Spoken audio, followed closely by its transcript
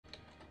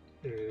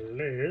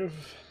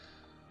Live.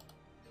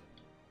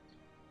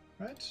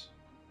 Right?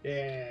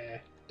 Yeah,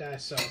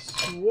 that's us.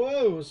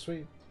 Whoa,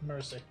 sweet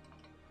mercy.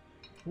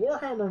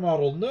 Warhammer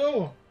model,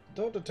 no!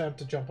 Don't attempt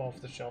to jump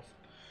off the shelf.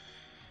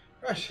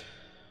 Right.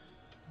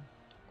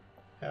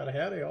 Howdy,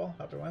 howdy, all.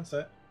 Happy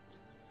Wednesday.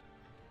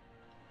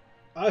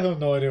 I have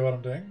no idea what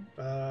I'm doing.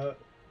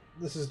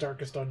 This is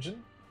Darkest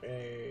Dungeon,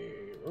 a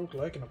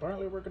roguelike, and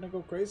apparently we're gonna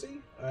go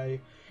crazy. I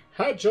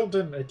had jumped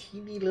in a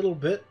teeny little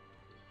bit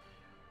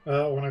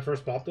when I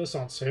first bought this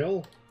on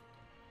sale.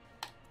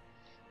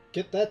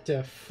 Get that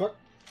to fuck.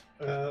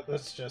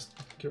 Let's just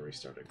get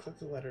restarted. Click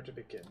the letter to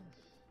begin.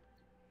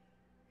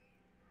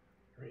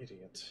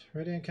 Radiant.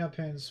 Radiant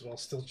campaigns, while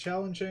still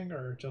challenging,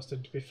 are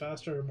adjusted to be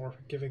faster and more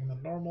forgiving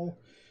than normal.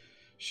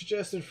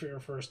 Suggested for your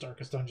first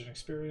Darkest Dungeon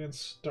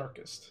experience.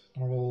 Darkest.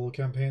 Normal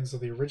campaigns are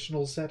the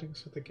original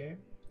settings of the game.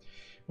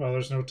 While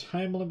there's no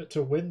time limit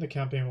to win, the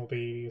campaign will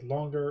be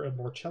longer and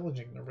more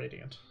challenging than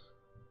Radiant.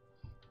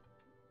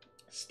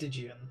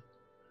 Stygian.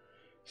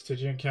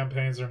 Stygian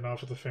campaigns are not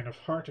for the faint of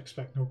heart.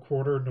 Expect no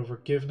quarter, no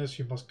forgiveness.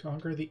 You must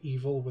conquer the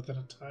evil within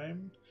a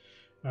time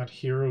and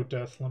hero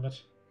death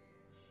limit.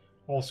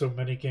 Also,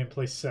 many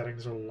gameplay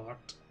settings are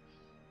locked.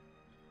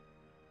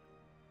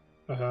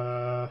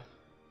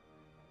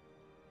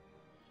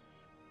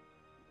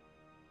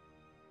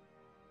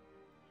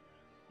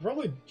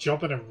 Probably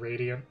jumping in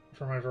Radiant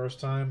for my first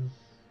time.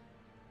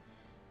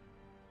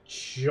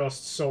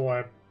 Just so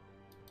I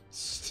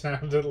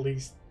stand at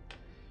least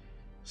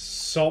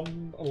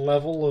some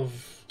level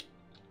of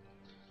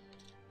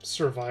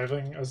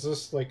surviving. Is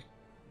this like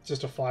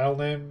just a file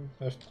name?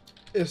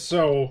 If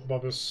so,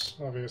 Bubus,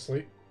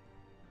 obviously.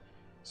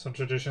 Some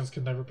traditions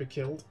can never be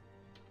killed.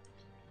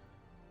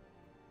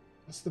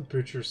 That's the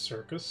Butcher's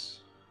Circus.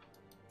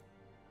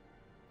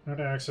 How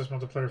to access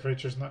multiplayer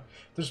features? Not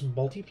there's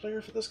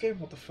multiplayer for this game.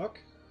 What the fuck?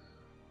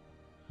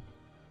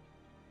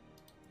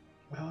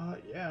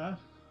 Yeah.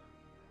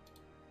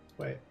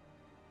 Wait.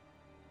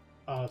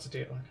 Oh, it's a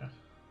date. Okay.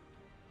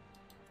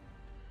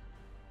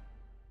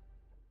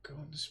 Go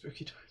in the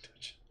spooky dark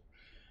dungeon.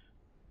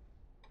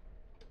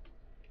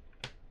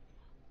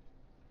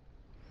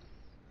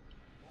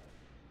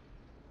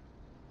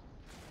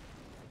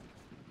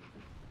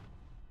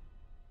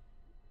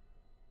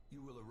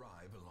 You will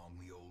arrive along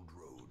the old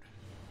road.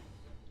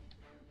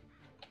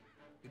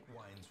 It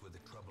winds with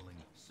a troubling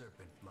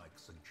serpent-like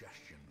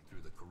suggestion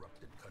through the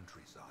corrupted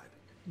countryside.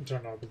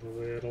 Turn up a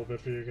little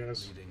bit for you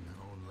guys. Leading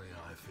only,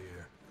 I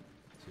fear,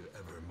 to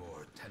ever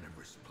more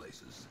tenebrous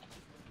places.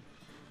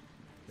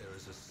 There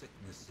is a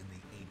sickness in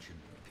the ancient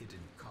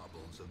pitted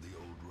cobbles of the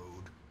old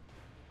road,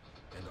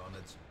 and on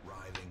its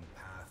writhing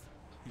path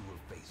you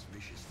will face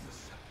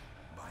viciousness,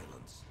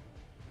 violence,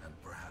 and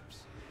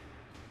perhaps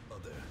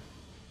other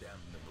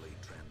damnably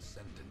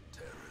transcendent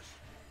terrors.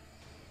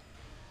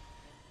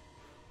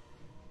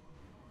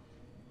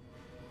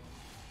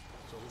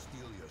 So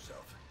steel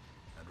yourself,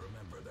 and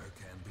remember there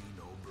can be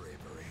no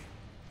bravery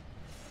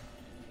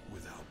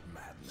without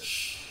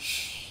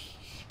madness.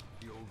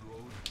 The old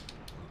road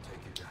will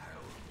take you to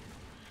hell,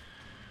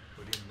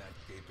 but in that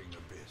gaping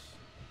abyss,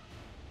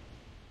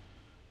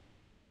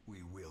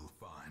 we will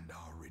find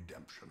our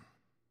redemption.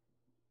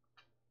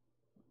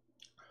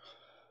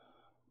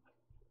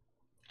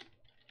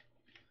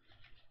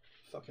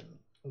 Fucking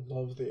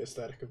love the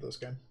aesthetic of this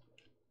game.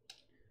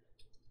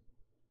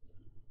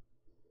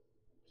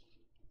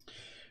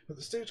 With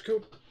the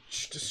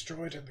stagecoach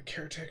destroyed and the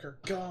caretaker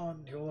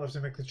gone, you'll have to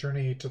make the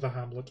journey to the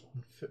hamlet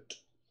on foot.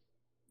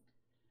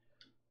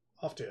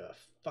 Off to a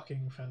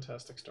fucking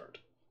fantastic start.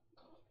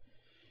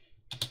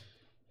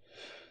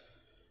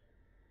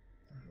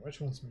 Which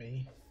one's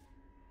me?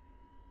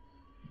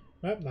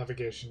 Map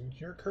navigation.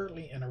 You're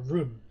currently in a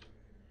room.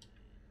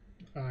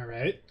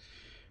 Alright.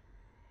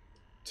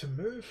 To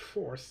move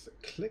forth,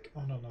 click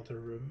on another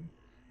room.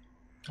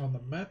 On the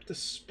map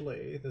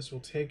display, this will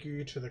take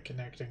you to the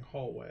connecting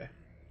hallway.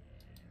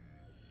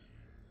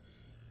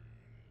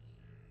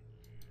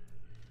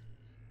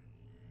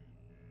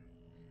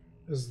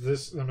 Is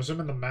this... I'm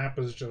assuming the map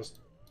is just...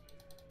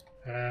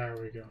 There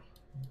we go.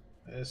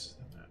 This is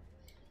the map.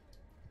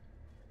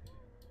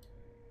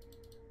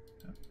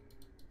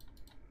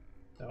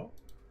 No?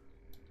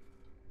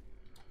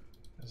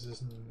 Is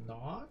this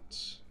not?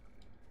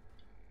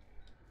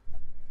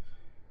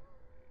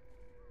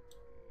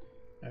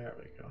 There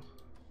we go.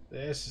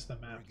 This is the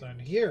map down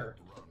here.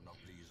 Run up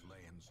these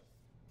lanes.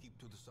 Keep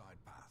to the side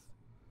path.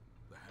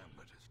 The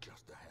hamlet is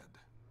just ahead.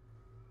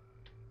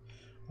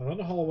 On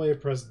the hallway,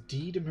 press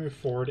D to move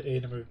forward, A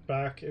to move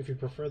back. If you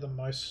prefer the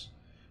mouse,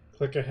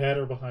 click ahead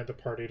or behind the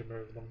party to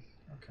move them.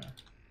 Okay.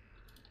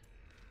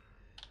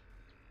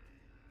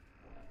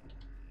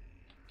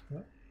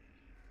 What?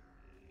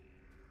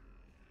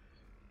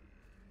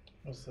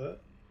 What's that?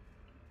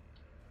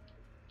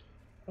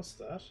 What's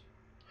that?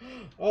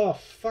 Oh,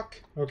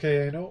 fuck.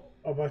 Okay, I know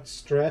about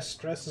stress.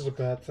 Stress is a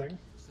bad thing.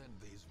 Send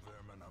these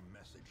vermin a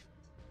message.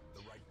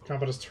 The right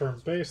Combat is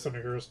turn-based, and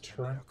here's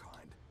turn. their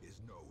kind is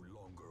no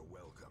longer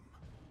welcome.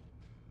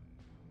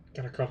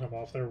 Gonna cut him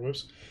off there,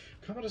 whoops.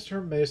 Combat is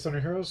turn based on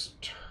your hero's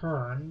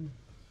turn.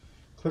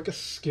 Click a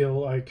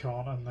skill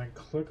icon and then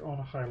click on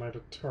a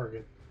highlighted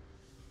target.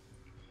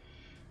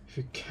 If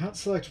you can't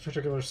select a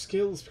particular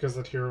skill, it's because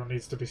that hero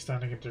needs to be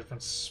standing in a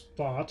different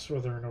spot where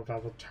there are no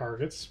valid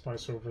targets.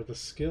 Mouse over the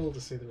skill to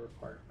see the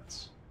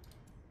requirements.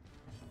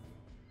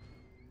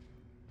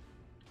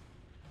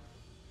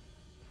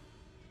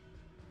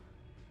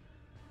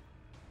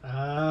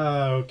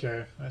 Ah,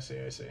 okay. I see,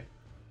 I see.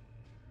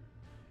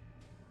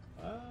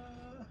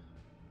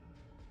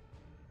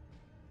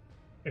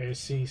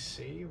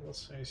 ACC?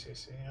 What's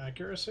ACC?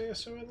 Accuracy,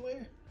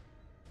 assumedly?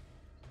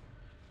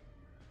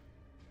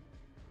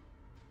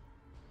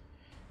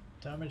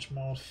 Damage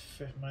mod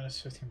minus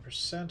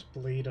 15%,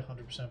 bleed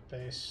 100%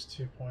 base,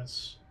 2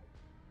 points.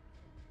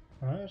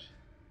 What?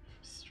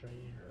 3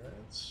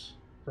 rounds.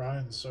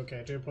 Rounds,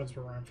 okay, 2 points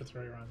per round for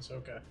 3 rounds,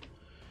 okay.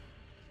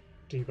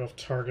 Debuff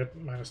target,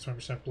 minus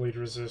 20% bleed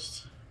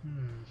resist.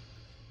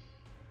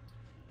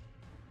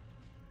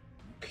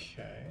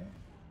 Okay.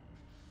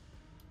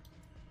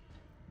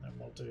 Then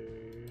we'll do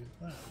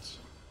that.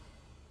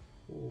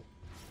 Ooh.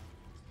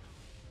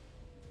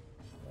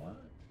 What?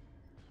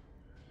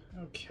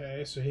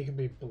 Okay, so he can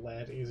be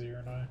bled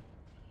easier now.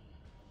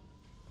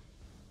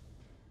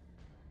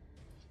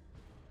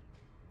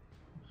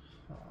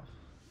 Huh.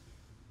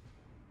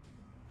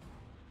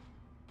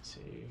 Let's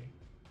see.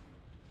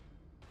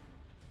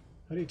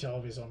 How do you tell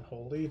if he's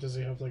unholy? Does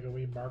he have like a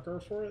wee marker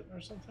for it or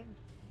something?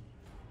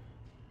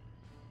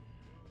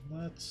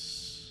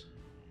 Let's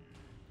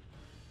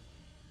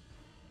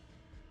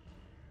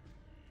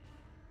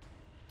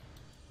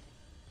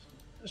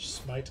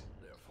just smite.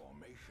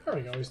 There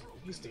we go,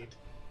 he's dead.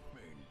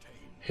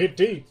 Hit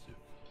D!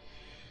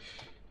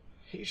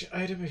 Each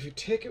item, if you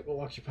take it, will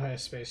occupy a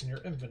space in your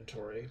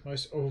inventory.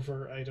 Mouse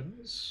over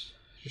items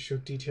to show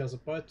details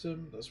about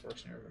them. This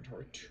works in your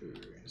inventory too.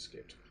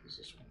 Escape to close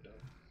this window.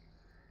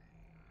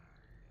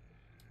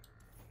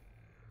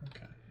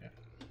 Okay, yeah.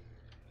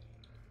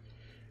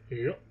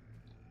 Yep.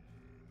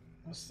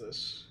 What's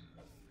this?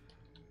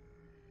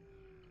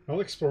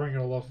 While exploring,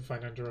 you'll often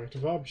find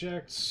interactive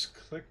objects.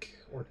 Click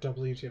or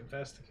W to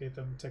investigate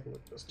them. Take a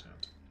look at this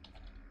tent.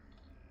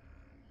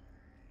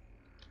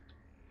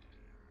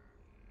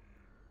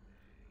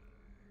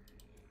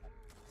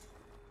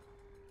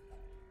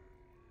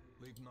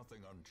 Leave nothing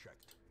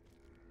unchecked.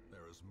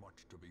 There is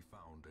much to be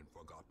found in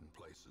forgotten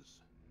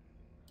places.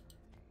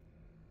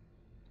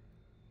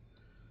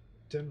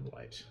 Dim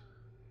light.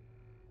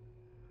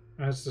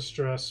 Adds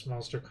distress,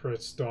 monster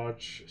crits,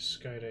 dodge,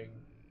 scouting,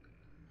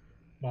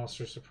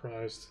 monster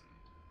surprised.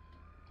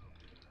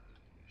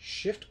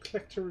 Shift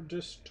click to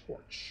reduce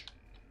torch.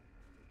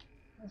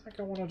 I don't think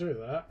I want to do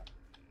that.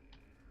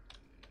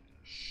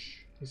 Shh.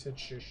 He said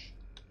shush.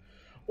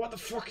 What the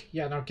fuck?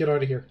 Yeah, now get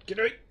out of here. Get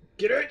out!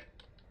 Get out!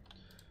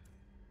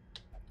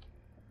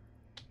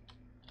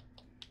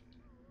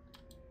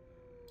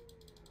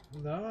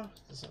 No?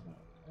 Does that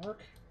not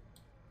work?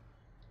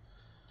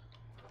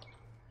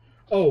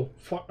 Oh,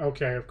 fuck.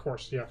 Okay, of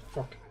course. Yeah,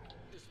 fuck.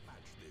 Dispatch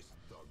this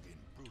thug in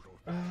brutal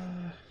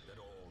fashion, that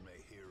all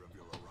may hear of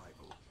your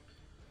arrival.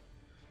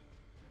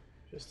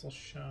 Pistol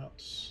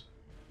shots.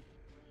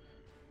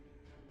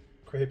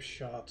 Grape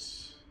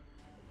shots.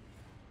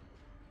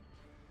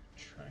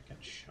 Track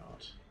and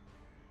shot.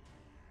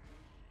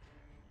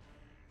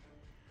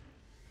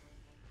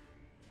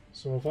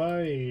 So if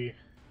I...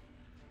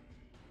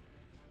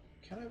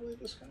 Can I believe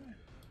this guy?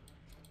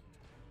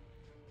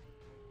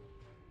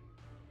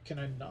 Can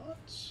I not?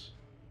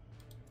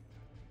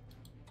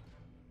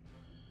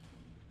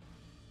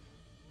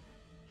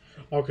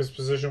 Oh, because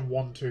position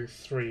 1, 2,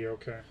 3,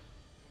 okay.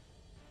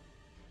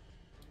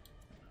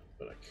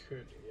 But I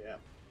could, yeah.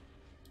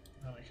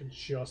 And I can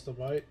just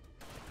about.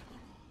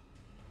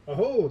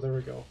 Oh, there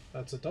we go.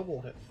 That's a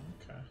double hit.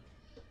 Okay.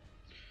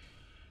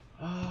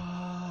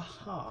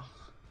 Huh.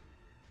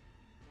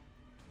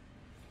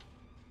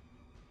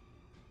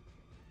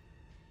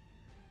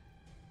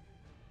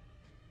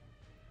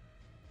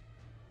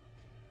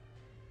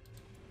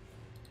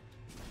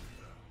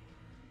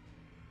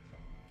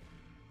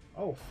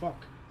 Oh,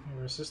 fuck. You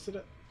resisted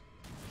it?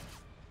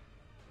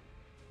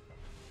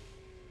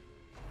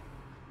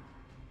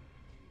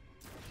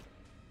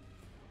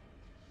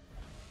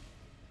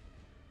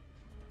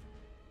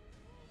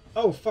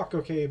 Oh, fuck.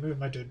 Okay, move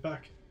my dude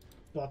back.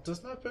 What does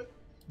that put?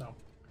 No.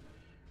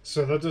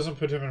 So that doesn't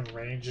put him in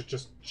range, it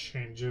just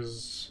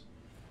changes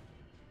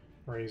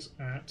where he's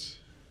at.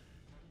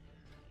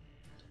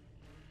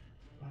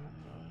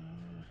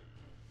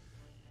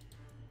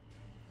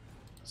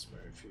 Let's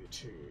move you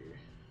to...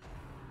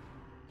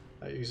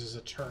 That uses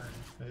a turn.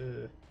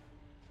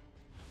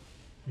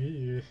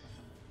 Yeah.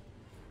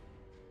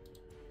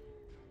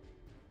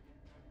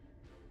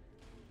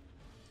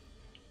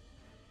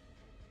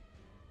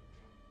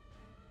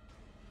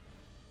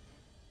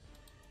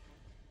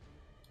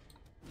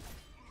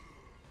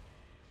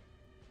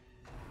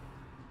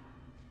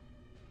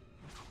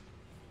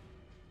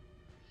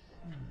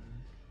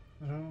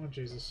 Oh,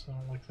 Jesus, I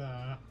don't like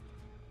that.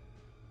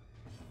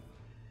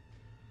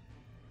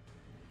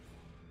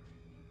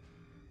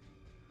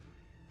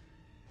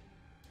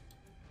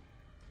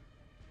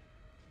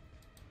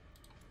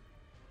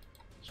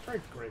 Try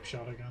Grape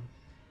Shot again.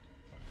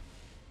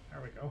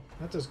 There we go.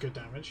 That does good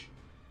damage.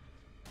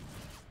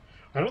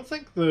 I don't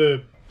think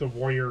the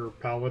warrior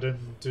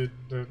paladin did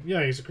the...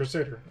 Yeah, he's a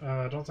crusader.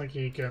 I don't think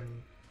he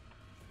can...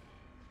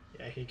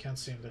 Yeah, he can't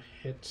seem to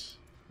hit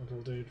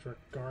little dude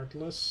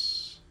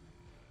regardless.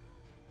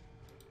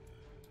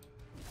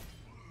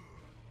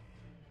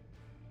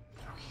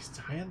 Oh, he's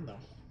dying though.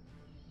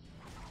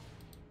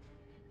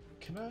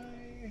 Can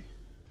I...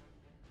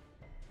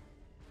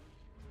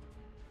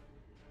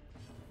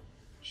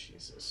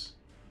 Jesus.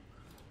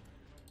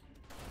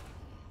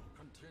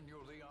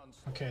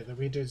 Okay, the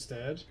wee dude's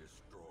dead.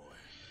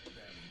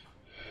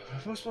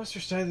 Most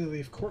monsters die, they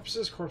leave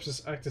corpses.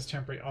 Corpses act as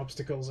temporary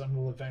obstacles and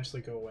will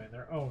eventually go away on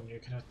their own. You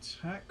can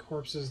attack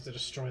corpses to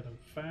destroy them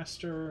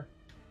faster.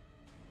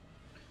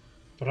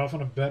 But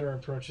often a better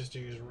approach is to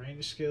use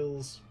range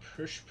skills,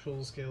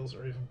 push-pull skills,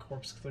 or even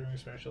corpse-clearing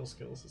special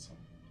skills that some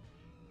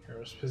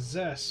heroes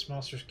possess.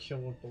 Monsters kill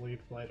with bleed,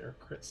 blight, or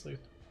crit sleep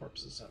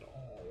corpses at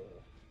all.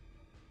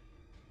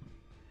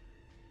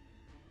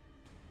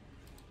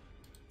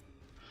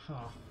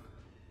 Huh.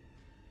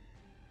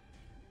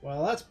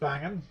 Well, that's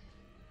banging.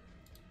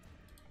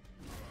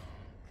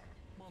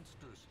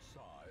 Monster's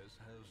size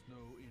has no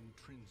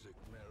intrinsic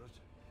merit,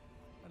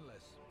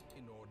 unless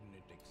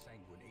inordinate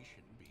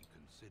exsanguination be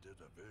considered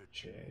a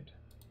virtue. Jade.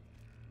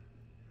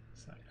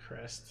 It's that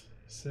crest.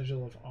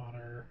 Sigil of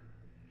honor.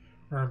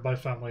 Earned by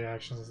family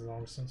actions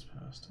long since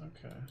passed.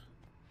 Okay.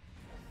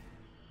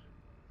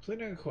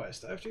 Completing a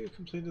quest. After you've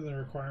completed the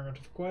requirement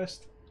of a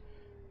quest,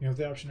 you have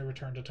the option to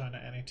return to town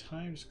at any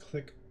time. Just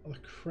click the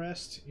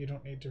crest. You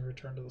don't need to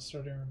return to the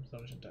starting room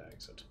dungeon to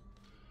exit.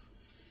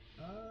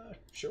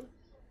 Sure.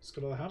 Let's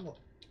go to the hamlet.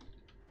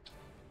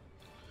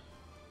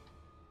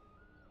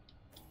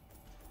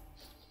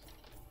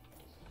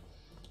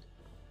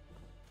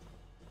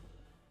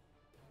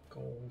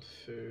 Gold,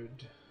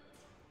 food,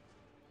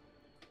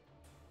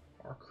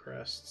 more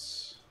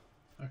crests.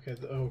 Okay,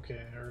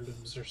 okay,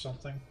 heirlooms or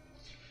something.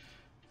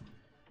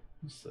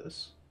 What's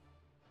this?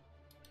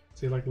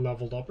 Is he like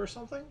leveled up or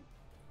something?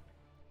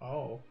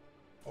 Oh.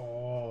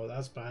 Oh,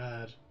 that's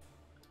bad.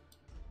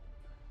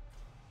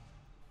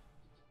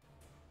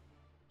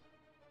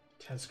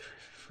 Ted's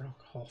frog.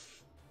 Oh,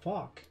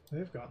 fuck.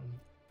 They've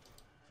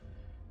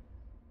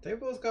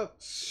both got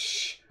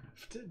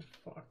shafted.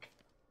 Fuck.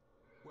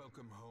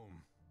 Welcome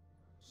home.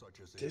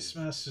 Such as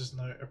Dismas is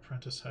now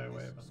apprentice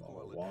highwayman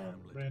level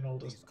 1.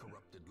 Reynold is now.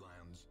 Corrupted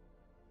lands.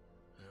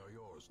 They are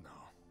yours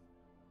now,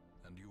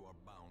 and you are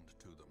bound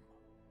to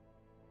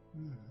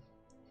them.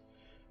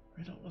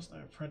 Reynold is now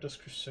apprentice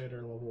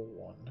crusader level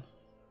 1.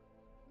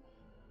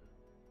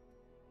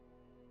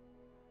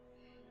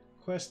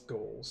 Quest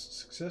goals.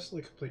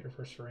 Successfully complete your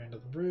first foray into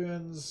the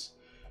ruins.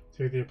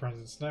 Defeat the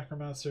apprentice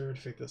necromancer.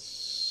 Defeat the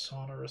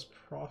sonorous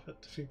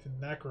prophet. Defeat the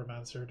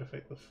necromancer.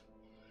 Defeat the...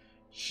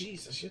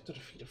 Jesus, you have to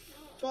defeat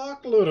a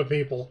fuckload of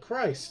people.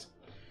 Christ.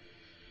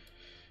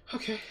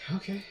 Okay.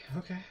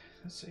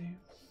 Let's see.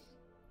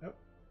 Oh,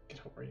 get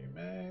help where you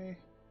may.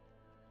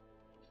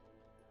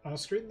 On a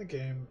screen in the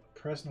game,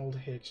 press and hold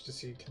H to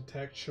see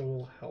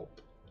contextual help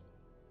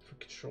for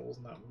controls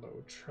in that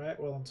mode. Try it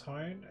while in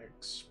town,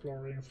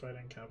 exploring,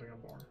 fighting, camping,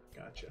 and more.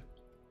 Gotcha.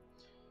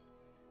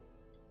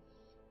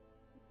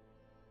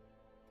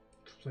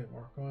 Complete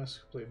more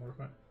quests,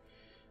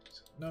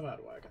 Nomad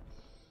wagon.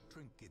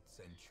 Trinkets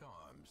and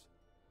charms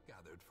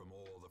gathered from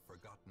all the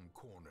forgotten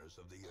corners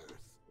of the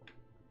earth.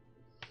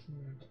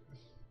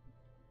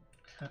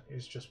 Can't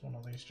use just one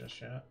of these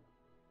just yet.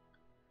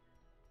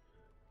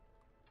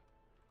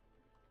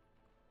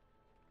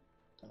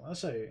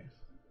 Unless I...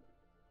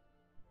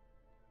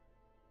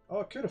 Oh,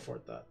 I could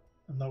afford that.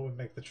 And that would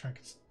make the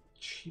trinkets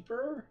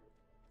cheaper?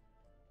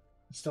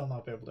 I'd still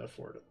not be able to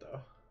afford it,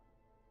 though.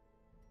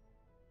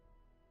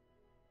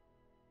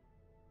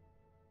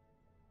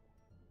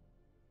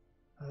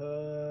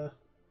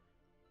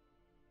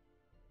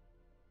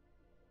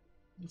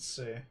 Let's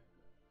see.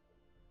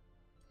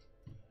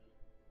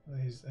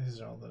 These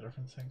are all the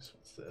different things.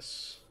 What's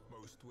this?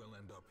 Most will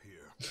end up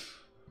here,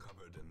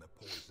 covered in the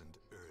poisoned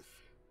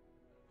earth,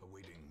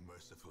 awaiting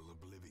merciful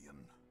oblivion.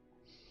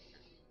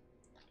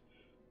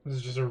 This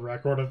is just a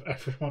record of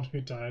everyone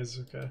who dies,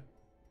 okay.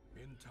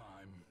 In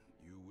time,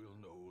 you will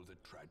know the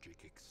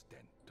tragic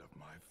extent of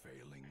my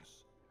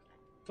failings.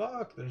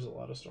 Fuck, there's a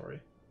lot of story.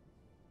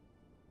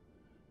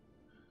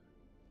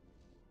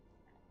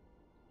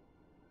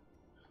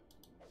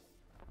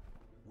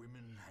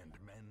 Women and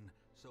men,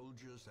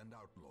 soldiers and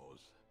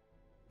outlaws,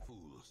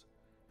 fools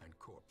and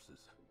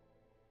corpses.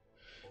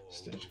 All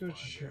Stagecoach will is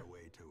find here. their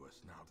way to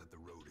us now that the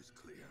road is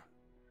clear.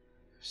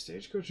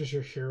 Stagecoach is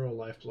your hero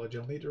lifeblood.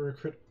 You'll need to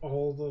recruit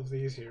all of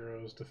these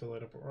heroes to fill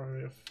out a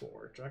array of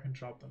 4. Drag and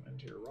drop them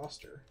into your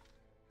roster.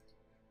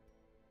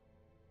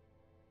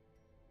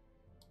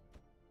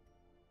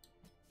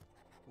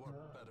 What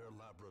better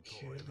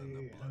laboratory than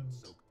Kelly the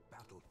blood-soaked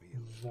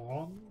battlefield?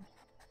 Vaughn.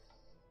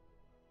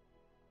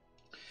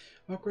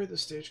 Upgrade the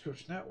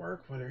Stagecoach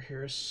network. While you're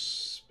here,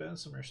 spend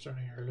some of your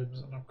starting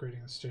heirlooms on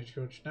upgrading the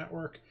Stagecoach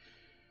network.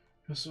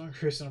 This will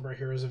increase the number of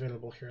heroes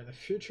available here in the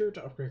future.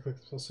 To upgrade, click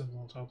the plus symbol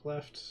on top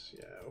left.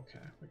 Yeah, okay,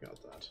 we got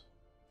that.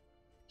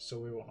 So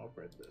we won't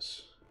upgrade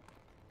this.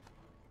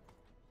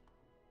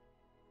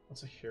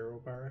 What's a hero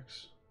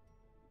barracks?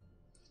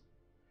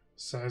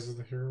 Size of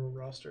the hero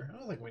roster. I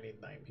don't think we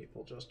need 9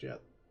 people just yet.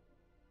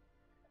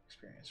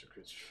 Experienced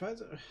recruits.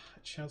 Provides a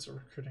chance of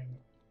recruiting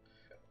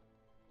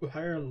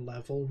higher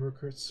level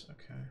recruits.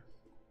 Okay.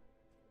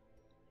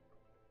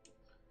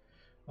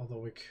 Although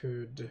we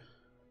could...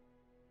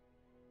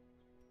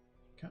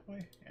 Can't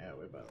we? Yeah,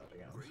 we buy that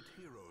again. Great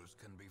heroes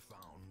can be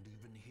found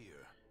even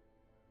here,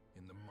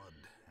 in the mud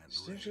and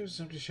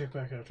Stages empty check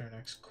back after our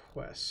next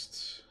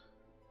quest.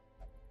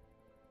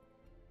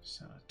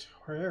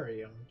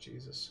 Sanatorium,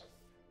 Jesus.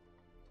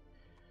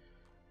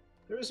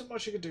 There isn't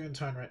much you can do in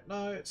town right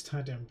now. It's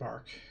time to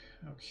embark.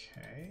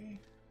 Okay.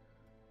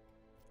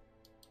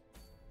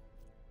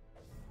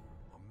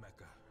 A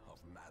mecca of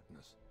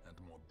madness and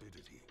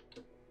morbidity.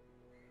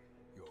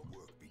 Your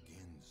work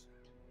begins.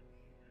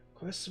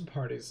 Quests and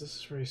parties. This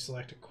is where you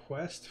select a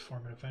quest,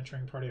 form an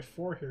adventuring party of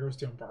 4 heroes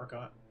to embark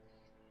on.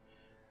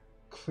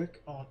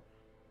 Click on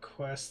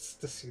quests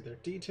to see their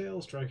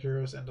details. Drag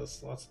heroes into the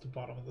slots at the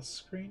bottom of the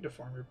screen to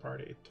form your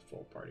party to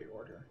full party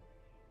order.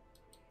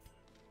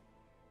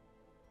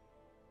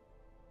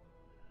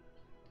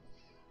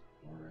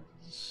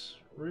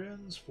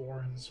 Ruins,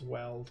 Warrens,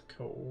 Weld,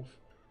 Cove,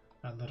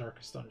 and the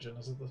Darkest Dungeon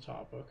is at the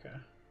top. Okay.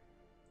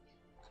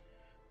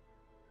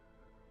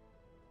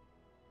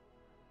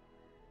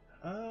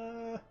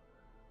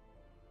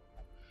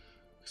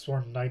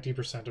 Explore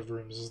 90% of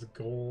rooms is the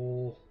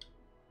goal.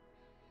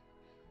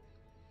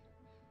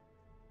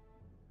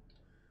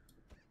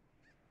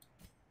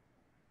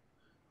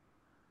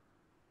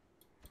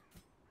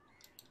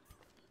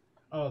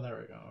 Oh, there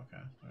we go.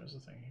 Okay, there's a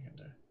thing you can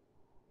do.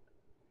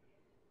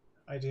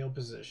 Ideal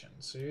position.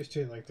 So you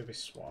two like to be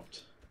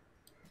swapped.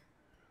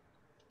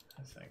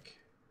 I think.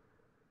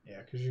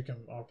 Yeah, because you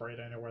can operate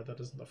anywhere that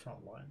isn't the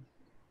front line.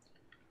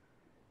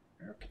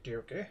 Okay,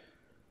 okay.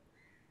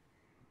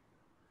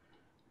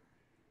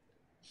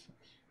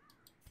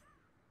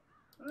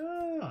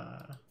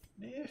 Ah,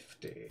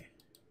 nifty.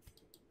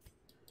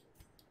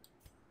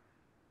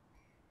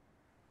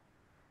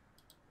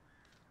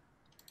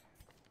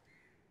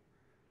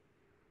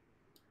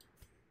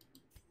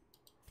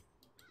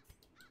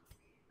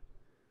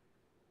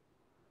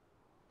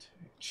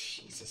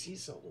 Jesus,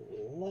 he's a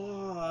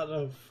lot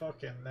of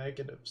fucking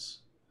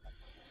negatives.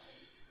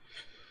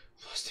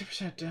 Plus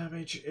 10%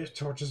 damage if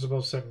torches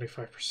above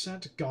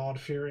 75%.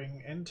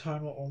 God-fearing. In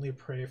time will only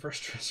pray for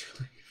stress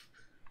relief.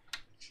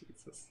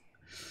 Jesus.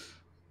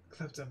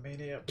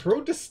 Kleptomania.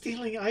 Prone to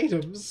stealing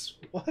items?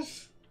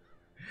 What?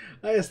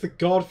 Ah, yes, the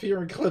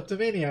God-fearing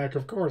kleptomaniac,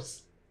 of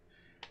course.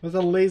 With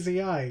a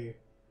lazy eye.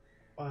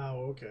 Wow,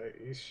 okay.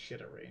 He's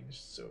shit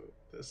arranged, so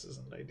this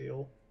isn't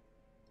ideal.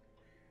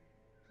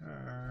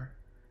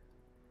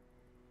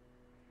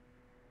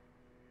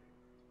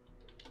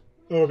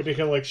 Oh, but you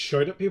can like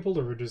shout at people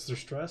to reduce their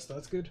stress.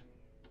 That's good.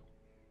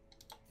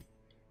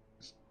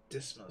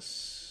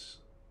 Dismas,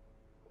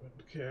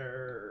 Wind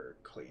Care,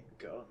 Clean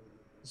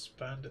Guns,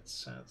 Bandit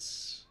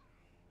Sense.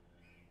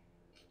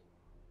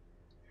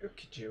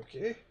 Okie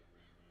dokie.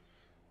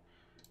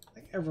 I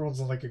think everyone's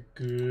in like a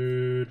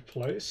good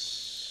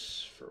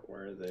place for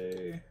where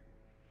they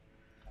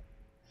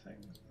think.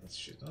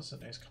 That's a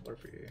nice color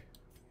for you.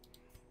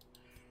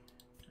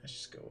 Let's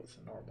just go with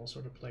a normal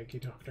sort of plaguey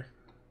doctor.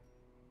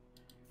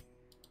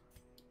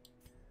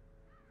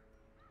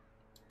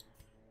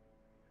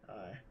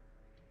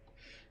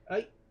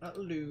 Aye,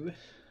 that'll do.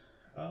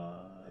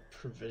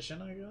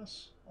 Provision, I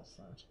guess? What's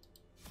that?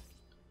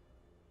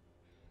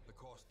 The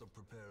cost of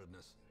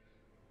preparedness,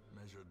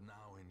 measured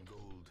now in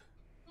gold,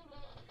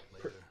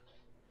 later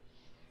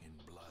in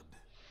blood.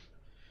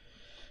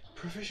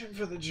 Provision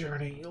for the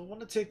journey. You'll want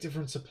to take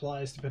different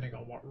supplies depending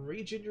on what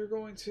region you're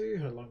going to,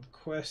 how long the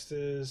quest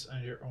is,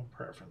 and your own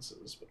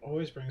preferences. But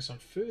always bring some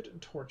food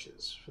and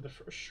torches. For the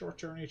first short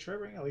journey, try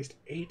bringing at least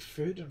 8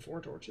 food and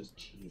 4 torches.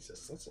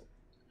 Jesus, that's a...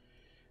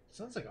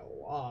 Sounds like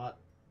a lot.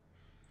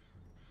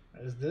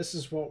 This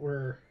is what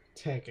we're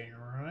taking,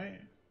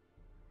 right?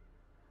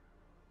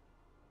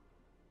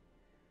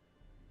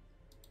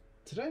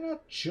 Did I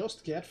not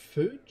just get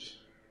food?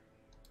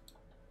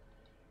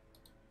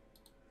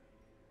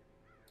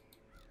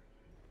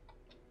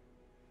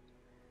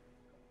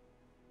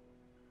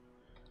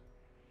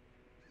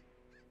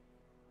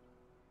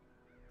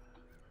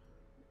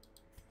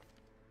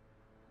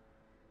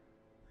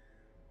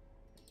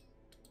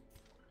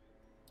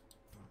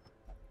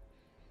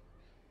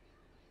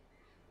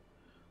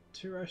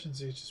 Two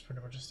rations each is pretty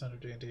much a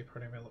standard D&D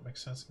party meal. That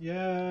makes sense.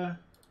 Yeah.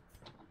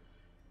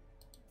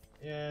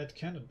 Yeah, it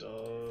kind of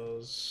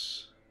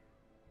does.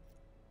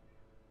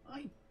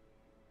 I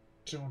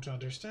don't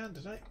understand.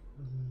 Did I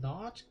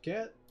not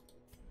get...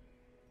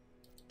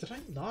 Did I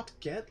not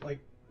get, like,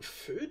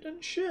 food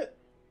and shit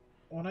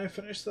when I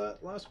finished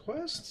that last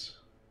quest?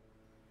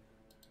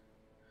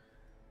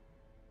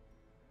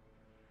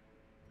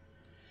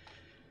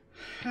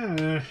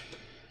 Huh.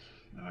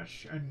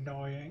 That's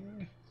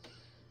annoying.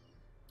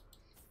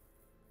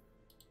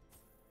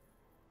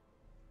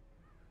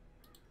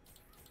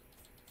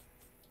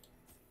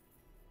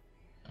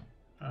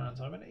 And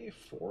how many?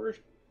 Four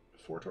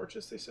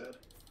torches, they said?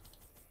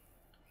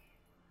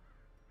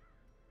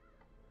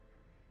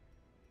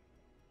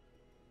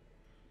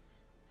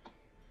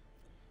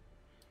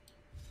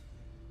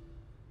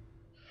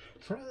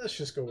 Let's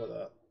just go with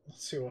that.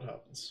 Let's see what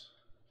happens.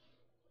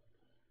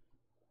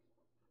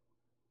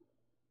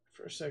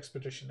 First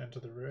expedition into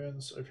the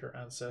ruins of your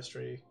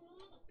ancestry.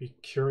 Be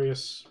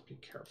curious, be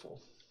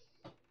careful.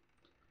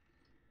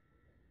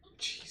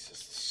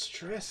 Jesus, the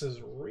stress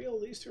is real.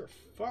 These two are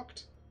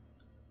fucked.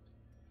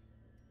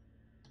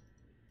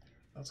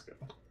 Let's go.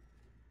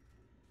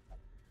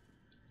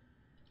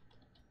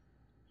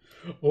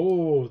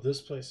 Oh, this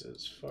place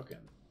is fucking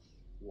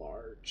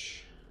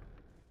large.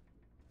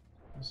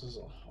 This is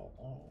a hall.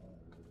 Oh,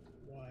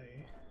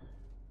 why?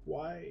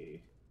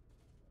 Why?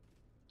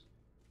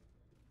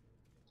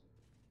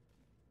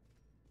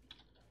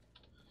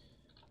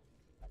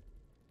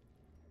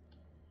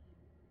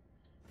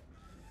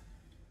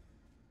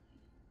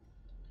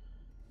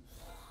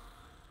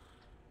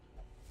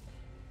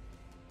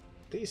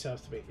 These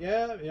have to be.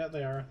 Yeah,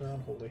 they are. They're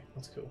unholy.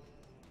 That's cool.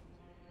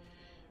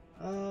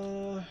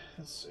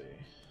 Let's see.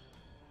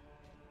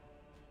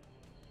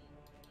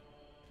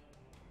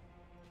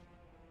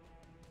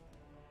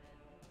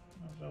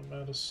 No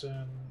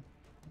medicine.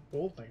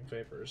 Goldling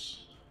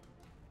vapors.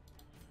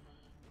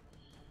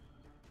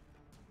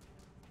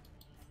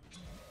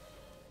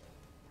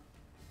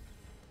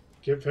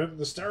 Give him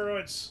the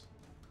steroids!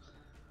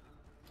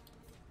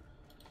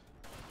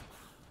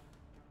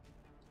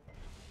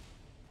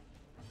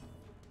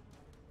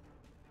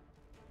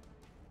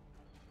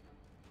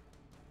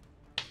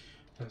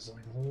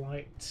 Dazzling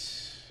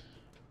light.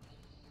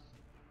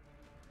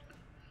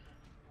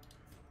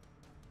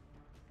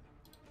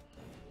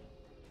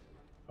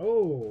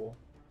 Oh!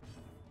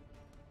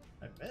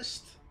 I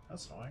missed?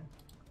 That's annoying.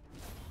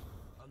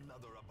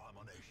 Another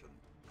abomination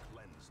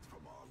cleansed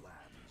from our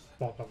lands.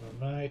 Pop up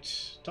the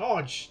night.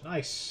 Dodge!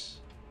 Nice!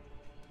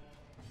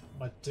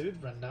 My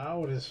dude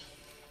Renaud is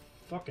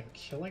fucking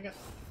killing it.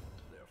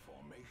 Their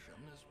formation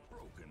is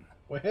broken.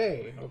 Well,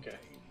 hey, okay.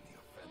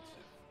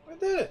 I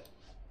did it!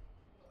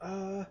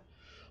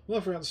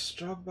 Look for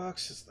strong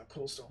box. It's the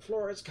coldstone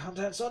floor. Its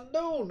contents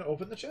unknown.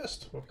 Open the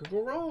chest. What could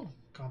go wrong?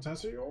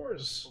 Contents are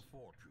yours.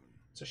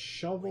 It's a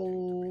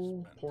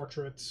shovel,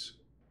 portrait,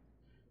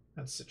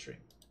 and citrine.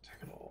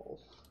 Take it all.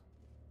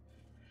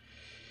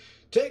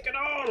 Take it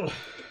all!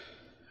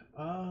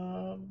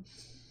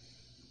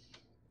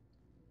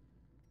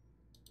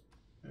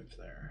 Move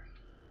there.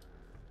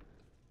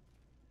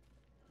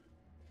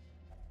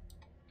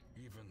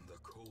 Even the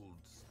cold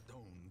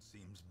stone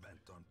seems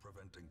bent on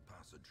preventing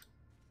passage.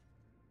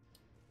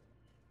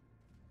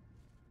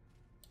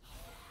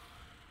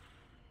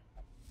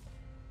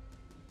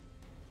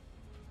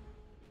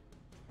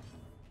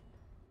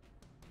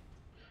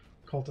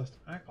 Cultist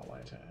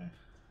acolyte, eh?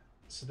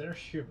 So they're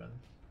human.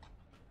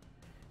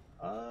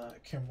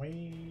 Can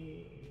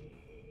we...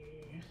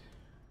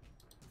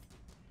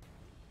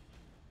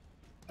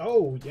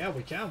 Oh, yeah,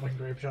 we can. We can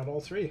grape shot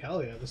all three.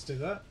 Hell yeah, let's do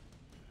that.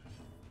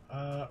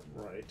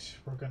 Right.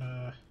 We're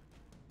gonna...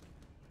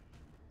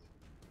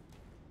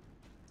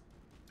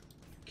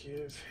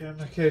 give him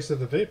a case of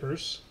the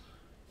vapors.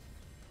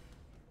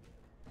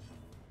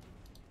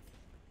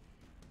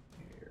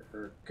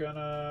 You're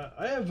gonna...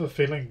 I have a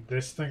feeling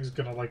this thing's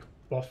gonna, like,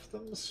 buff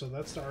them, so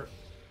that's our...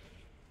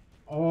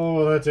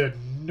 Oh, that did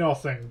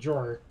nothing.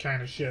 You're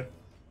kind of shit.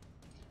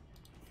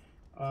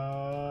 As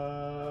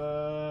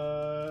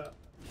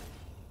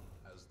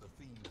the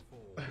fiend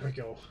falls, There we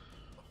go.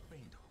 a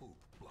faint hope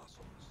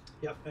blossoms.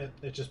 Yep,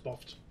 it just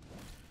buffed.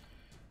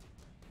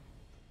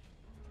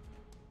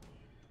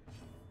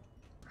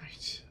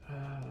 Right.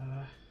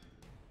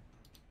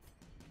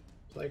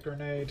 Plague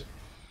grenade.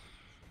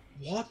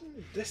 What?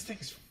 This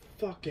thing's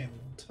fucking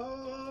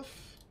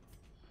tough.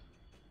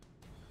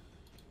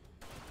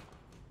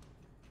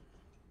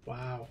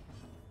 Wow.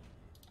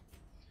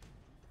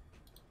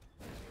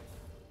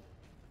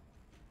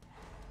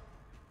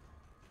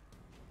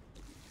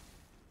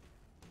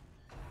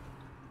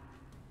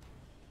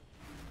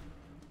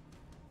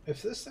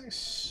 If this thing's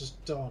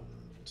stunned,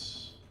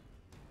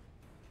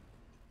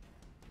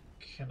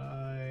 can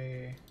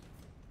I...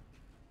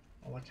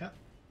 Well, I can't...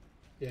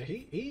 Yeah,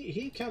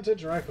 he can't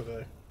interact with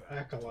the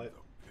acolyte.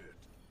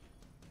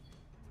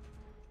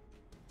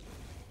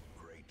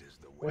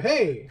 Well,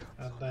 hey!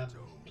 And then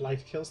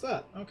Blight kills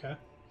that. Okay.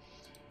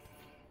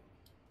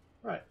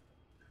 Right.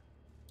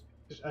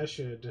 I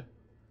should...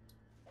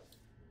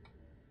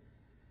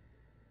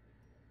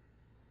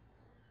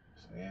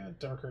 So yeah,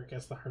 darker it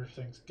gets, the harder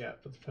things get,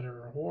 but the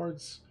better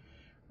rewards.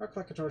 Or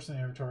click a torch in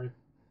the inventory,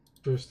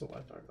 boost the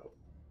life back up.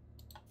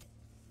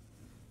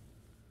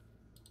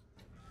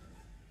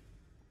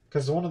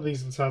 Because one of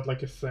these had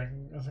like a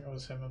thing, I think it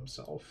was him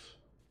himself.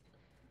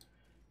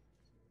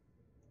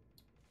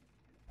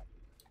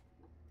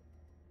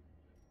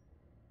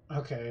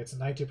 Okay, it's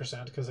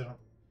 90% because I don't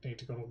need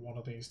to go to one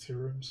of these two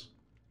rooms.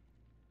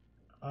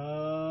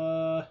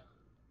 Well...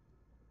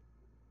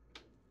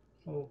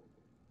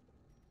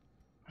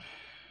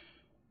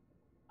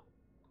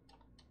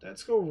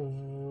 Let's go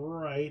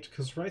right,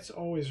 because right's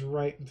always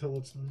right until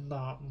it's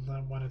not, and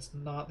then when it's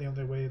not, the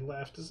only way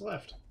left is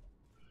left.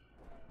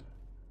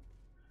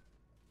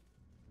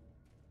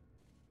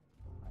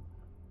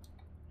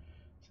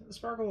 Is that the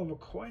sparkle of a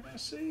coin I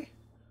see?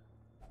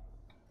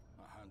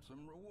 A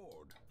handsome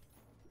reward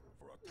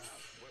for a task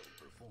well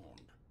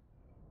performed.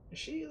 Is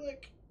she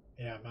like...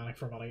 Yeah, manic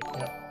for money.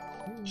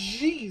 Yeah.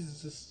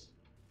 Jesus!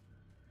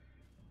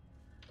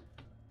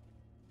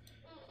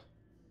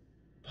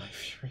 My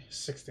Fury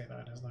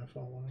 69 is now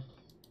following.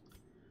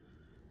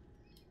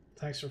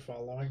 Thanks for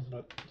following,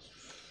 but...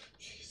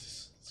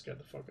 Jesus, it scared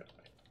the fuck out of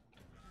me.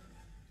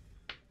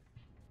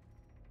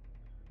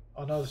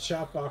 Oh no, the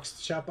chat box.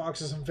 The chat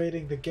box is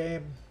invading the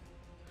game.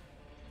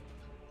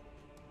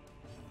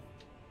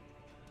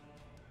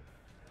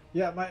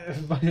 Yeah, my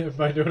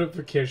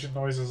notification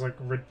noise is like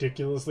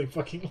ridiculously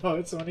fucking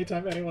loud, so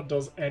anytime anyone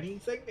does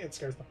anything, it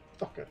scares the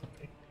fuck out of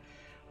me.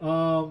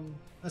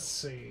 Let's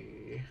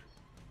see.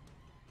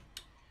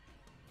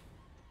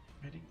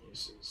 Many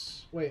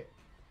uses. Wait.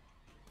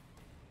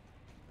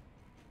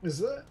 Is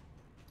that...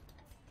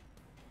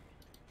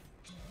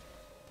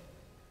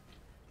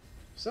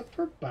 Is that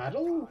per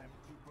battle?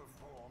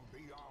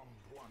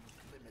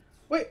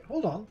 Wait,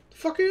 hold on. The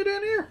fuck are you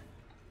doing here?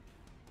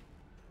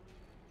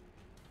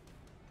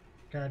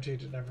 Guaranteed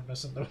to never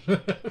miss a note.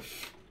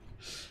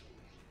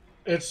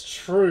 It's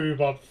true,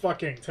 but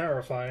fucking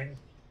terrifying.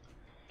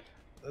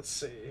 Let's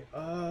see.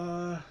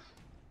 Why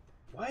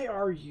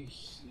are you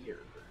here?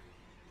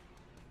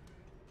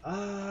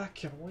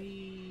 Can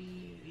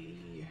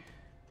we...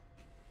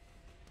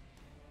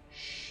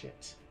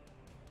 Shit.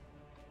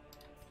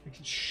 We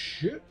can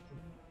shoot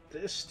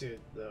this dude,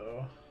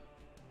 though.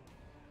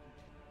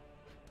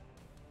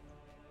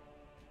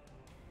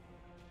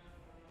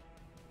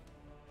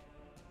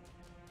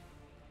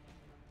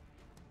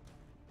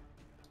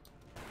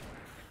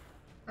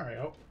 There we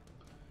go.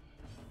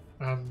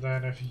 And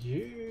then if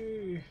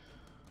you...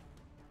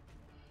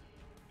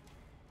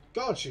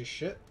 God, you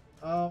shit.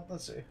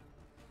 Let's see.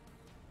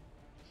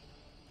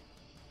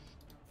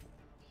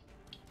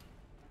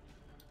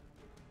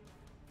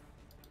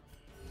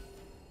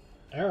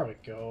 There we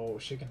go.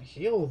 She can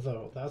heal,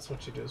 though. That's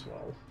what she does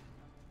well.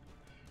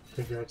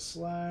 Graveyard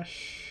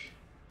Slash.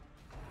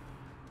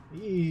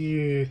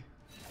 Eee.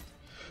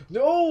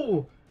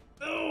 No!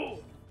 No!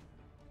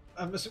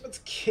 I'm assuming it's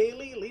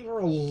Kaylee. Leave her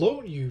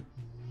alone, you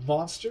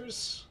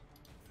monsters.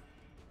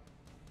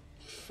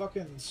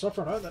 Fucking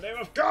suffer now in the name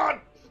of God!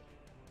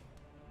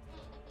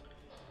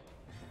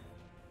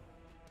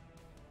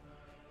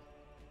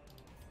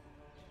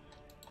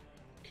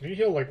 Can you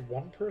heal, like,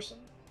 one person?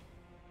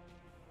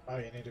 Oh,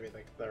 you need to be,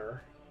 like,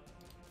 there.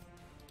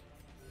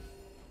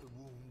 The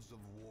wounds of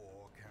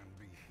war can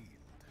be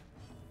healed,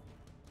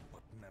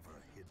 but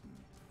never hidden.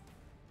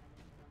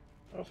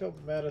 Battlefield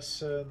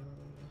medicine.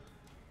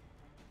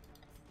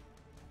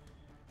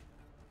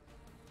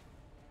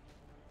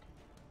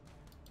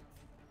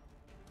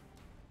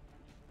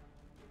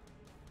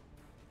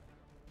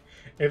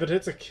 If it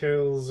hits, it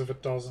kills. If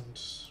it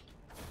doesn't...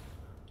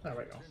 There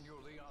we go.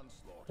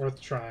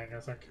 Worth trying, I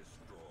think.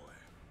 Destroy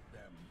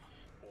them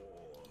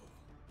all.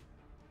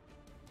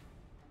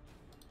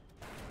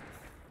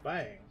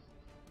 Bang.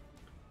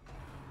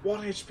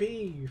 1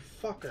 HP, you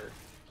fucker.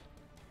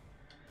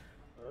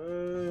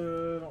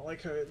 I don't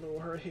like how low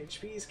her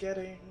HP's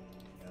getting.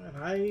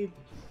 And I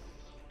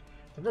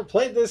never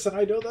played this, and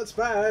I know that's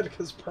bad,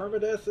 because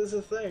permadeath is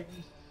a thing.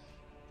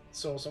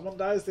 So if someone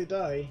dies, they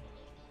die.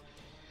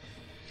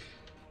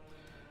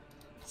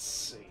 Let's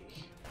see.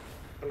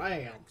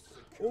 Blam.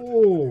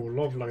 Oh,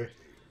 lovely.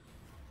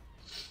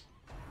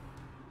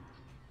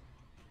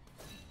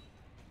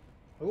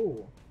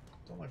 Oh,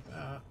 don't like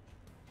that.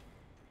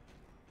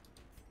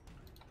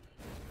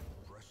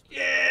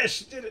 Yeah,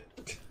 she did it!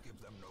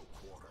 Give them no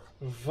quarter.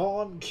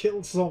 Vaughn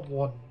killed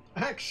someone.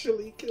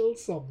 Actually killed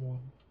someone.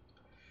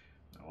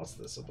 Now, what's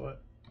this about?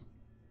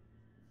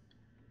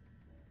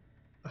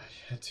 I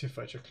had to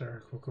fight your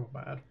cleric will go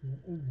mad.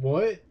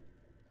 What?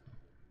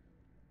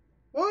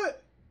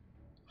 What?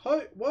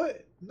 How?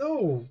 What?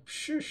 No!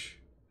 Shush!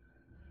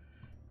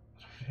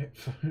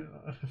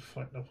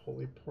 Fighting a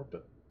holy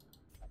porpet.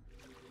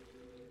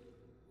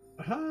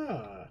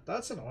 Aha!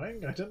 That's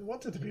annoying. I didn't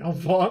want it to be on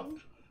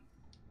Vaughn.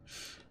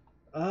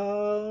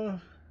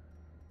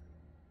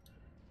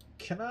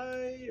 Can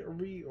I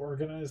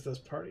reorganize this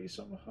party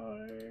somehow?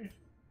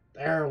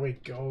 There we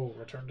go.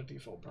 Return to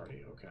default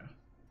party. Okay.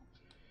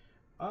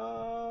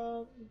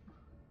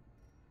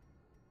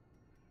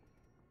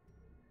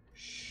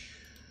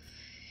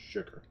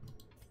 Sugar.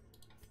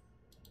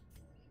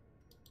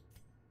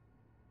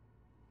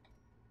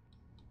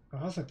 I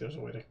don't think there's a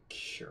way to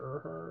cure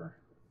her.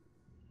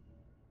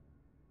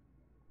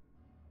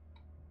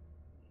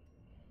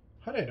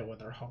 How do I know when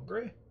they're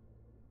hungry?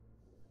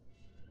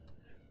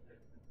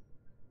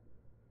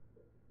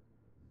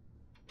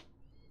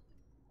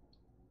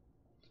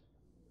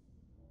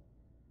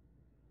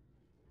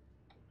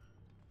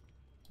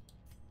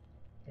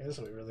 I guess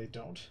we really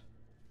don't.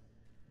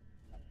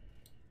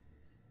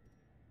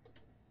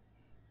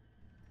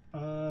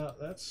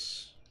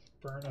 let's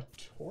burn a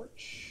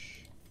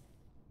torch.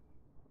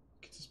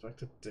 Gets us back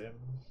to dim.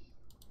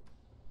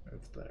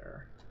 Move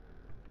there.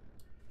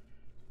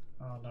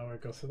 Oh, now we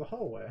go through the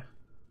hallway.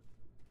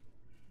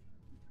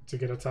 To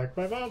get attacked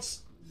by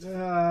bots.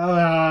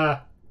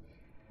 Ah!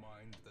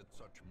 Mind that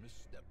such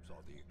missteps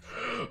are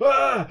the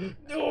Ah!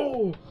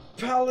 No!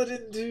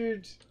 Paladin,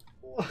 dude!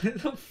 What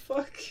the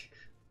fuck?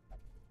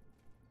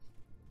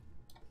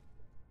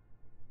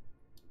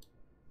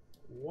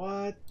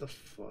 What the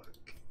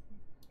fuck?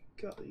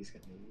 God, he's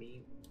getting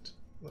memed.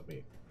 Let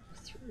me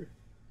through.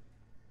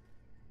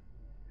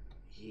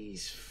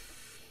 He's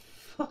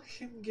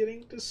fucking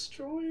getting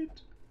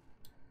destroyed.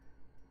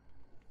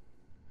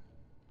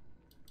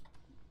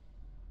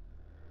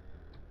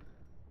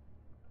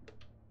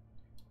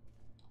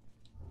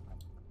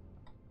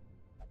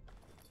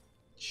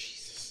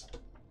 Jesus.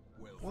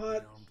 wealth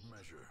What? beyond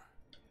measure.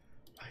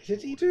 Why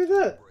did he do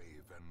that?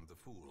 Brave and the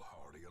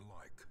foolhardy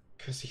alike.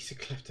 Because he's a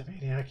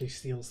kleptomaniac, he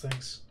steals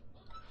things.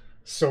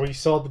 So he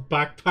saw the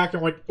backpack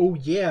and went, oh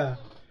yeah,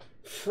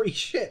 free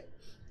shit.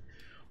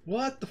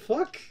 What the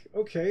fuck?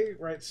 Okay,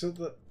 right, so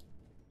the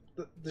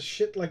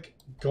shit like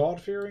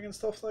God-fearing and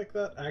stuff like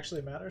that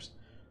actually matters.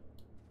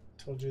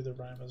 Told you the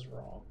rhyme is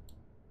wrong.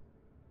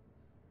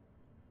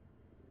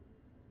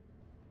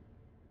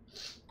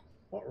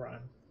 What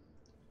rhyme?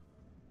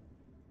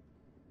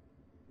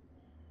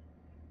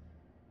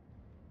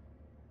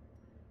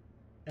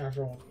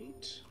 Everyone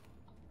eat.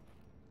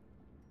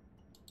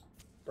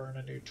 Burn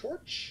a new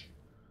torch.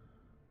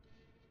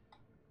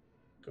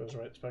 Goes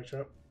right,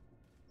 Spectre up.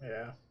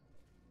 Yeah.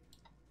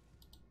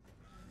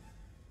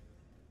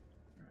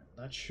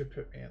 That should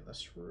put me in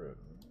this room,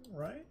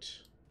 right?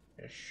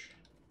 Ish.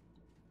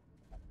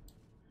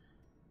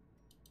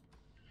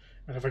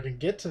 And if I can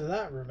get to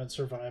that room and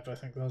survive, I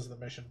think that's the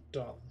mission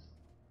done.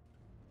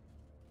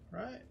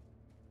 Right?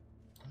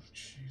 Oh,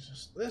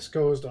 Jesus. This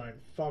goes down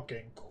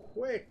fucking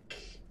quick.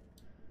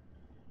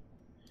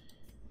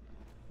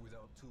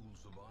 Without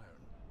tools of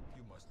iron,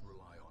 you must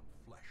rely on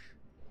flesh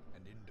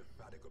and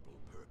indefatigable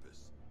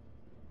purpose.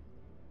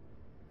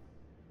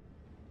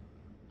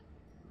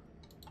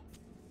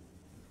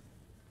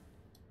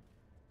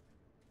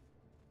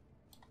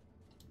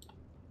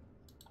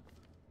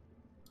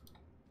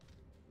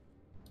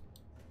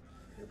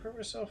 You prove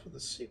yourself with the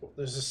sequel.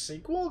 There's a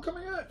sequel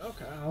coming out?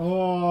 Okay.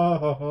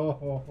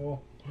 Oh,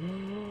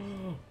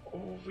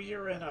 we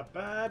are in a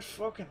bad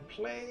fucking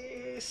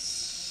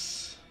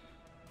place.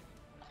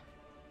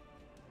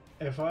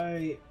 If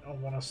I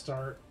want to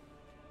start...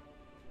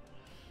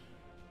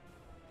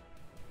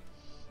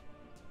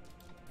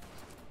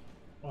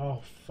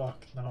 Oh,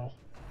 fuck, no.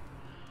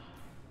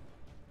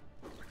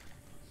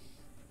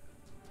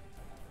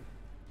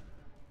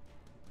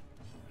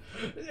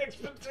 The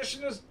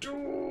expedition is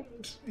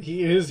doomed!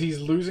 He is, he's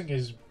losing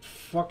his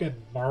fucking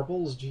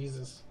marbles,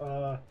 Jesus.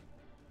 Can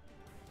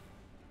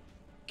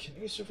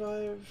you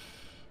survive?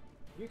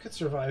 You could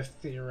survive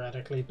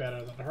theoretically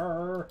better than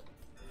her.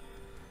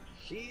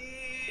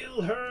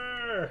 Heal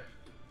her!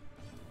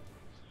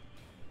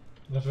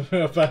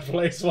 A bad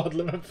place, what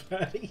limit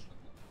fatty?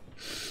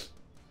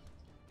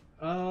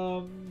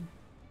 Oh,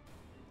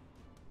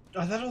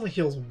 that only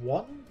heals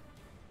one?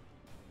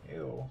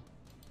 Ew.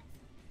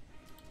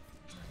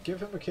 Give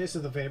him a case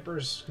of the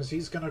vapors, because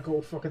he's gonna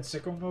go fucking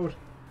sicko mode.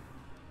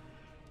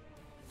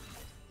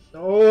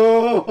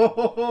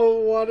 Oh,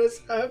 what is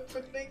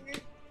happening?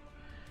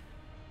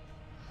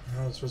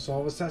 Oh, it's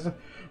resolve assassin.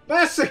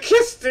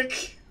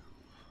 Masochistic!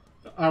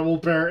 I will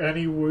bear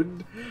any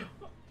wound.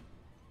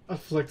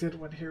 Afflicted.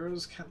 When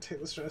heroes can't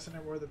take the stress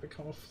anymore, they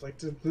become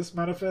afflicted. This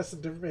manifests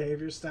in different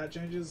behavior stat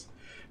changes.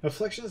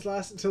 Afflictions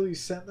last until you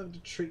send them to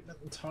treatment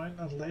in town,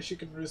 unless you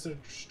can reduce their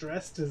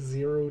stress to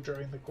 0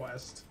 during the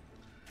quest.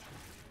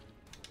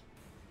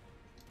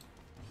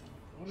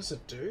 What does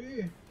it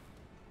do?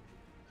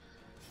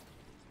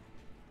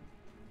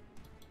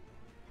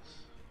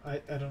 I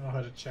don't know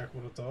how to check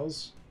what it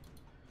does.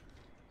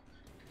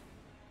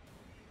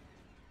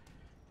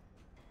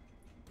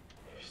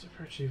 Use the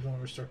purge evil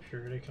and restore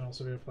purity can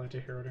also be applied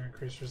to hero to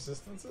increase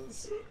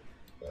resistances.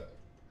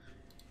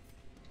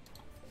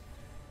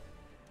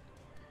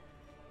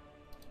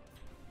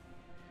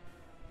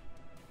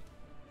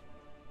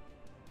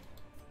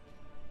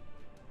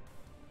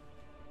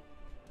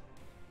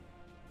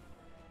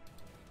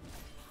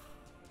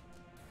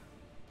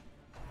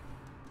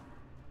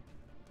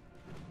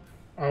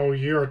 Oh,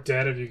 you're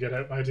dead if you get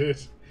hit, my dude.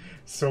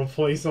 So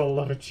please, all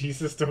love of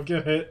Jesus, don't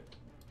get hit.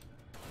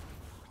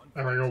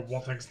 There we go,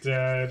 one thing's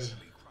dead.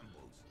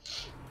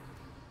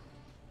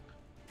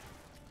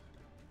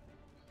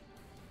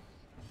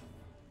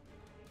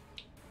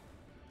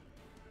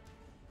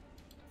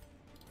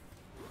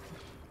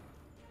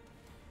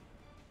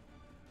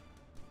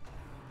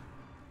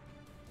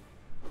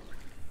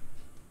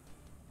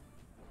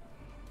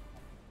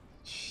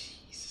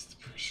 Jesus, the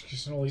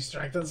persecution only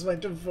strengthens my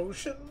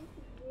devotion.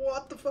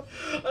 What the fuck?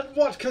 And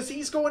what? Because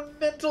he's going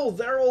mental.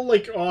 They're all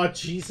like, oh,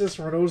 Jesus,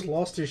 Renault's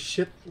lost his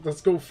shit. Let's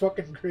go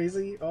fucking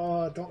crazy.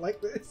 Oh, I don't like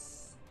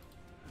this.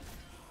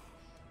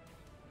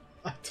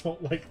 I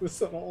don't like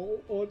this at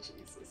all. Oh,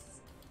 Jesus.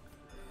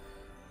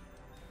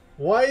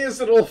 Why is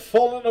it all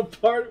falling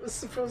apart? It was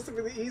supposed to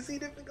be the easy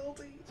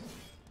difficulty.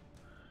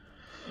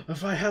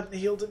 If I hadn't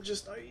healed him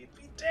just now, you'd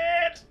be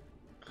dead.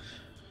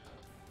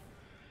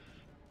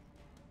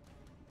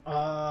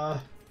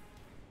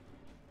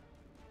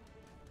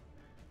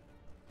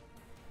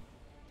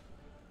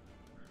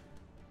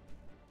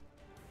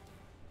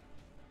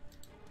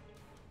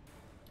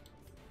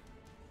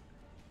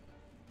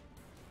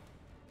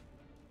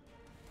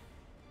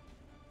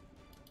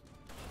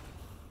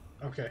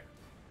 Okay.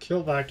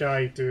 Kill that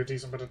guy, do a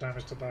decent bit of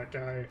damage to that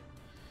guy.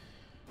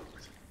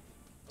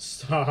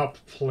 Stop,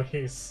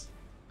 please.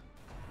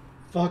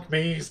 Fuck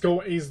me, he's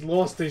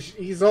lost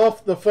he's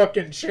off the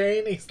fucking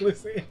chain, he's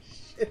losing his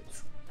shit.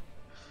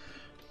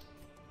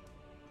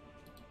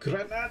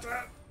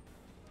 Granada!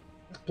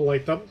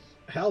 Blight them.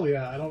 Hell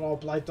yeah, I don't know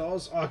what Blight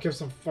does. Oh, give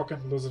some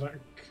fucking losing it.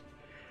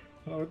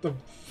 Oh, what the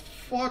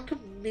fuck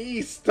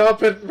me,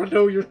 stop it,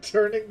 Renault, you're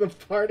turning the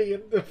party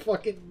into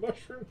fucking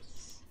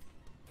mushrooms.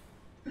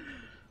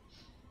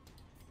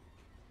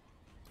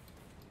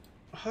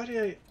 How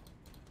do I...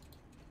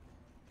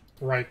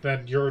 Right,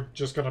 then you're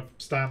just gonna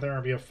stand there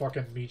and be a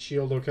fucking meat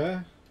shield,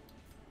 okay?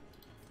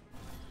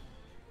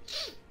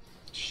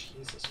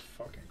 Jesus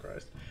fucking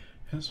Christ.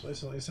 This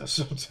place at least has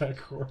some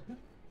decor.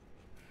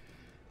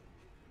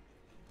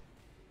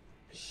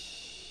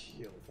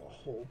 Heal the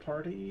whole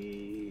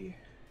party.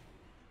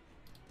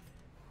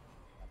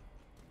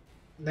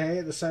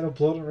 Nay, the sight of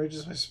blood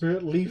enrages my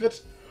spirit. Leave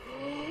it.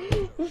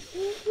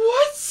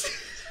 What?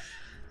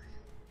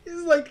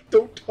 He's like,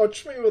 don't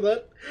touch me with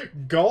that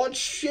god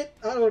shit.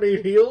 I don't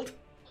need healed.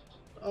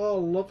 Oh,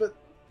 love it.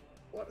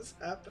 What is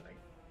happening?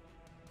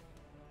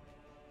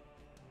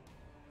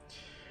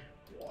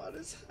 What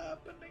is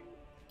happening?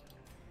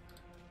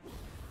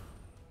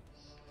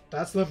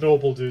 That's the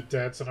noble dude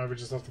dead, so now we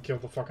just have to kill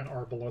the fucking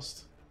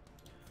arbalist.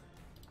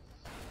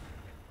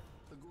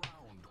 The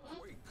ground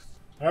quakes.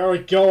 There we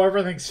go,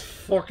 everything's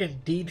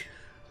fucking dead.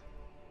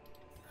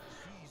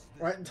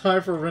 Right in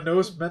time for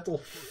Renault's mental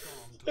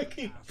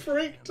fucking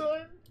break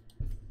time.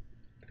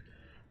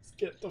 Let's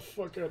get the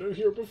fuck out of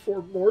here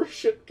before more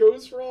shit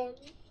goes wrong.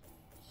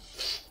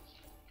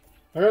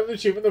 I got an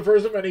achievement the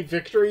first of many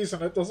victories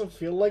and it doesn't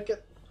feel like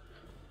it.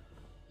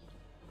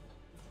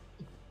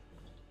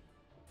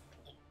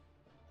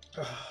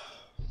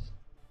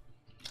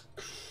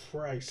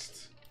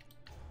 Christ.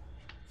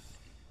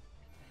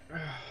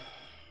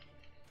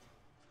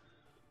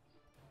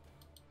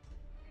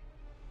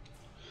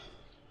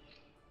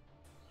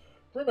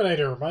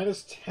 Ruminator,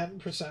 minus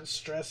 10%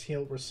 stress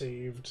heal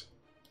received.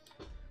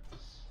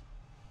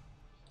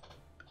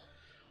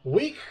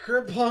 Weak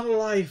grip on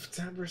life,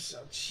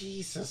 10%.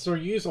 Jesus, or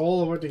use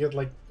all of it to get,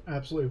 like,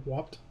 absolutely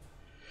whopped.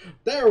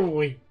 There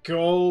we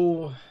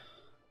go.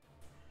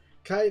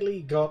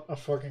 Kylie got a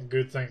fucking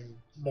good thing.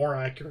 More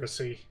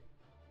accuracy.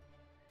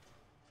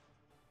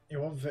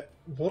 You want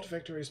what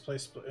victories play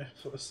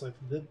Slay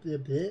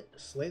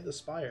the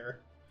Spire?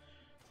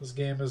 This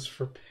game is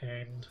for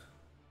pain.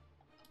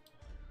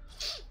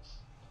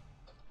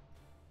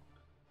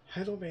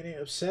 Hydomania,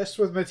 obsessed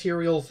with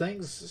material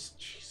things.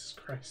 Jesus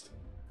Christ.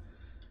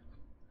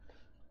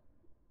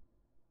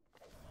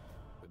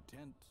 The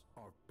tents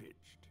are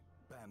pitched,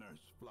 banners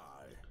fly.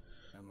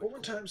 Over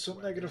time,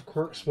 some negative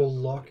quirks will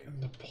lock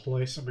into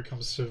place and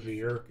become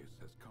severe.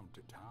 Has come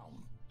to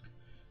town.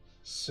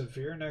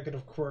 Severe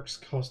negative quirks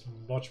cost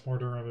much more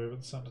to remove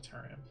in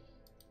Sanitarium.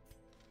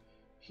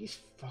 He's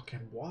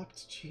fucking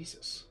whopped,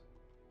 Jesus.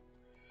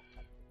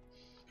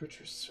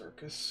 Butcher's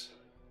Circus.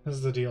 This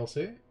is the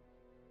DLC.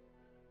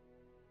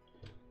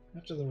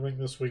 After the ring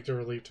this week to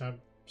relieve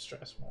time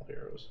stress from all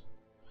heroes.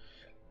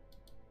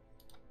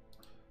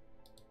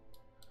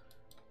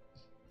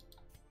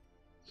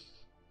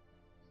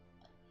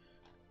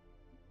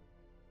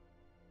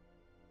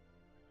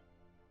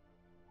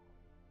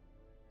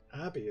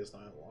 Abby is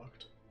not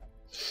unlocked.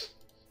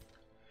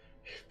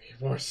 Give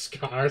me more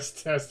scars,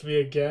 test me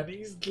again.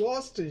 He's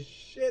lost his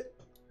shit.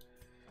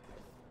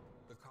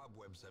 The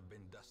cobwebs have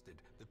been dusted,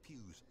 the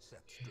pews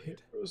set straight.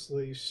 Heroes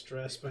leave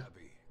stress by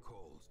Abbey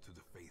calls to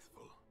the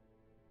faithful.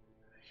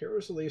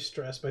 Heroes relieve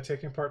stress by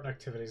taking part in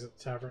activities at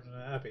the tavern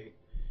and abbey.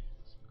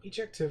 Each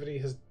activity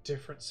has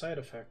different side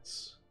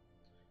effects.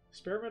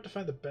 Experiment to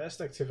find the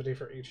best activity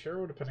for each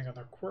hero depending on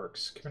their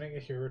quirks. Committing a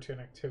hero to an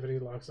activity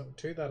logs them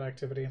to that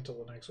activity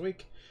until the next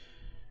week.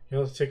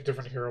 You'll have to take a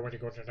different hero when you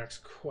go on your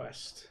next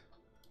quest.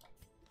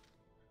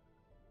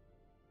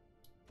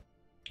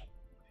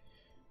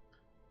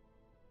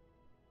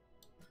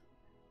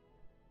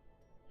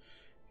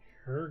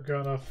 You're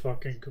gonna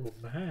fucking go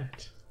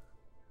mad.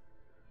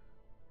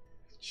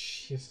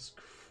 Jesus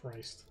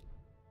Christ.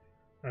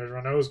 Alright,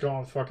 Renault's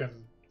gone fucking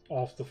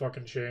off the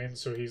fucking chain,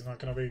 so he's not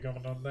gonna be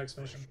going on the next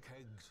mission.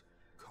 Kegs,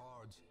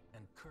 cards,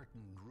 and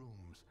curtained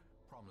rooms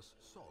promise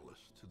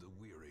solace to the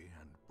weary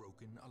and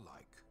broken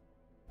alike.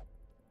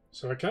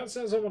 So I can't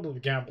send someone to the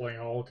gambling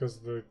hall because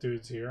the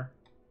dude's here.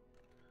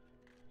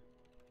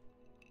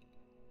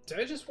 Do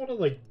I just want to,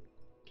 like,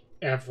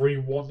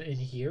 everyone in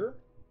here?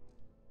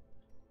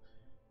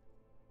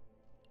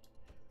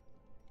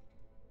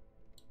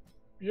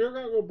 You're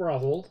gonna go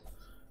brothel.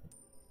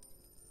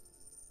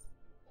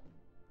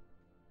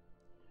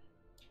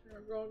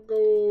 You're gonna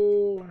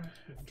go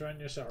drown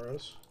your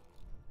sorrows.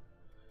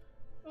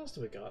 What else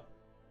do we got?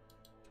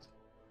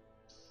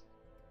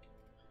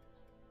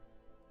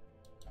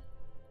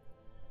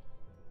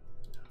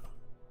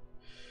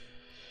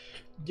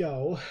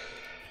 Yo.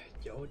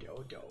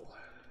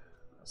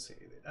 Let's see,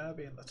 the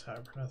Abbey and the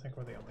Tavern, I think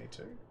we're the only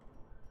two.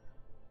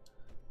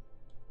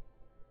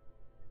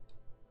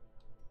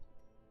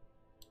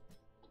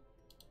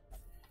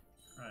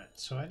 Right,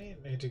 so I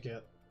need to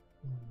get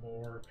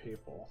more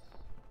people.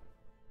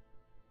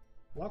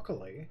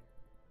 Luckily,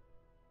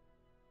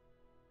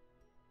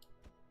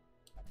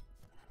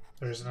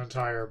 there's an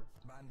entire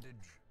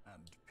bandage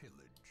and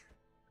pillage.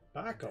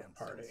 backup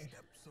party.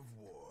 Steps of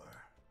war.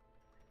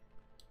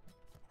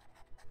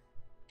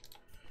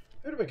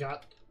 Who do we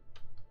got?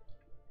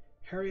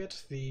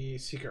 Harriet, the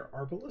Seeker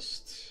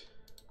Arbalist.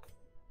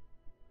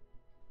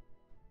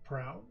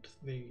 Proud,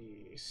 the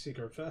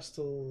Seeker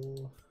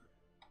Vestal.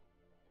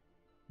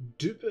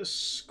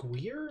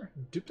 Dupasqueer?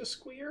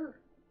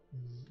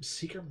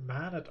 Seeker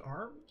Man at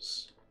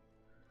Arms?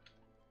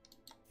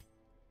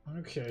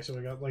 Okay, so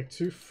we got like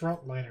two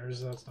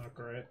frontliners, that's not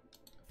great.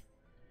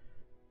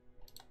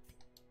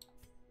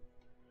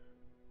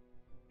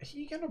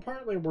 He can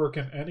apparently work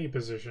in any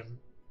position.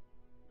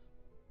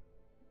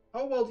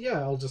 Oh, well, yeah,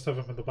 I'll just have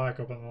him in the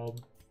backup and I'll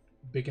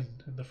begin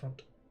in the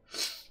front.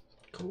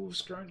 Cove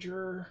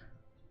Stranger.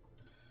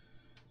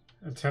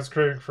 Intense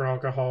craving for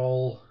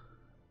alcohol.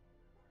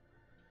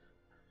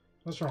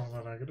 What's wrong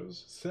with the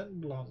negatives?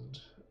 Thin blonde.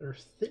 Or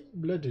thin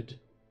blooded.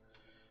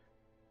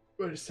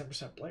 What is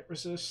 10% blight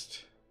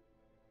resist?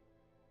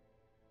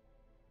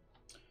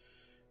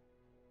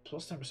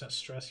 Plus 10%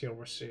 stress heal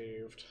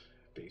received.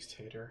 Beast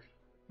hater.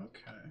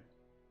 Okay.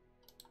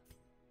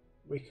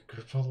 Weak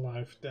group on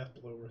life, death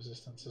blow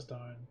resistance is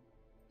down.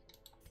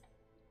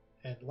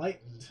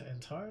 Enlightened in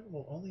town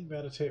will only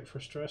meditate for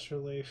stress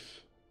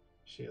relief.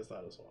 She has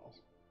that as well.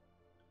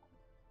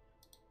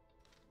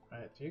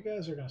 Right, you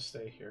guys are gonna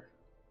stay here.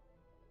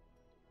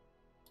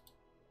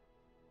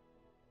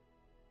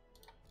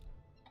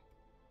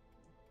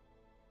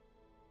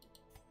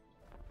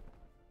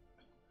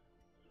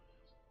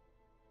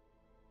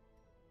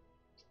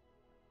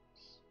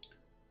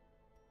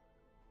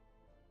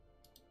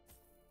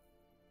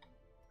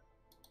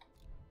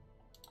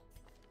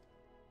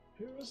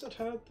 Who was it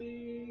had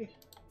the...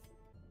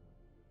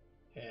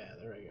 Yeah,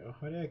 there we go.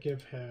 How do I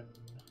give him...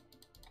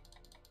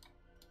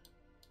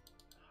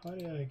 How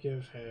do I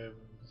give him...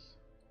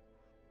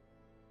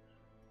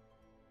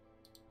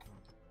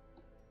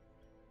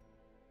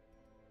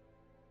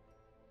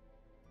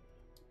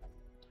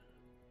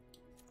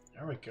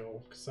 There we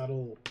go, because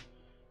that'll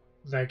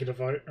negative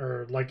out,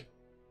 or like,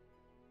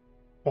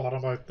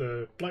 bottom out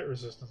the blight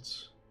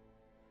resistance.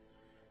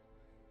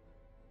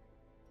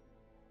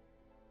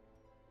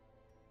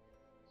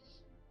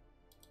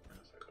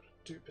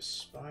 Dupe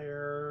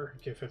Aspire,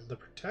 give him the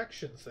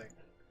protection thing.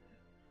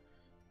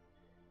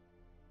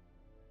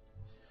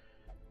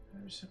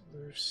 There's a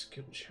move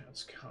skill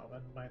chance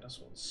common,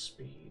 -1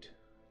 speed.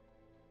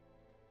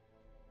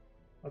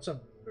 What's a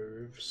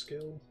move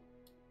skill?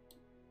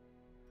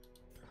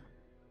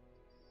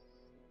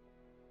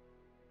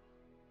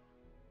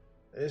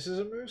 This is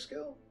a move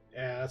skill?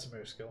 Yeah, that's a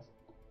move skill.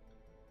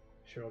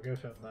 Sure, I'll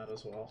give him that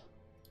as well.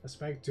 Let's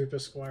make Dupe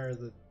Esquire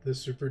the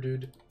super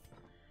dude.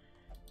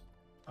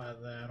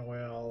 And then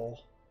we'll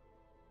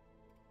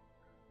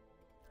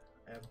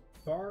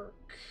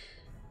embark.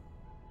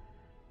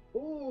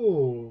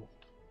 Ooh,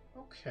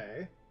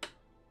 okay.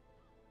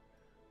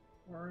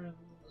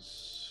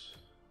 Warren's.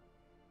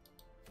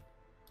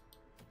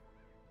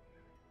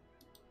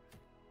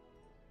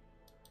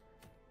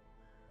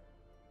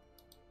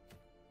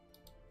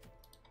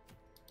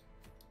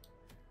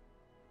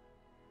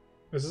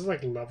 Is this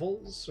like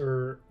levels,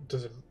 or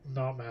does it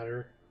not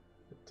matter?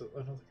 I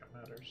don't think it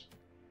matters.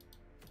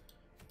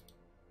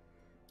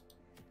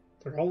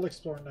 They're all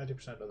exploring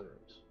 90% of the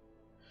rooms.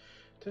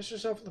 Test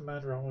yourself in the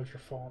man realm with your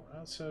fallen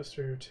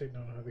ancestor. You take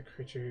note of the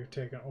creature you've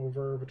taken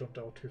over, but don't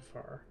delve too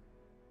far.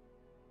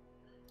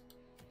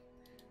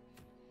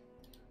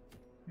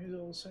 Is it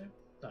all the same?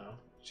 No.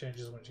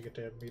 Changes once you get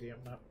to a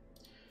medium map.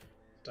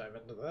 Dive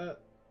into that.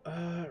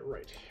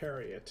 Right,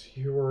 Harriet.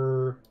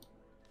 You're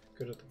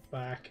good at the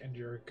back, and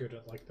you're good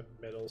in like the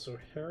middle. So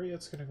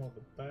Harriet's gonna go in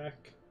the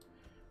back.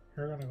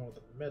 You're gonna go in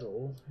the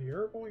middle.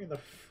 You're going in the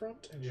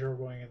front, and you're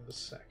going in the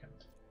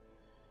second.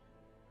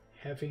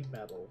 Heavy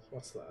metal.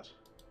 What's that?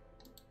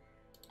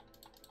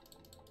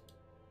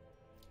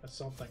 That's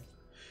something.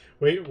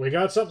 Wait, we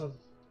got something.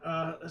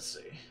 Let's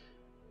see.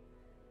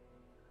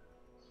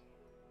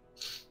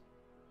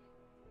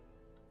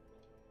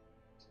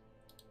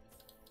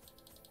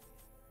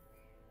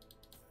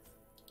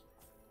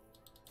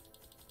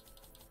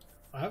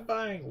 I'm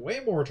buying way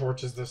more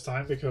torches this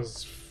time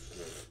because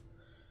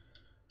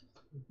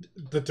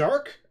the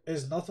dark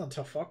is nothing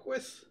to fuck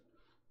with.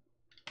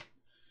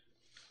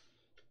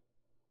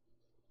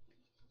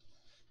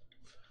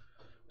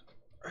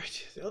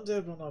 Right, the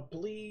undead will not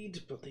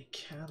bleed, but they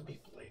can be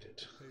bladed.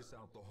 Pace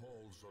out the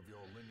halls of your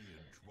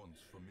lineage once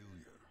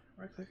familiar.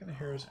 Right click on the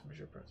hero's image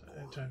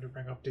in time to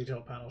bring up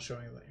detail panel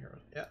showing the hero.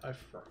 Yeah,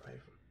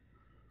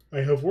 I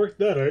have worked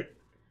that out.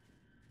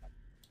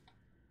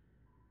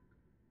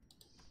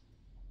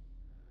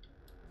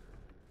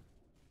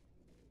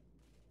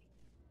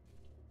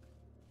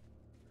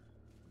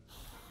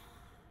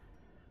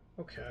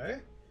 Okay.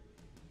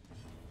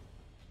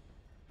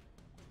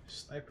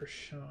 Sniper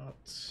shot,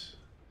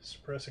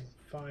 suppressing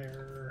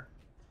fire.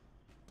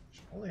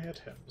 Should only hit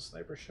him.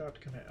 Sniper shot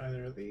can hit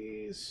either of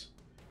these.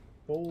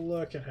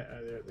 Bola can hit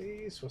either of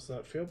these. What's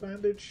that? Field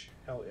bandage?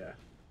 Hell yeah.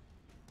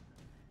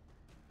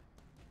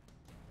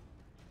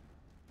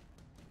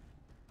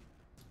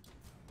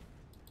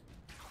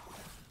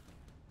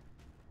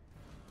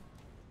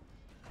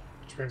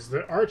 Which brings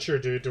the archer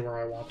dude to where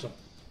I want him.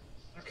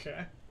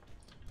 Okay.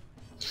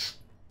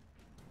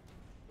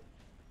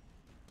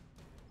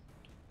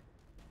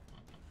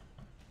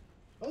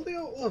 Oh, they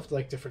all have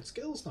like different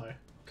skills now.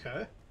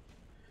 Okay.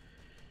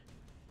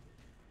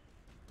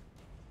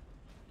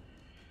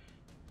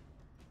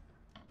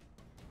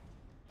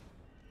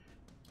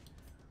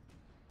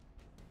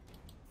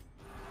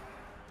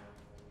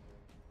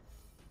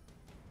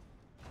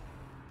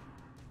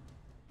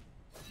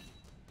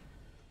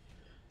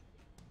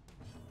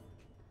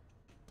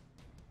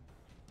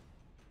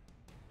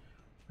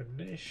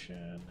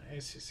 Nation,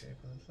 ACC,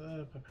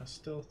 bypass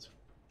stealth.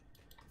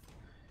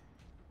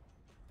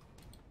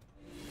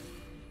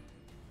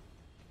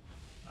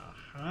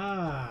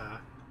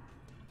 Aha!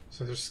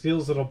 So there's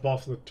skills that'll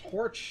buff the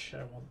torch.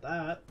 I want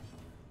that.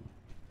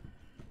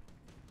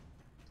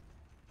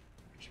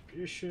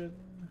 Retribution.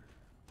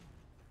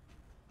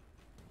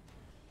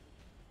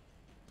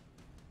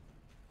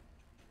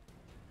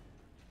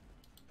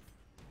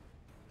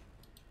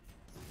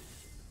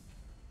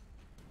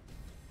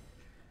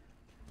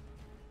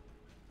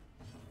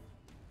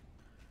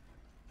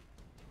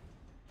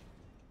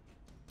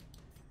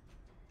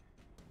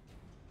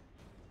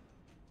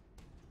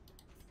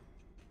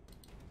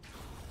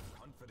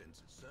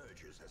 Confidence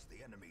surges as the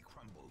enemy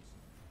crumbles.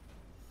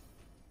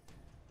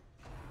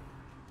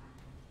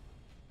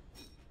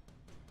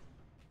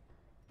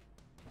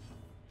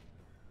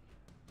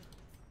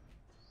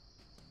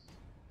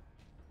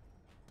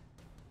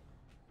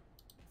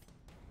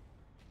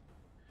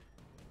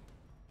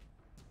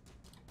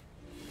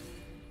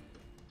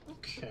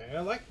 Okay,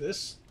 I like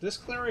this. This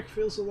cleric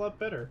feels a lot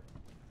better.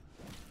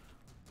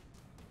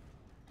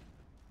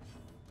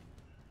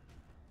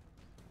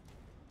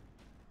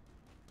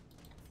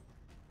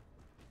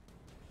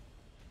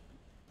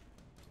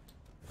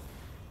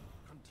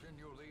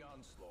 Continue the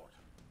onslaught.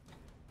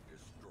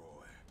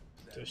 Destroy.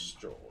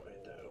 Destroy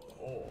them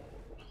all.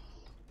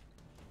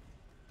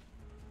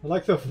 I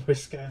like the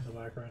voice guy in the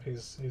background.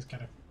 He's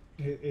kind of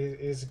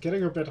he's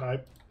getting a bit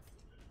hype.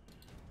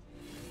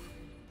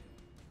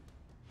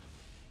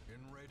 In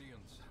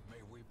Radiance,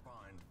 may we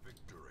find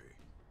victory.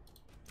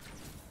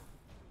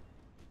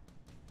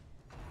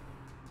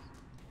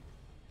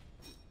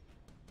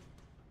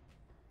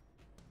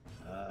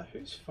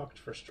 Who's fucked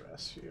for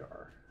stress? You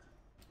are.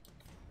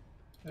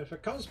 If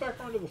it comes back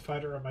onto the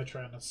fighter, I might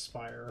try and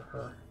inspire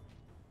her.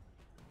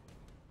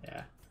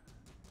 Yeah.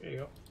 There you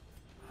go.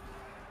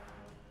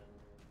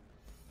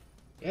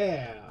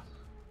 Yeah.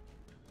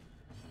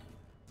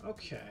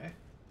 Okay.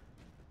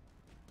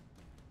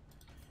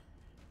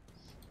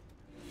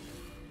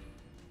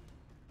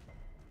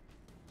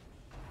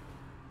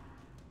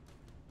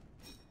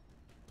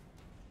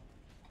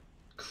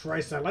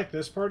 Christ, I like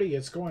this party.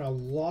 It's going a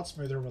lot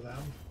smoother with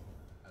them.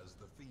 As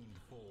the fiend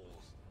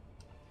falls,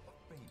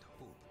 a faint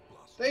hope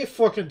blossoms. They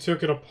fucking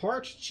took it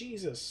apart.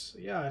 Jesus.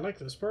 Yeah, I like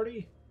this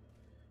party.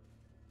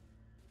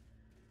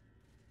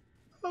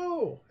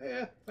 Oh,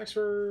 yeah. Thanks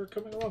for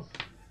coming along.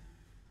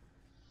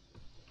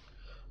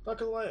 Not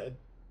gonna lie, I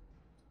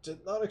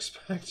did not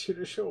expect you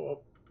to show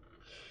up.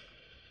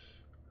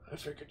 I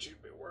figured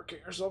you'd be working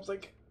or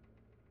something.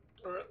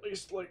 Or at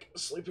least, like,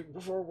 sleeping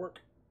before work.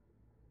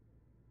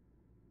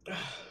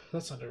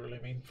 That sounded really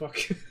mean. Fuck.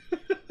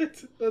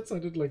 That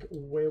sounded, like,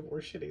 way more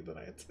shitty than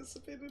I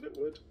anticipated it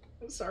would.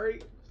 I'm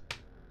sorry.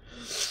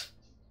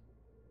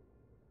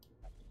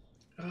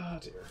 Ah,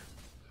 dear.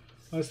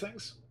 Those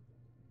things.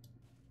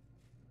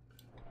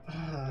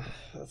 Ah,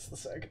 that's the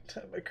second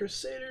time my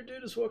Crusader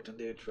dude has walked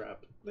into a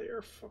trap. They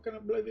are fucking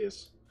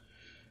oblivious.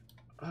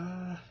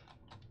 Lock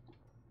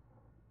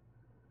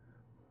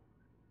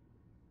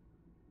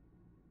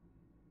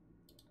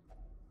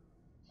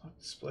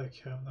display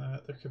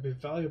cabinet. There could be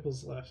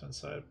valuables left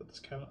inside, but this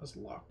cabinet is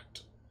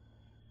locked.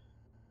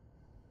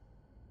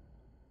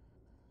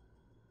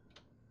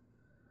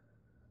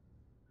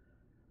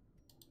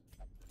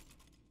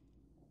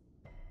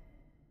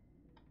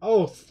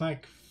 Oh,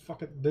 thank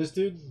fucking this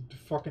dude,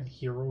 fucking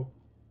hero.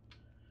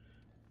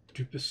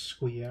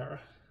 Dupesquier.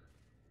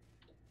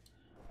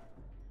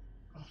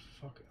 Oh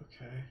fuck.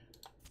 Okay.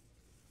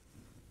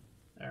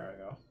 There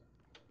we go.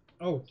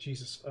 Oh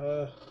Jesus.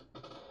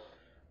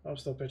 I'm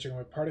still pitching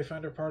with party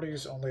finder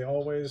parties, only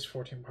always.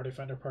 14 party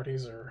finder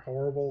parties are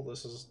horrible.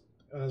 This is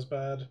as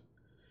bad.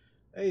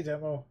 Hey,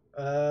 demo.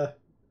 The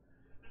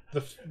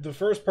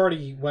first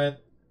party went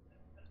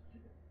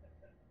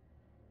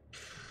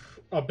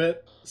a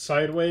bit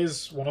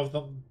sideways. One of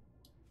them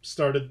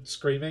started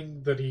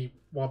screaming that he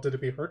wanted to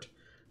be hurt.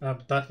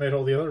 That made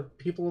all the other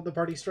people in the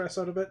party stress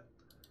out a bit.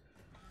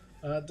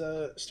 And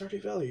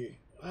Stardew Valley.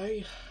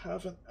 I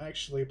haven't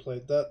actually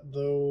played that,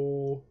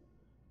 though.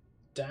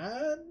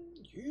 Dan,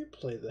 you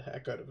played the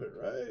heck out of it,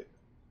 right?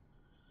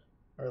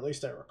 Or at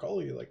least I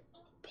recall you, like,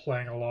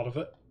 playing a lot of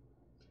it.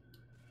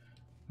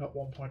 At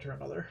one point or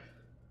another.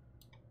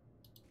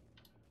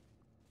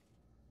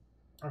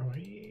 Are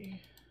we...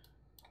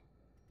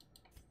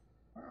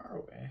 Where are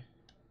we?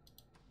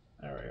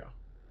 There we go.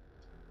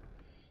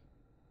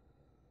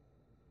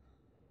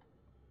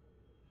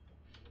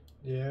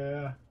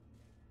 Yeah.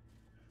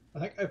 I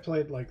think I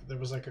played, like, there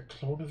was like a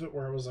clone of it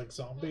where it was like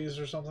zombies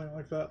or something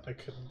like that. I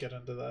couldn't get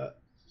into that.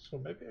 So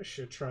maybe I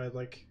should try,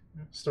 like,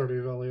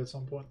 Stardew Valley at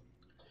some point.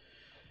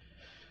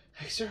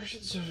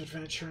 Exertions of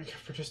adventuring,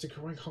 artistic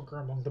growing hunger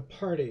among the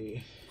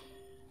party.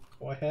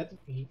 Go ahead and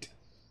eat.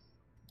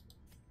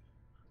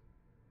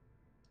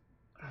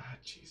 Ah,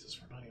 Jesus,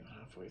 we're not even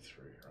halfway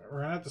through. Right,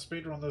 we're gonna have to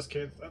speedrun this,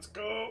 kids. Let's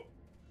go!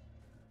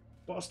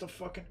 Bust a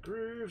fucking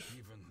groove!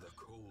 Even the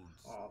cold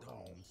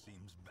stone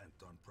seems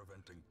bent on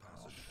preventing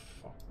passage.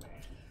 Oh, fuck me.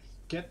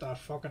 Get that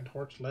fucking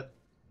torch lit.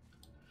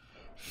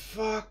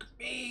 Fuck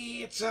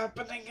me! It's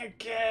happening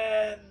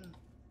again!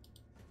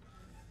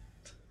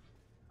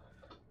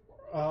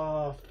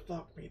 Oh,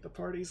 fuck me. The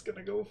party's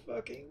gonna go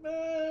fucking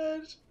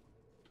mad!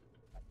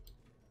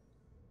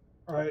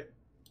 Alright.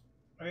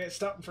 I ain't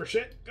stopping for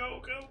shit.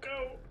 Go, go,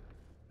 go!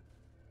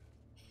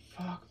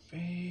 Fuck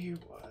me.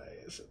 Why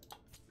is it...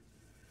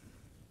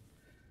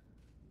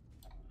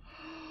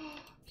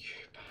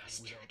 You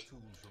bastard. Without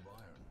tools of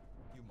iron,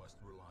 you must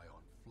rely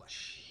on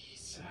flesh.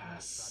 Jesus.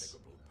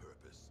 Indefatigable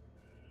purpose.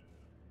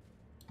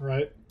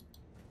 Right.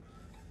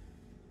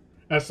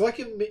 And it's not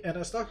giving me, and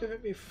it's not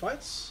giving me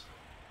fights.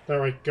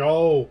 There we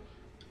go.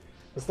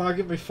 It's not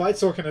giving me fights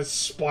so I can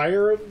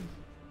inspire him.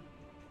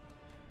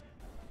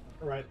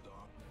 Right.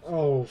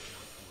 Oh,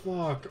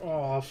 fuck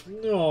off.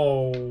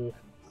 No.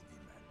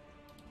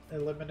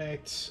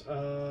 Eliminate, kill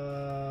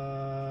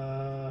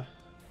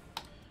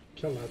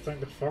that thing,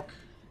 the fuck.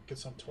 Get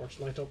some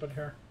torchlight up in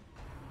here.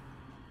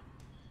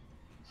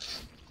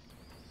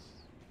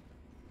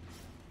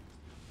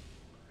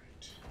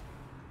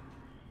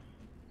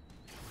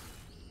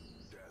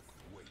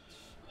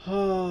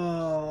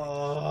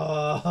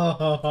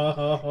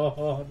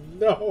 Oh,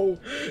 no!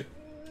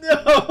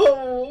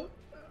 No!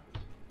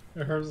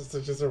 Hers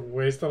just are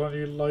wasted on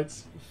you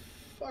lights.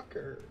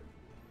 Fucker.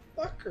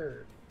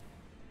 Fucker.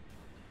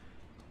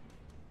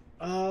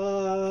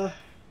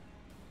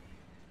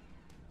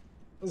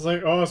 It's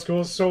like, oh, it's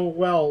going so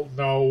well.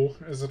 No.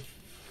 Is it?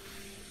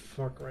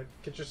 Fuck, right.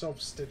 Get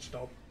yourself stitched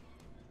up.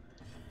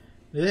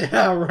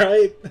 Yeah,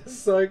 right?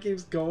 So it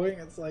keeps going.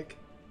 It's like...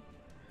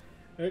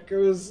 It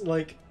goes,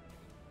 like...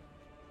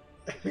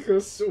 It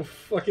goes so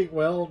fucking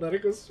well, and then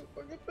it goes so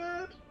fucking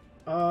bad.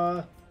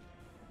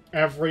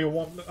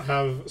 Everyone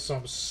have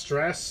some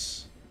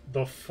stress.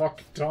 The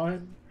fuck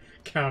down.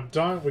 Calm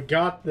down, we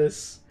got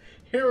this.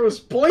 Hero's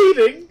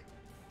bleeding!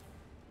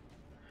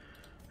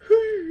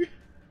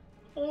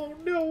 Oh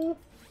no.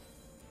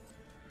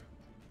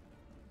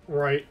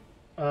 Right.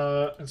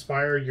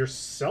 Inspire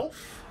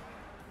yourself?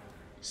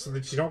 So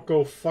that you don't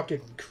go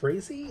fucking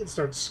crazy and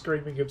start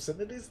screaming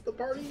obscenities at the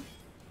party?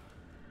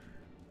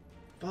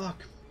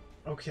 Fuck.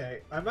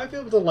 Okay. I might be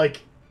able to,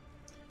 like,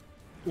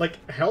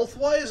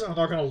 health-wise, I'm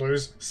not gonna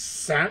lose.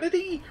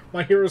 Sanity?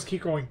 My heroes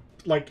keep going,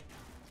 like,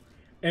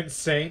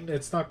 insane.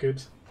 It's not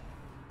good.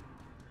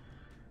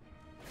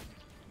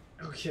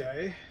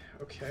 Okay.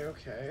 Okay,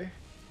 okay.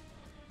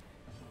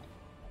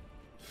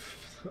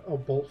 A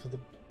bolt for the...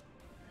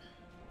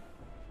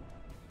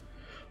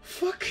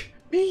 Fuck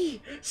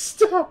me!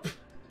 Stop!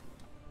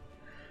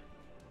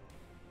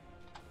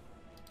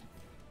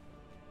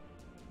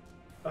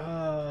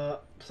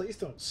 Please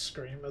don't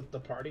scream at the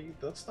party.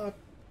 That's not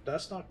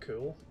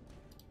cool.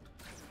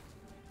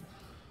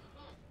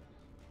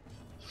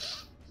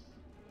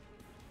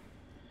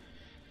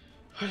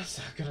 What is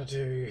that gonna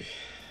do?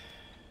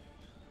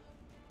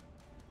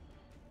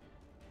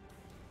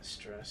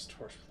 Stress,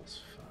 torch +5.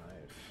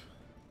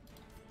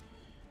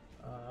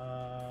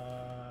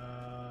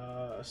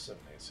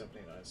 78,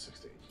 79,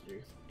 60.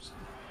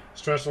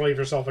 Stress relieve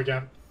yourself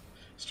again.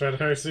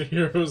 Strategize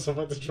heroes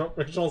about to drop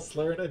Rachel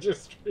slurring at your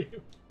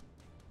stream.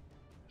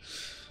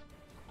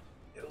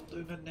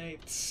 Illuminate.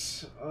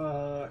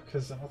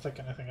 Because I don't think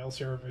anything else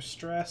here removes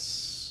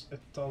stress. It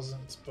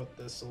doesn't, but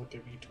this will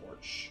give me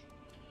torch.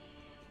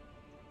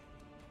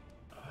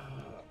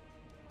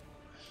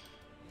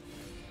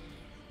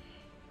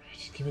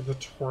 Just give me the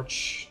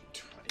torch.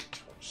 20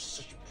 torch.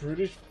 Such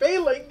brutish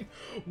failing!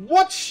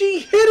 What? She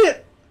hit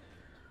it!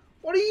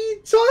 What are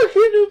you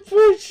talking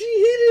about? She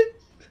hit it!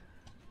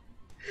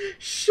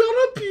 Shut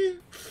up, you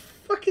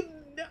fucking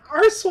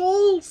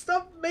Arsehole!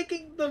 Stop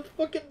making the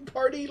fucking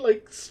party,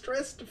 like,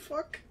 stressed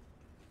fuck.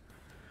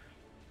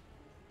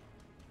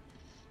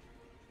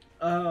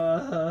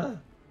 No,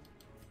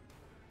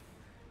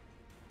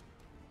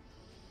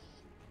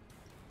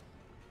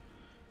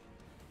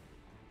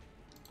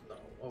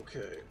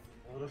 okay.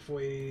 What if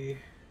we...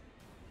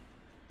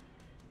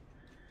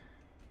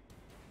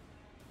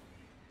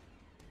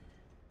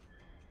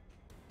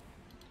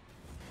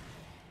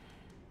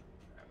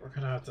 We're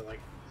gonna have to, like,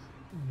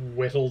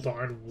 whittle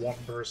down one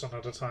person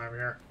at a time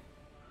here.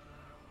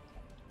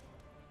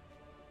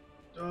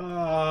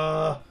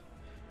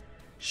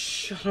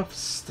 Shut up,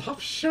 stop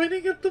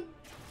shouting at them!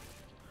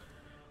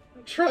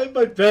 I'm trying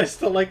my best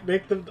to, like,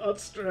 make them not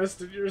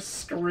stressed and you're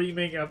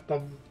screaming at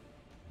them.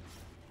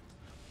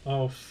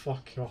 Oh,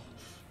 fuck off.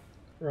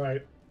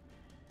 Right.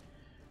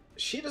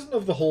 She doesn't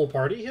have the whole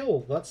party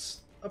heal. That's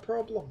a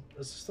problem.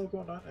 Is it still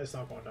going on? It's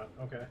not going on.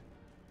 Okay.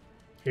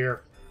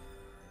 Here.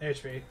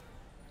 HP.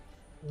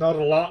 Not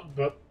a lot,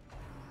 but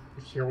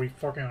here we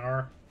fucking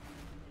are.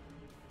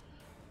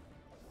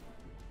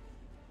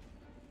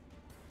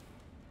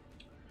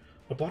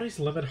 A body's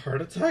limit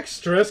heart attack.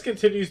 Stress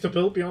continues to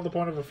build beyond the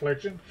point of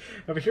affliction.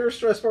 If a hero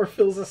stress bar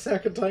fills a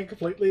second time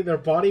completely, their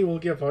body will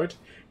give out.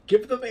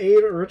 Give them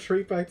aid or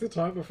retreat back to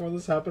time before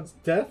this happens.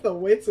 Death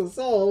awaits us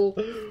all.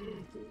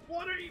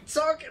 What are you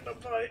talking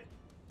about?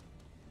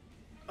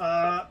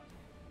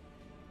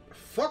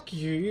 Fuck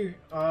you.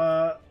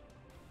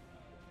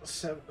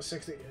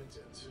 60.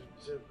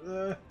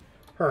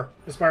 Her.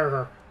 Inspire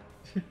her.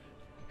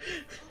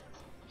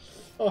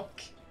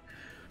 Fuck.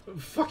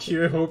 Fuck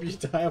you, I hope you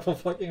die of a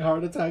fucking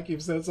heart attack.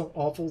 You've said some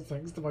awful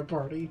things to my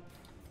party.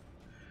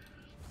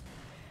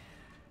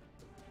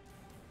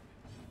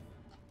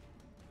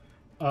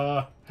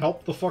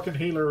 Help the fucking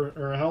healer,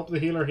 or help the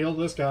healer heal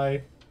this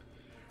guy.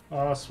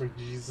 Oh, sweet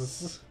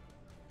Jesus.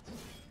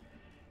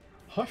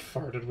 How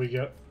far did we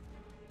get?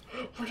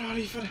 We're not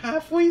even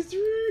halfway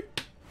through!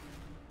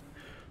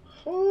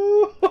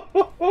 Oh,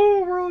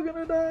 we're all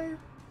gonna die.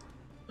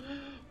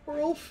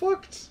 We're all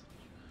fucked.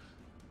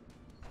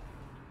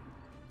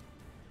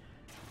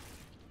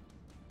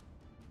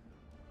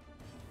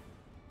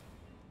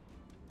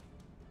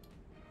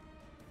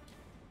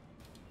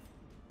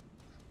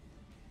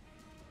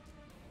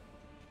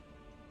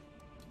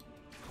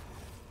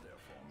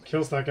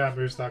 Kills that guy,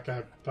 moves that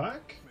guy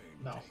back?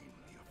 No.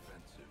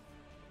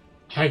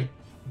 I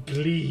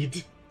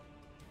bleed.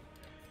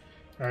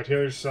 Alright, heal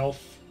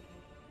yourself.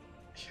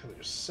 Heal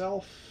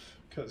yourself,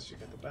 because you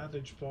get the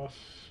bandage buff.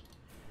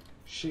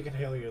 She can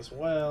heal you as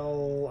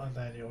well, and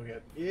then you'll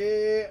get,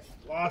 yeah,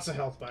 lots of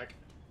health back.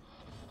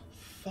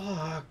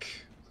 Fuck.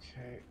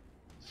 Okay.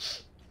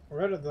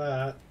 We're out of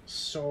that,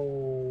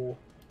 so...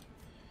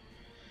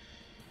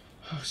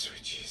 Oh,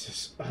 sweet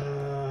Jesus.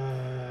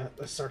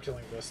 Let's start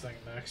killing this thing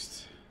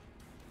next.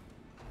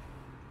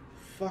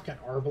 Fucking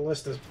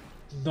Arbalest is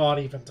not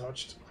even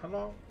touched. How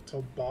long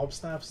until Bob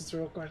snaps? It's a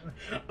real question.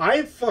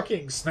 I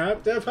fucking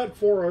snapped. I've had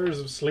 4 hours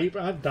of sleep.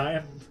 I'm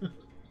dying.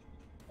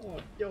 Oh,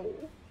 yo.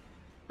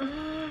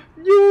 No,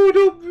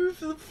 don't move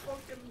the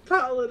fucking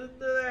pallet into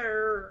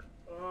there.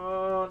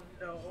 Oh,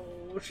 no.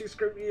 She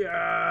screwed me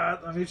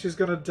out. I mean, she's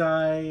gonna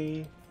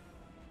die.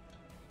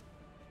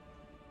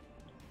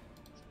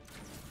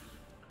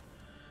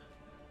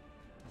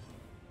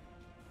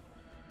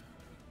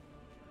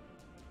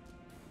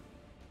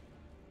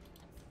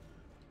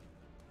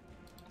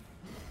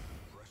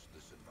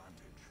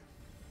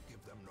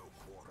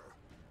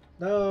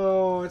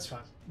 No, it's fine.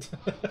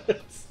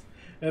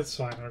 it's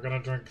fine. We're gonna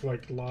drink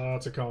like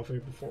lots of coffee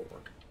before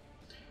work.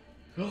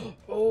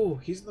 Oh,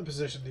 he's in the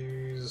position to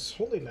use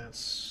Holy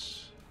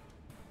Lance.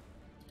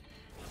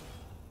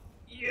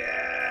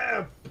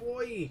 Yeah,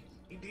 boy,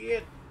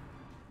 idiot.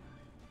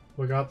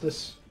 We got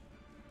this.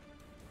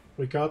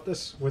 We got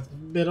this with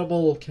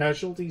minimal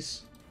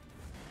casualties.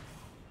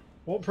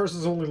 One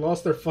person's only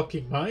lost their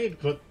fucking mind,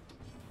 but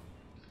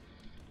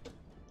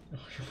oh,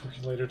 you're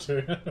working later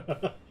too.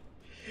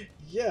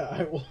 Yeah,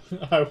 I will.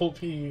 I will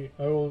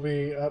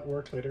be at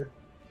work later.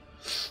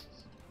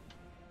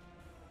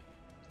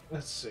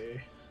 Let's see.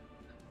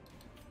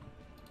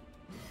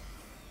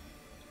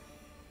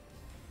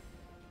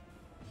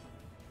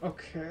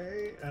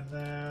 Okay, and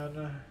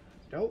then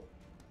nope.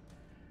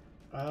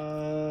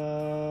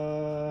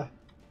 I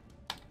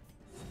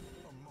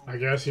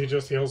guess he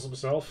just heals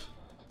himself.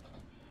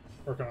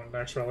 Working on the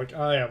next relic.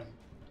 I am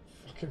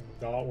fucking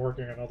not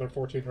working another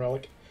 14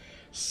 relic.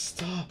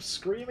 Stop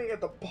screaming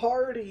at the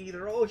party!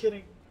 They're all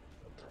getting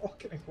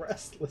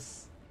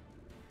restless.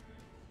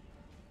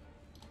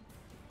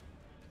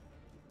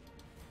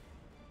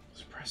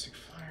 Suppressing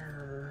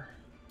fire.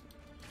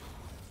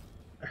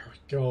 There we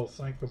go,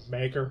 thank the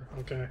maker.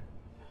 Okay.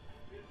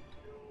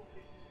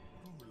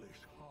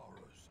 Foolish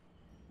horrors,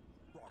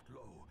 brought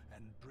low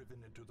and driven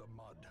into the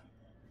mud.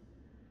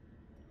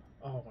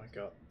 Oh my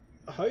god.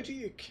 How do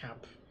you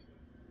camp?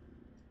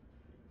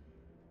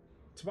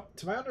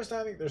 To my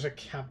understanding, there's a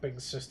camping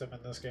system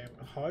in this game.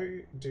 How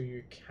do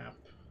you camp?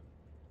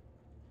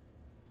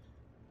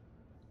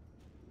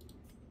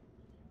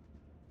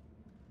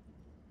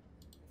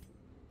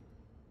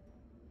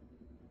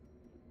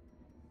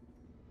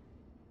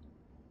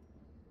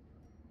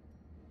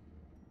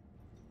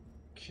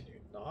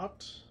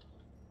 not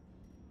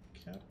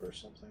camp or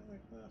something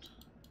like that?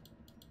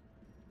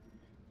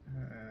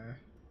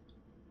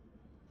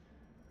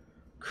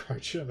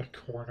 Crouch in the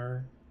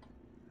corner.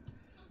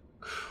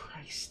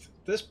 Christ,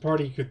 this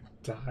party could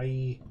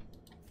die.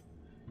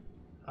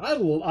 I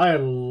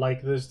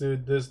like this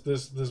dude. This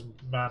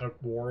man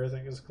of war, I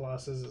think his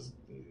class is.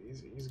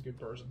 He's a good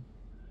person.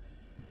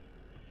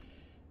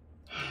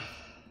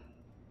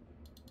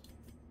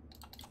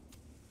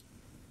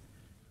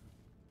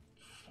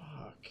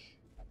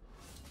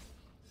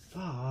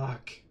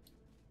 Fuck.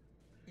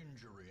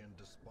 Injury and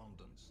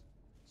despondence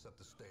set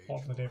the stage All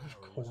in the name of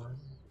heroism corn.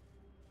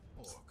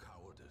 or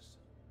cowardice.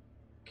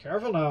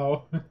 Careful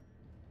now.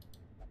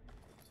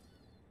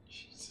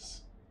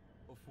 Jesus.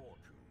 A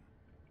fortune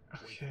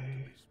Okay.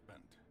 waiting to be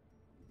spent.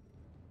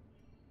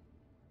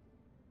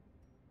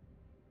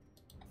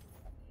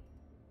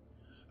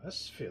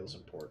 This feels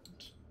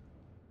important.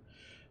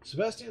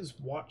 Sebastian's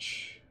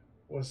watch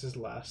was his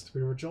last.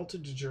 We were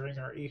jolted during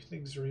our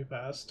evening's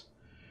repast.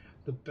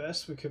 The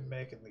best we could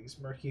make in these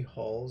murky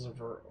halls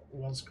of our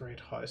once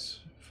great house.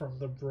 From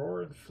the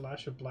roar and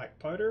flash of black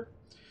powder,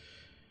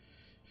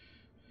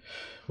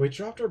 we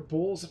dropped our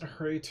bowls in a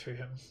hurry to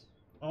him.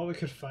 All we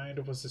could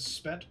find was a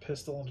spent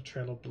pistol and a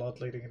trail of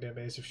blood leading into a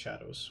maze of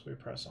shadows. We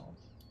press on.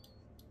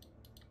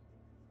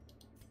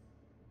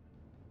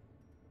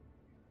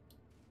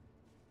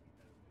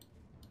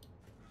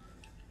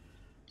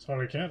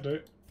 Sorry, I can't do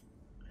it.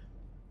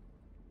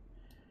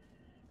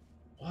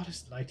 What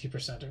is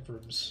 90% of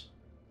rooms?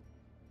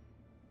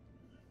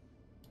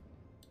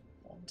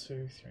 1,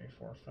 2, 3,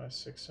 4, 5,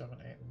 6, 7,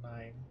 8,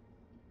 9.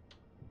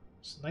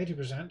 So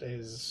 90%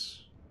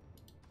 is...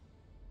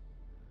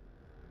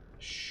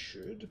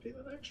 should be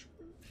the next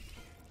room?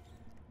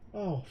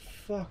 Oh,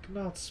 fuck,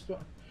 not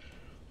spot.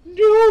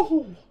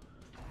 No!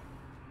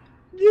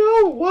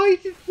 No! Why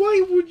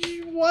would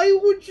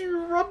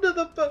you run to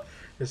the...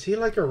 Is he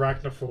like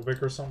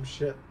arachnophobic or some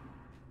shit?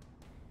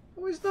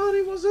 Oh, he's not,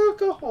 he was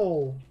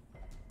alcohol!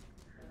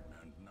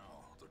 And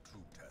now the true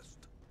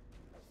test.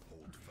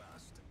 Hold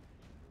fast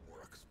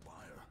or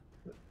expire.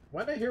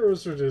 When a hero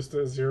is reduced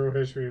to 0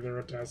 HP, they're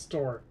a death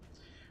store.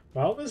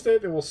 While in this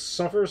state, they will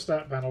suffer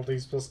stat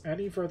penalties plus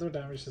any further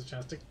damage has a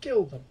chance to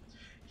kill them.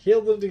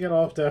 Heal them to get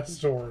off death's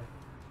door.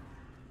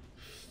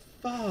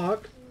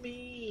 Fuck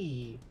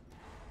me.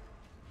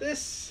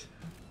 This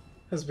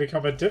has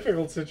become a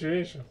difficult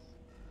situation.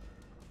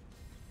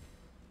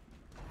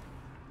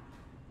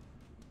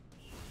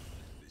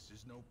 This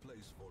is no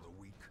place for the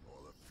weak or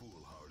the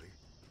foolhardy.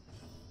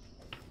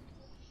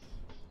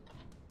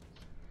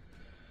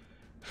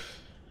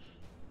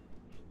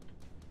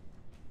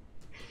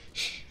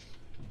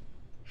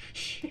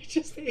 She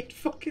just ate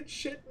fucking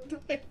shit and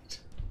died.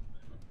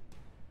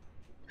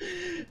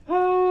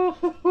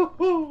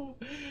 Oh,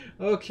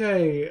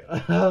 okay.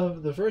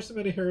 The first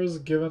many heroes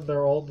given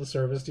their all in the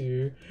service to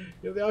you.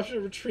 You have the option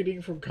of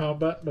retreating from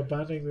combat and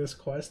abandoning this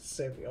quest to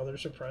save the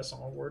others to press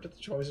onward.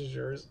 The choice is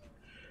yours.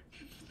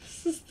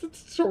 This is the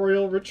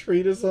tutorial.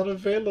 Retreat is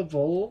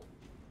unavailable.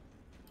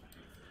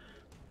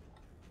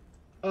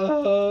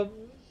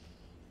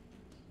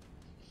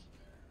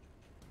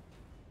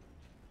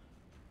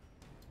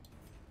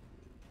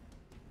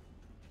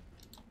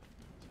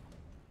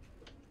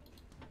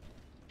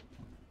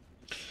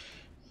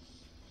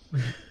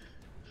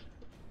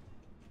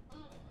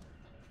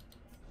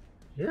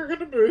 You're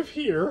gonna move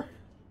here.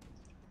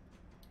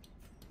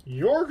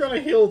 You're gonna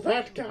heal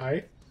that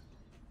guy.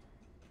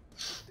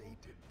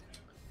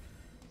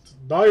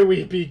 Now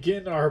we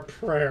begin our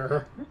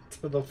prayer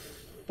to the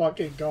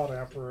fucking God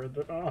Emperor.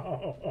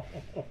 Oh.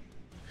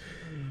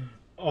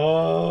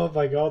 Oh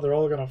my God, they're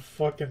all gonna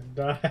fucking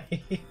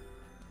die.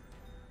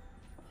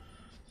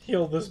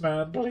 Heal this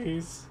man,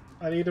 please.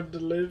 I need him to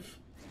live.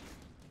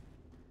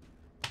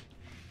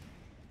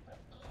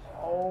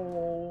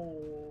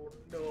 Oh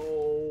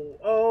no.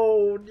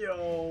 Oh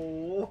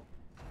no.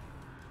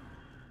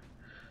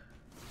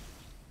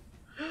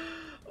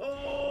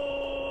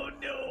 Oh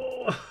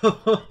no.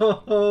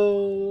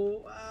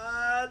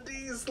 And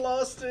he's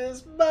lost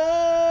his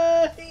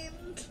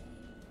mind.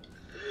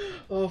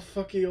 Oh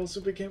fuck, he also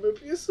became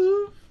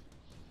abusive.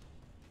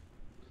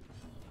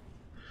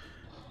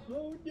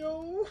 Oh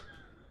no.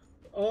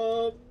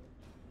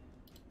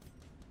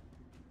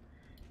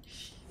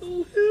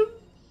 Heal him.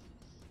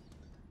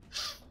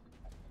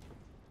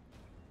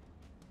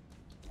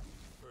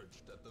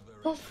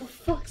 Oh, for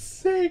fuck's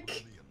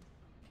sake!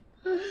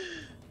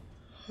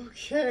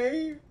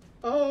 Okay,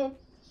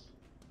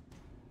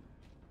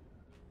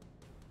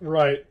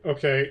 Right,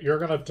 okay, you're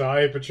gonna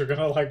die, but you're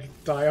gonna,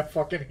 like, die a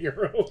fucking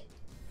hero.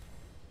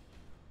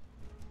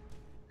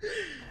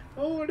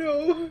 Oh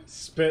no!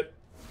 Spit.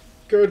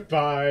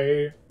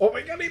 Goodbye. Oh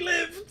my God, he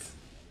lived!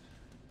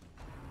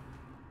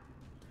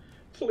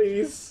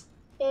 Please.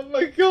 Oh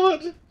my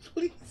God,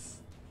 please.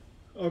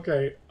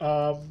 Okay,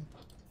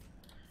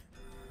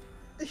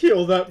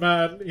 heal that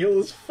man. Heal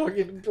this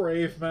fucking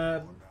brave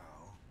man.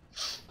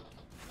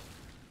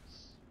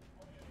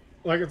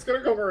 Like, it's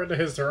gonna come around to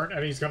his turn,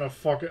 and he's gonna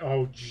fucking...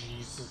 Oh,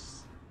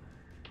 Jesus.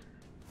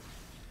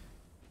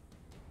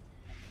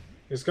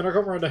 He's gonna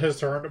come around to his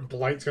turn.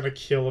 Blight's gonna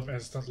kill him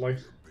instantly.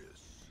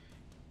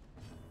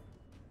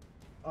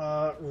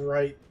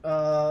 Right.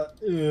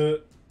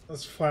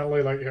 Let's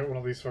finally, like, hit one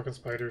of these fucking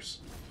spiders.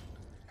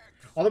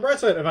 On the bright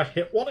side, if I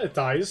hit one, it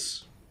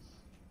dies.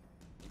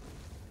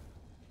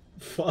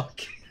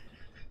 Fuck.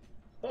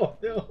 Oh,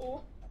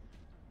 no.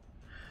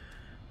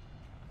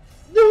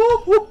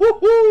 No!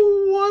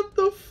 What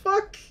the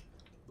fuck?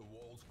 The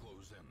walls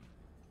close in.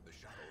 The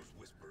shadows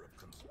whisper of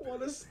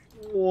conspiracy.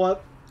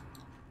 What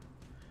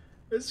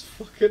is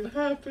fucking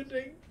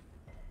happening?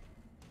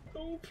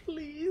 Oh,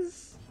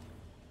 please.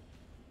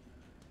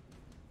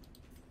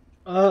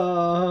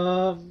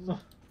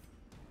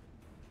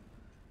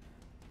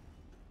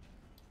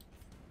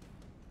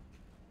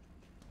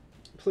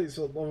 Please,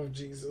 for the love of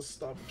Jesus,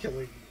 stop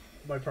killing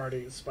my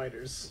party of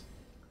spiders.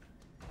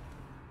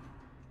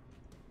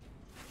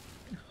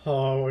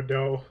 Oh,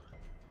 no.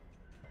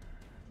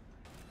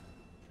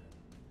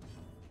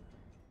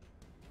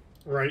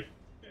 Right.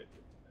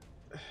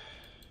 Be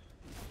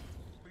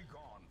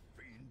gone,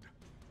 fiend.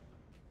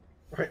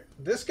 Right.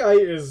 This guy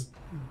is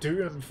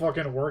doing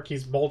fucking work.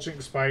 He's mulching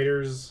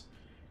spiders.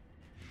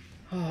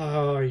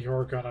 Oh,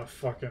 you're gonna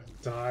fucking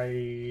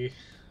die.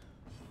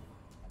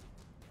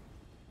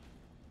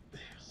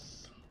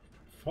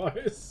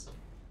 Fuzz.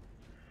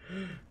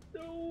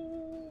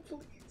 No,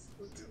 please.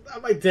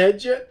 Am I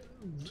dead yet?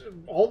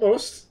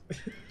 Almost.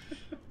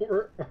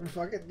 we're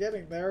fucking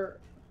getting there.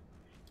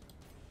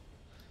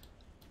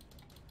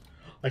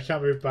 I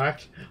can't move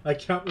back. I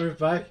can't move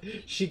back.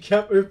 She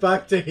can't move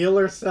back to heal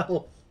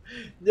herself.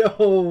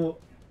 No.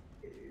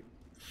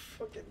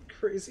 Fucking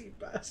crazy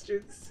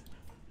bastards.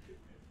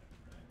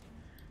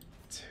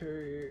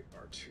 2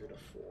 or 2 to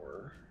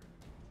 4.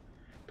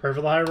 Pray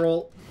for the high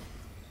roll.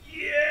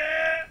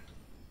 Yeah!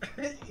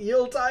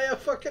 You'll die a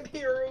fucking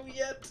hero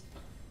yet.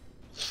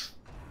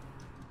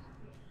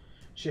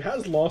 She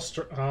has lost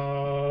her.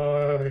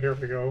 Here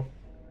we go.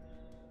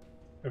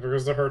 If it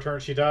goes to her turn,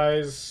 she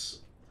dies.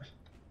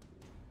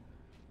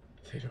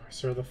 They do I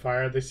stir the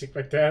fire, they seek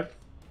my death.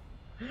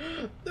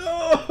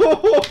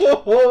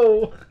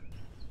 No!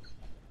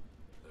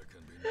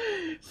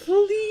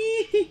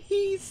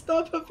 Please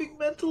stop having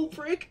mental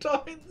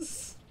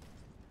breakdowns.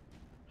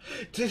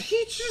 Did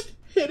he just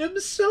hit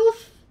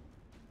himself?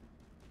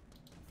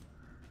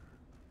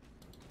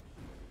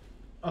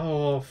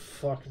 Oh,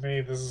 fuck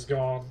me. This is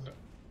gone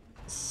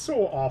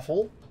so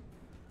awful.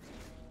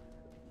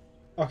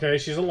 Okay,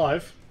 she's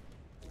alive.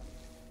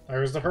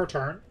 There's her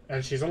turn,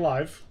 and she's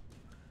alive.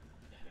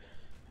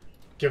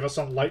 Give us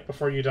some light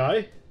before you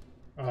die.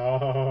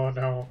 Oh,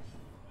 no.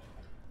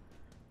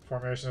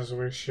 Formation is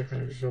weak,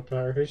 shipping shall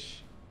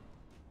perish.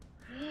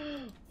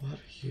 What are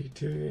you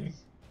doing?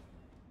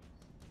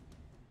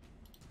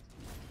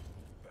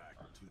 Back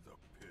to the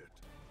pit.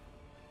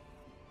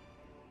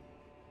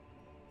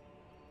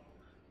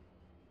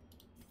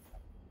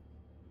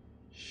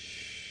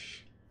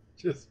 Shh.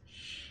 Just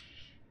shh.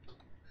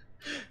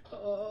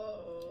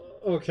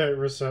 Okay,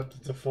 reset the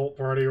default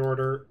party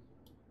order.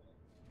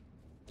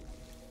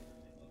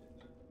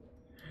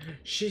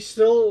 She's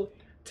still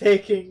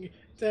taking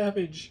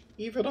damage,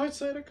 even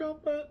outside of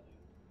combat.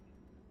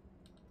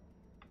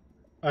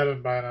 I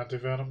didn't buy an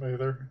anti-venom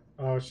either.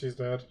 Oh, she's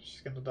dead.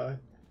 She's gonna die.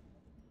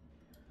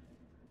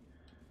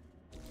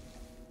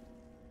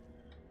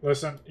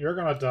 Listen, you're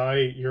gonna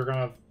die. You're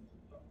gonna...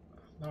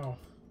 No.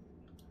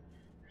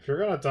 If you're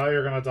gonna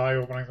die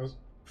opening this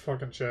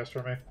fucking chest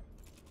for me.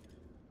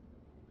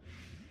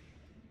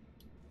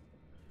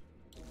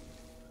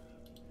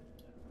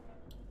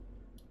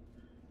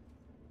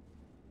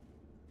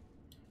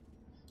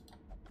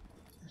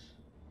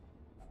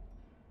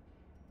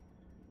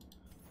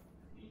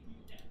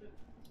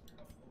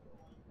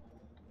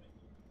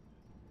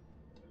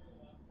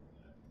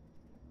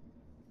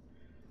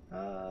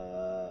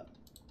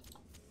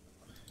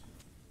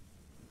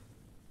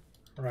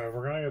 Right,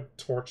 we're gonna get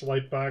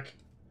torchlight back.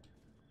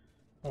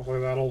 Hopefully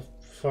that'll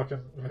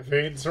fucking... My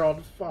veins are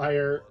on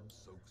fire. Blood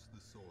soaks the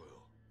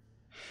soil,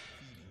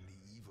 feeding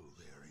the evil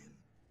therein.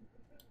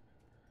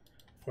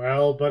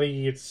 Well,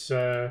 buddy, it's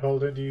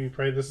hold into you.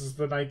 Pray this is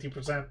the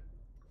 90%.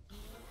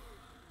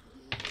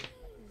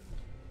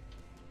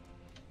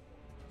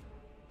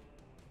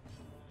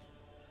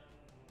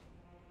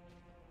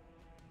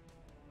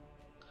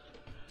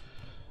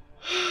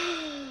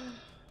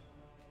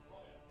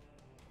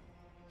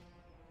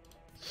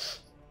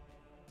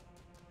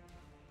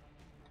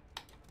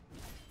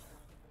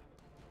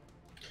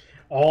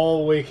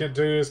 All we can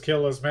do is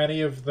kill as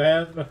many of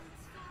them.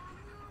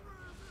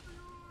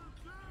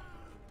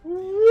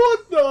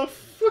 What the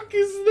fuck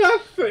is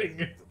that thing?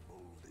 The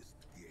boldest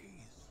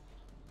gaze.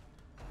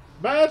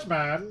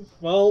 Madman?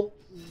 Well,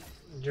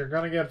 you're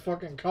gonna get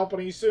fucking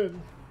company soon.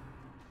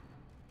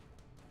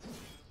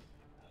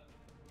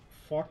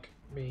 Fuck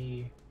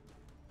me.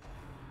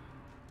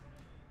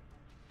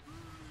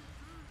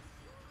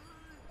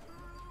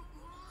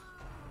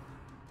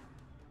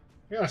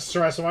 You gotta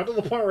stress him out to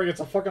the point where he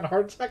gets a fucking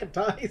heart attack and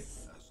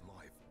dies. As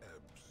life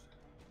ebbs,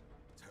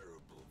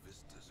 terrible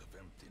vistas of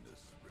emptiness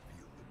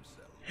reveal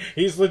themselves.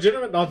 He's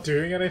legitimate not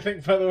doing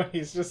anything, by the way.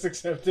 He's just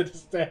accepted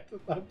his death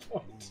at that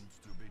point. Wounds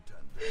to be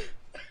tended.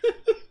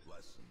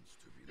 Lessons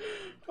to be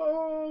learned.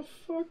 Oh,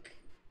 fuck.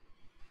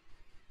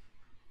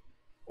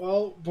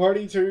 Well,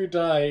 Party 2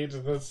 died.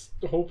 Let's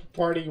hope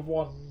Party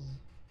 1.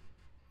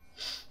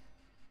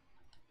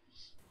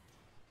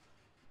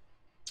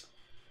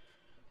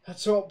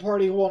 Let's hope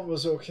Party 1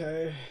 was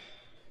okay.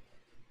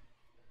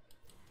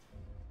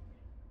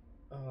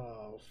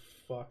 Oh,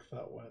 fuck,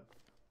 that went.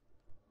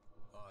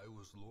 I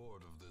was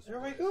lord of this There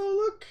we place go,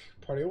 look!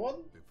 Party 1.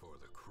 before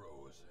the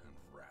crows and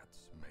rats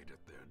made it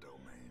their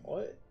domain.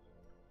 What?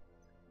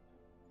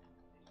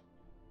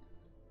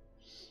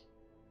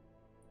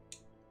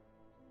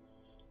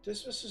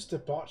 Dismisses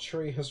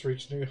debauchery has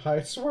reached new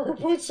heights,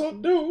 whereabouts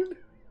unknown.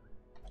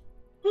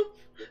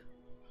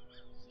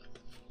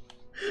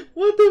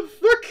 What the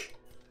fuck?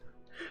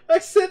 I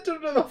sent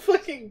him to the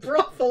fucking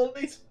brothel and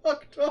he's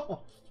fucked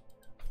off.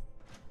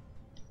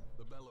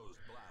 The bellows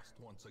blast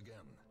once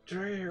again.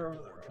 Try here over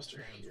the Warrior roster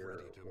stands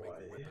here. ready to Why?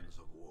 make weapons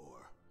of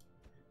war.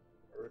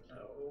 Or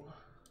no.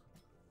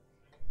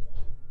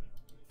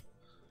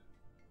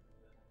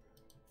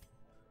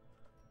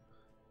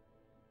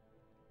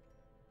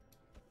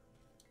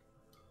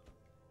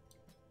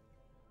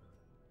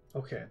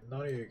 Okay,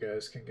 none of you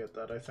guys can get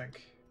that, I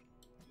think.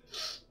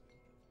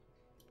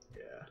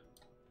 Yeah.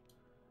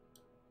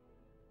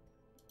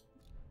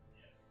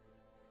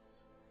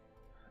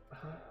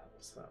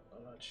 What's that?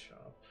 That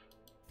shop.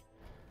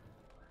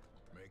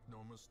 Make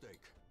no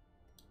mistake,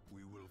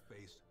 we will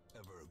face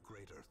ever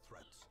greater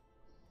threats.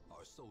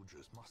 Our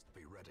soldiers must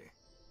be ready.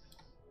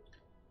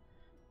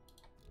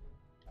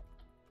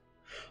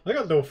 I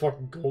got no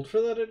fucking gold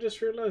for that, I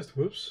just realized.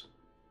 Whoops.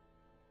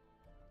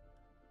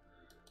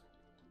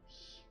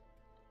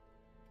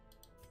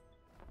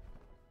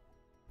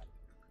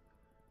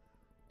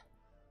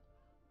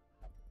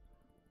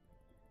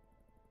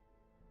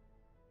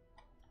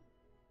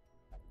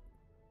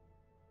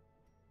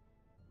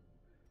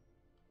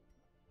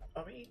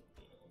 I mean,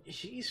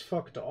 he's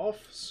fucked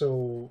off,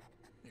 so...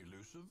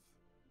 Elusive,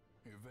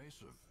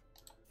 evasive,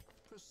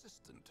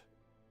 persistent.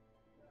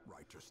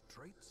 Righteous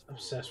traits. for a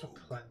Obsessed with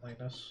rogue.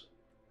 cleanliness.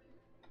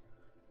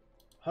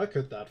 How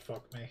could that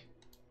fuck me?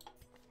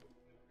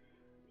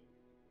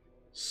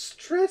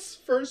 Stress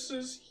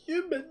versus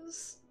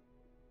humans?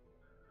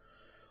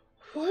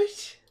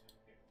 What?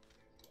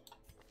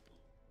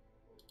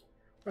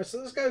 Right,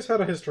 so this guy's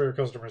had a history of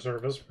customer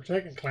service. We're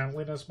taking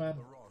cleanliness, man.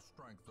 The raw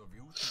strength of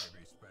youth may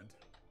be spent,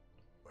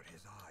 but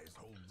his eyes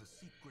hold the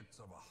secrets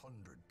of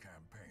 100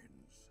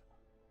 campaigns.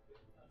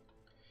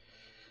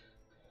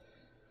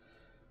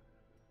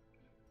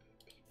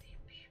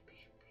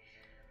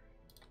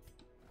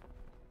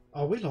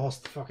 Oh, we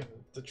lost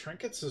the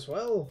trinkets as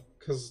well,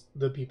 because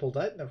the people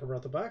died, never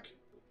brought them back.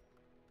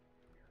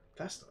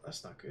 That's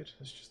not good.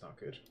 That's just not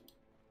good.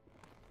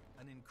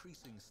 An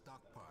increasing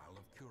stockpile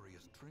of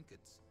curious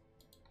trinkets,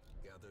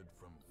 gathered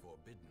from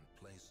forbidden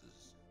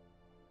places.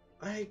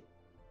 I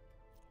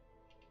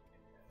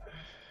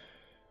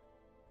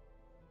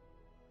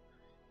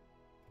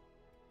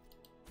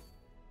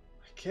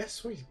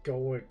guess we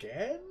go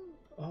again?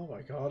 Oh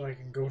my god, I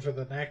can go to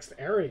the next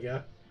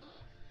area.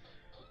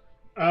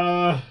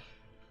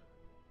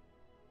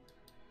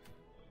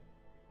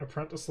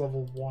 Apprentice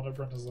level 1,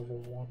 apprentice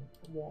level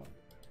 1.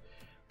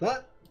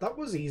 That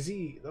was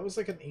easy. That was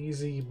like an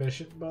easy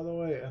mission, by the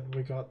way, and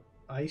we got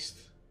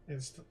iced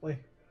instantly.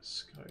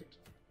 Scout.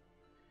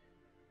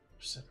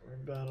 Percent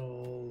room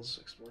battles,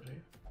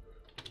 exploiting.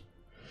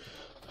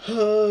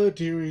 Oh,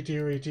 dearie,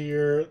 dearie,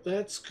 dear.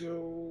 Let's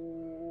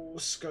go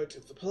scout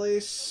the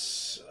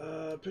place.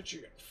 Put you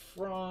in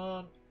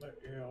front. There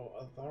you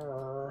go.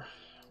 There.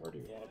 Where do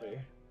you want to be?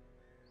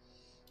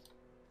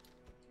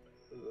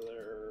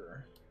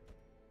 There.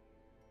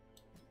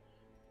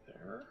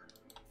 There.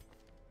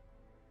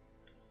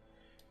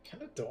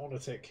 Kinda don't want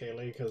to take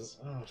Kaylee because,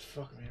 oh,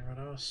 fuck me right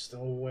now.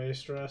 Still way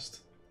stressed.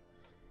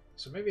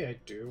 So maybe I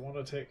do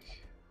want to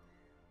take.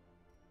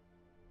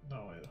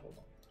 No, wait, hold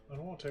on. I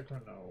don't want to take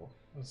her, no.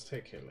 Let's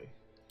take Kaylee.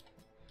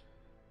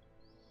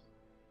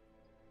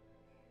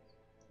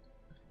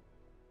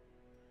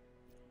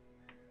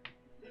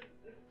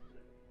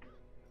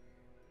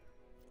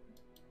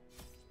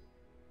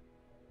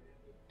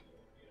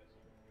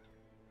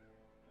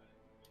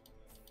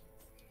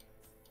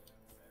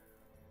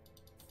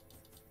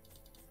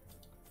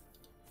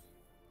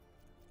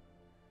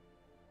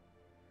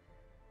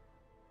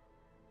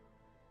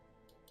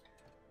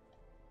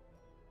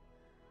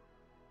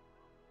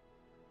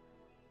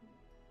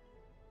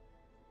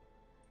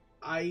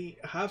 I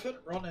haven't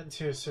run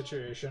into a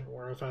situation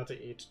where I've had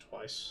to eat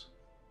twice.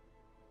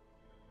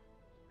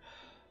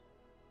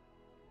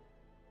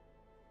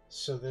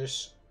 So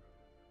this...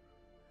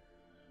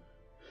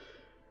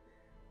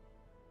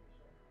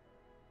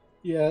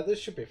 Yeah, this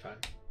should be fine.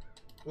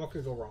 What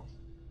could go wrong?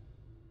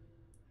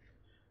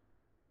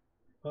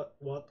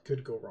 What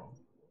could go wrong?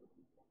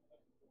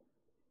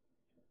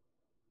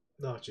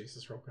 Oh,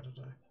 Jesus, we're all gonna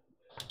die.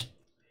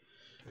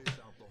 Pace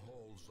out the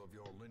halls of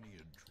your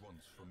lineage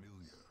once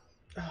familiar.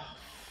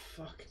 Oh,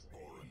 fuck.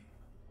 Orin.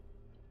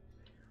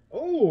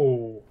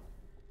 Oh!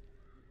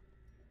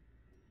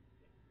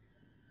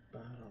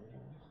 Battle.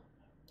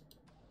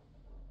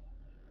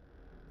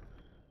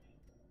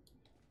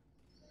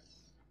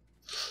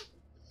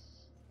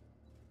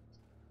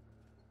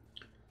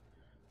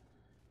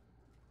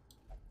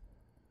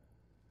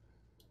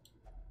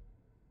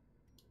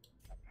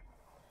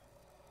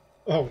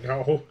 Oh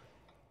no.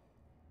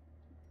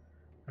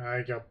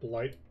 I got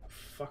blight.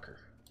 Fucker.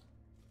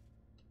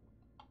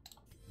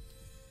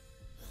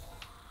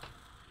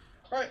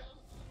 Right.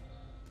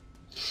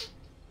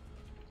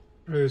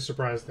 Are you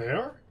surprised they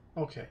are?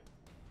 Okay.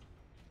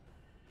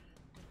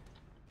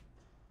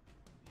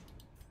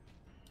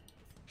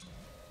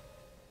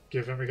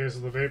 Give him a case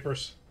of the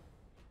vapors.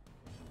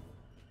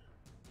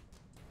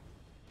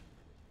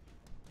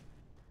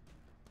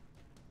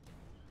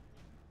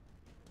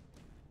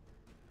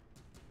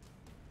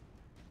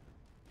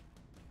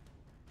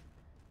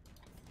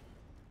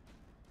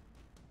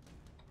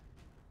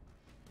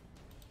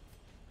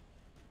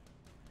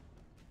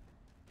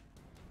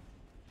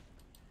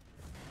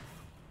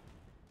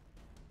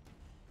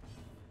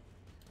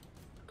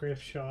 Grave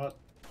shot.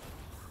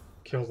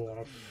 Kill the one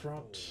up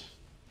front.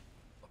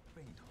 A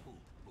faint hope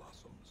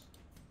blossoms.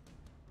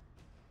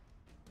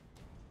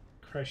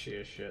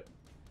 Crashy as shit.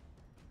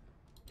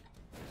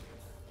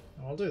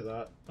 I'll do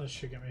that. That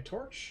should get me a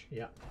torch.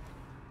 Yeah.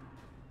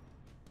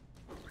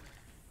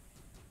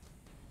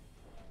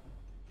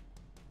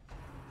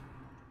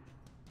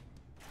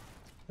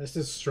 This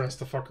is stress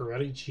the fuck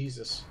already.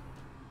 Jesus.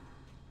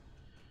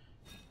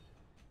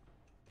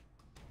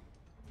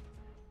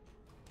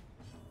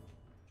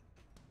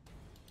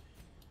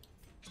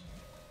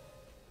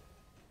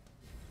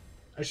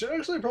 I should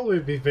actually probably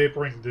be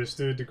vaporing this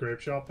dude to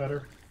grape shot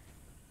better.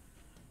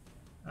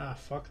 Ah,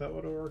 fuck, that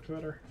would have worked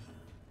better.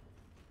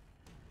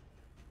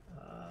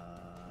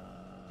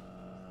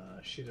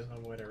 She doesn't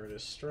have whatever it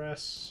is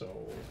stress,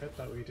 so hit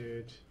that wee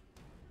dude.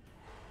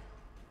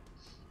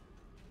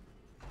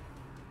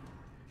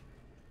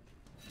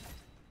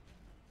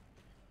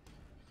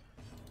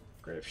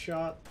 Grave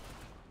shot.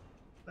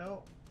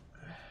 No.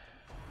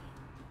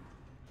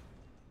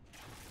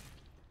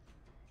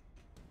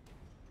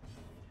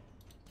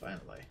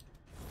 Finally.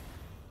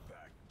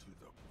 Back to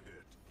the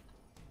pit.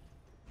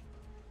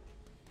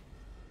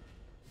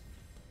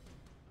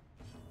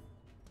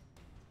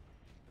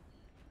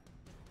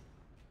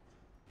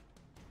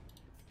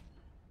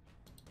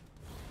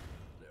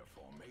 Their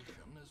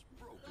formation is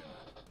broken.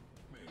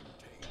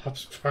 Maintain.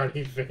 Pops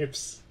party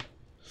vapes.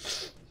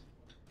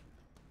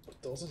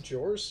 Doesn't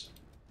yours?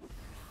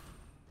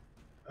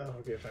 Oh,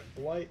 okay, if I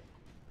blight.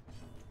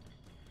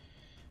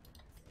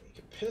 Make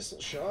a pistol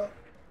shot.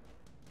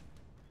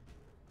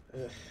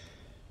 Ugh.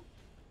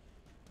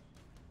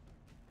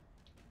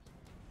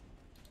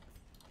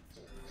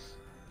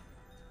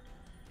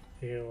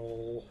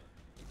 Heal.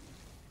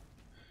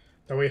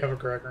 Then we have a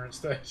Gregor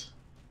instead.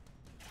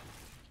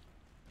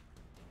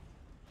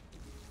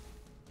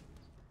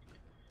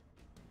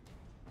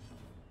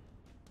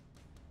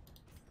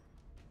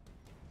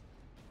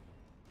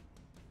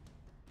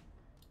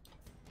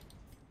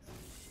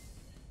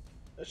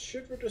 That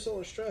should reduce all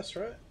the stress,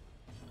 right?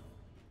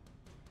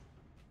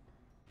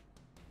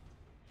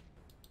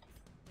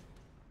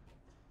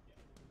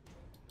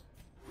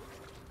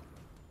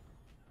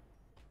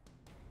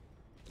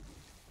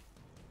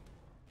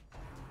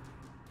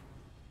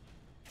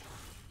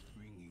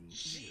 Ringing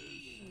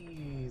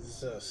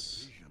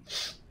Jesus.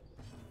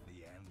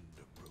 the end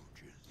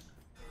approaches.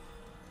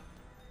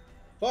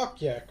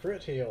 Fuck yeah,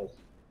 crit heal.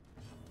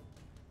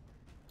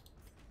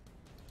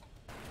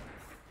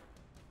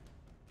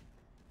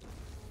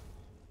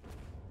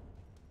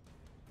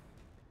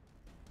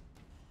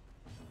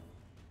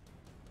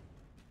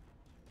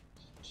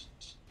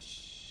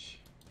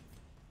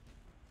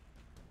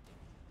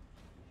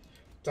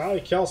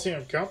 Die,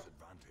 calcium cup.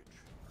 Advantage.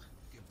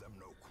 Give them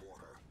no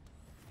quarter.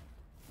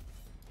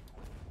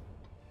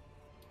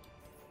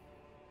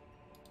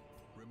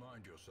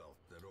 Remind yourself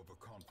that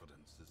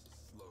overconfidence is a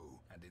slow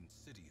and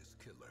insidious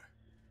killer.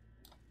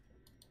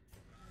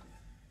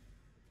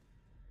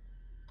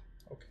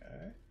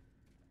 Okay.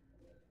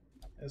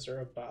 Is there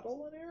a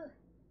battle in here?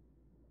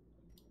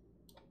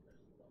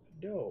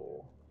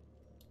 No.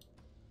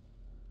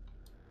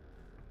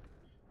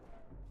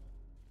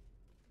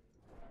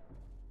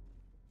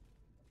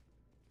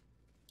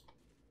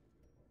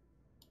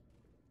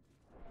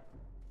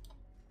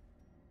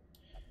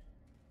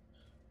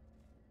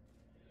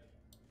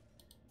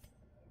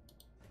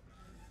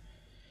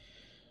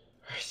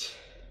 Right.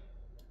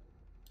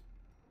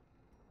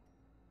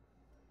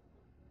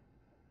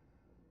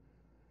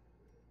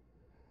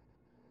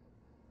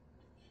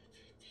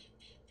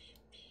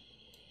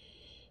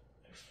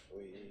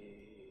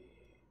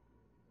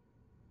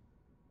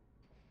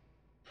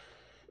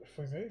 If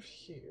we move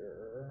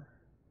here,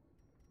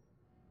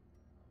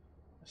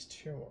 there's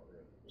 2 more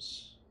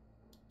rooms.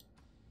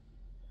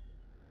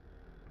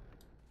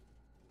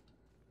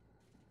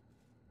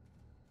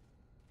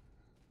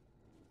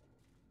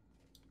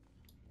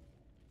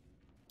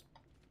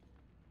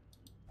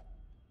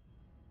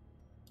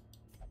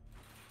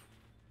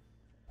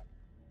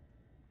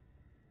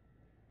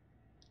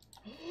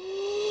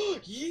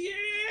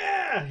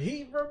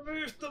 He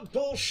removed the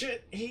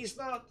bullshit! He's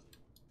not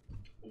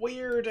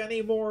weird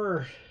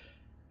anymore!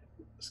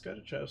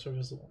 Scattered traps are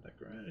visible in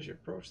the ground. As you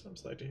approach them,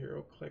 select a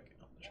hero, click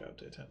on the trap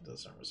to attempt to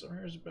disarm. Some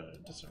heroes are better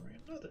at disarming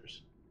than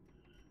others.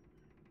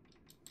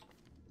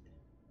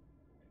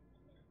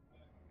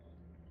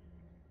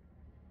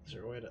 Is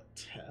there a way to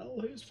tell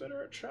who's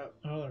better at trap?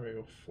 Oh, there we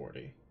go.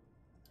 40.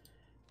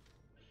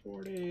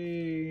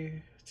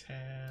 40, 10,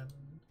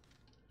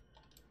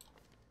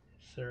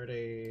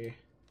 30,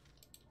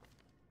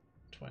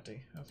 20.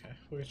 Okay,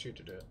 we'll get you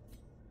to do it.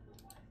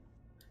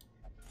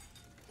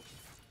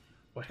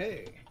 Well,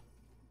 hey.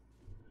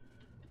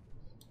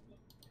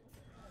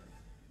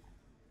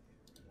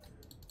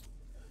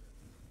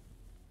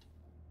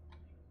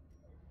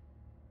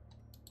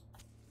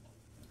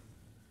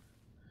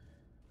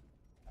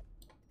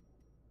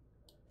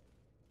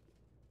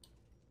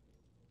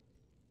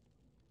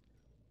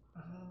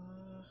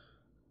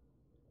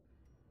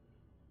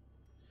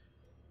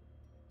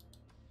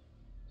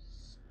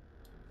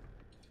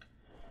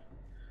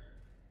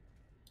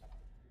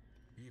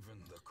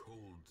 Even the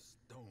cold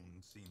stone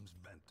seems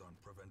bent on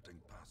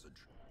preventing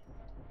passage.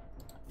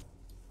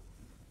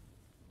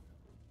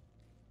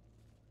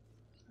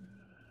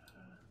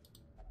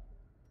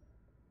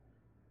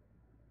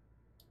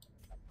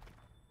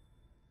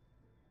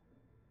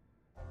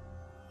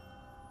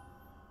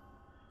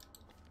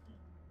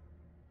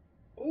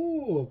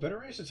 Ooh, better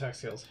range attack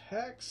skills.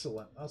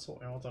 Excellent. That's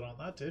what we wanted on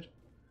that, dude.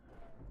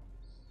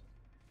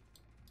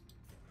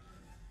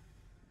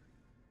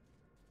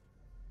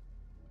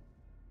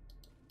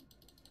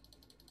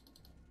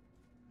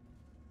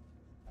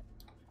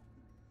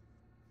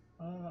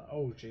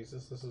 Oh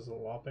Jesus, this is a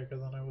lot bigger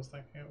than I was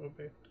thinking it would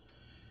be.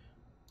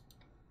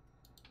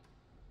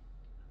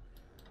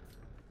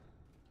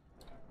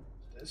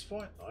 At this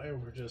point,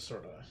 we're just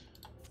sort of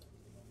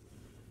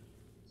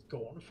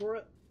going for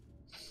it.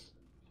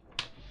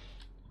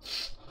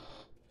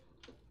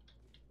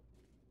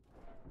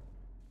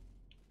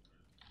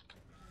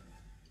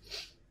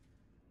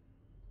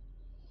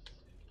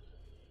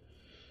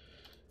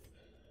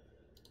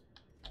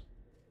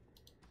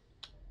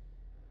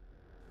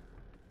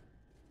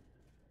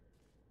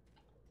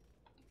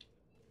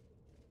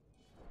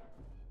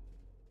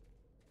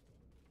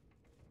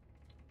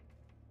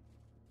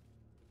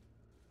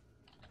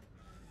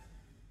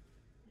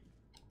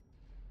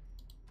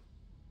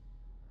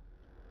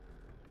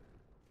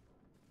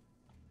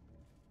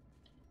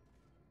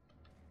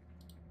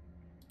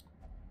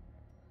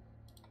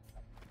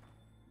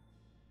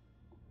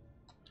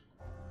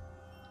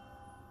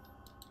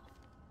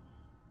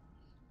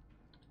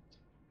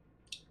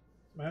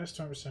 Minus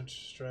 20%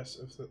 stress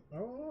if the...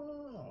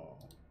 Oh!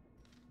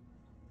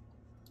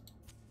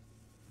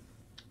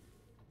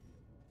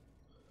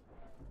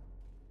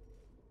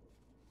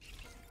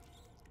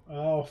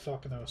 Oh,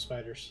 fuck no,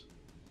 spiders.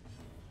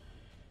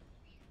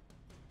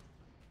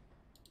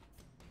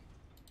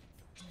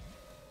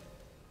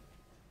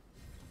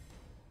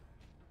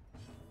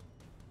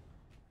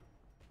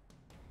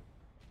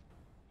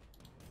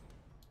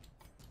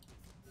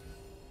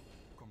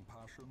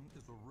 Compassion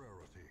is a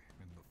rarity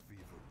in the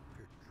fevered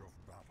pitch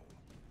of battle.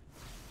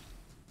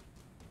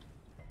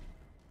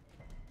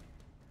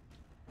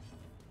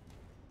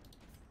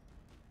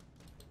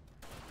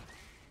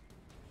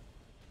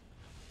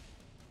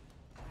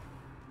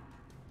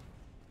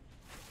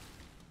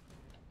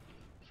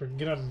 If we can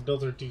get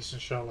another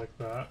decent shot like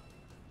that.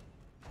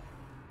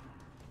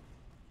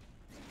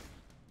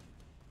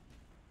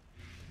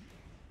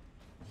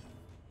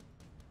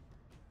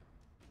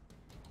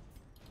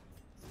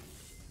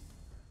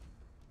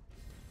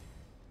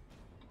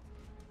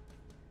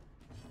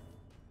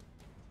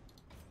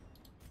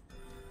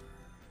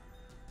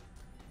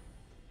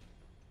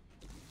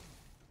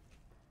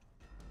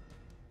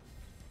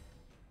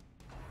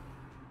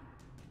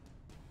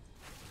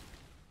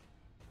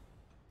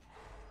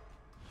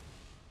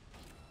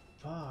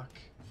 Fuck.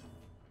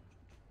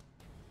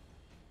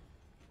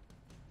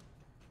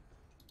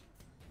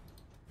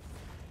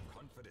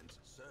 Confidence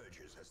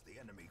surges as the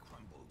enemy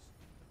crumbles.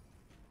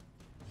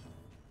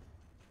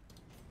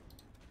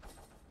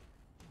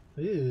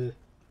 Ew.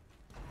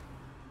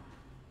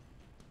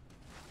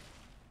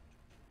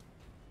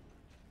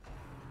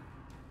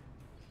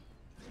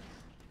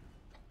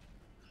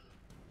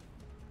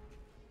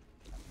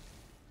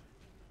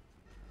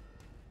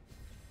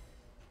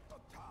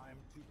 A time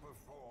to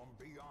perform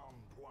beyond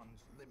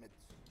one's limits.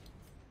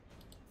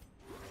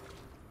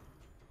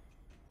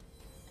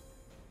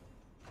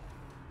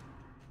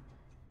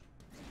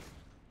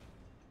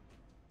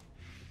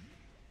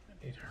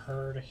 I need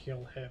her to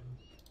heal him.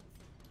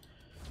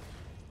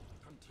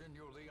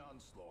 Continue the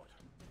onslaught.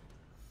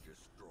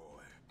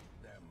 Destroy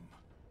them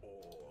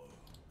all.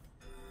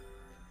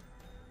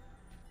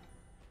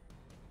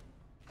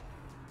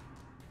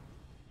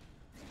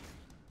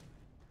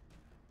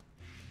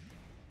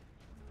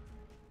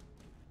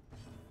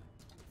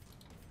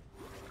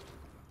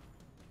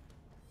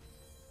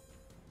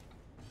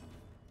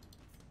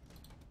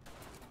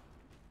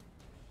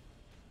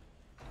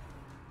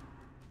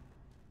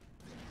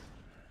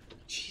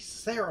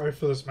 They're out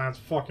for this man's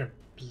fucking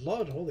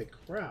blood, holy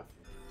crap.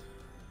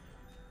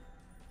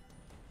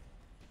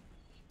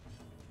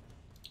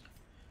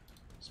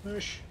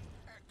 Smoosh.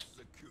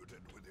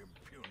 Executed with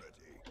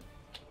impunity.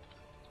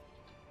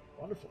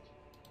 Wonderful.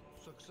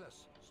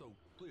 Success so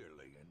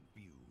clearly in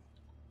view.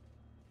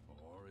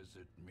 Or is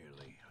it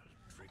merely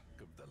a trick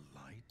of the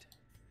light?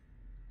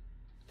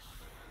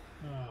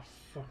 Ah,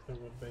 fuck, there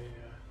would be,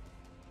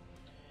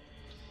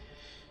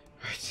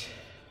 Right.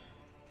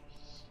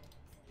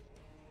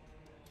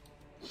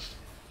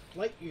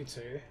 Like you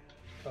two,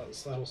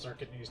 because that'll start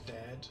getting used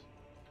dead.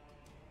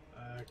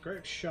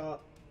 Grape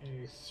shot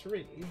you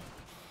 3.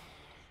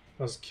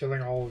 Because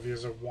killing all of you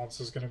at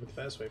once is going to be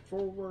the best way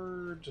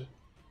forward.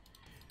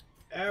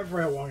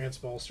 Everyone gets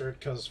bolstered,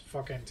 because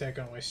fucking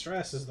taking away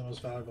stress is the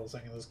most valuable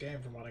thing in this game,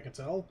 from what I can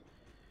tell.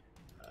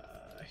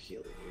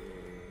 Heal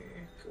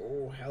you.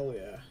 Oh, hell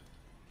yeah.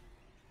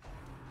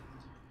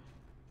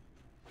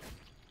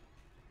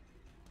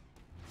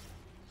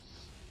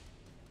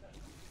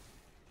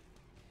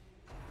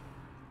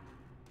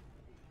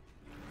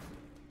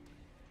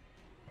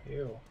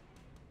 Ew.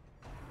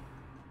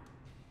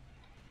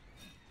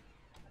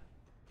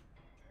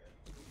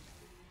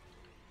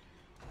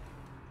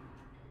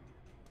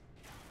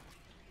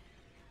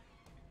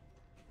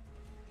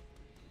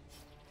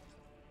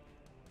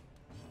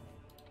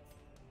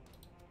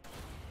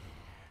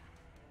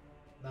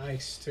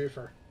 Nice,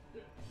 twofer.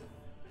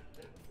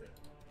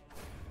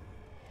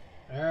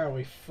 There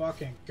we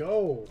fucking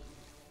go.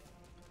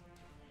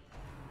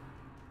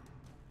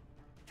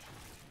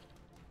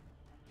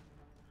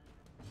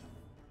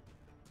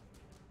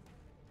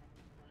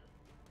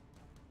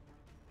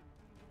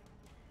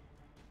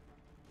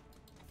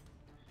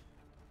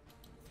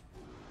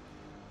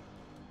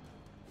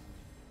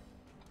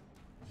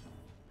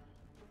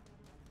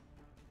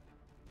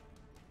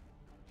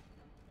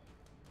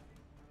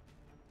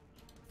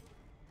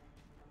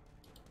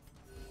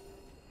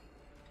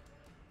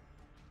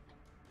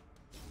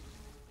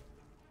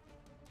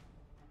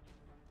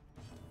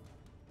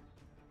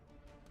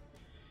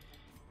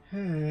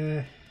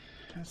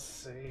 Let's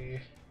see.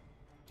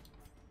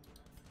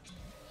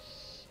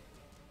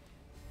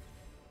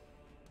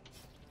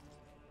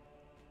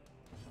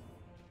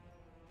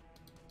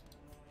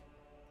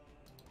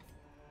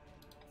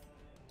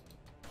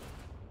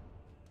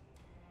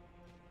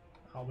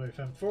 I'll move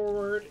him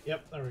forward.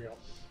 Yep, there we go.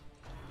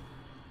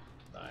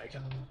 Now I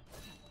can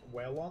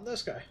wail on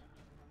this guy.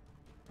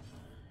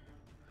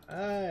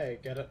 I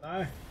get it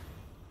now.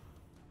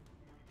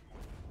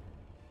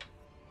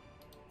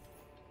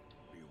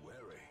 Be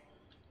wary.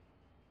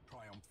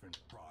 Triumphant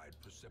pride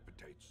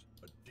precipitates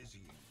a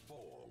dizzying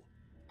fall.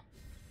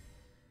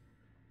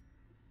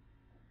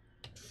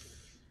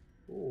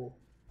 Ooh.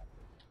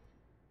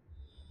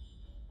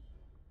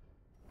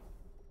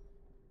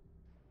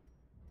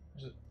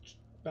 Is it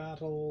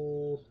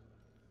battle?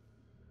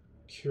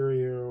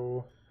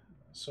 Curio.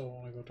 So I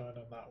want to go down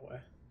in that way.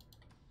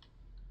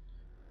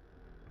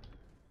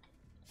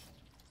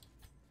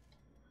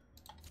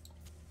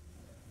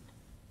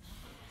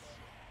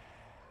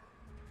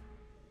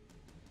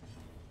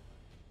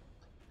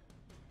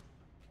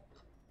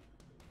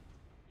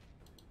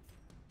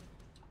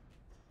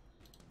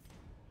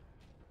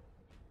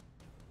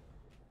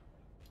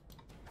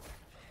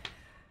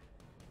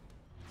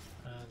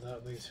 And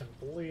that leaves him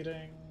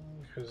bleeding,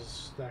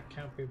 because that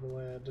can't be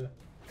bled.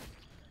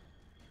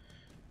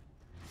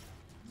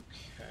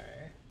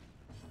 Okay.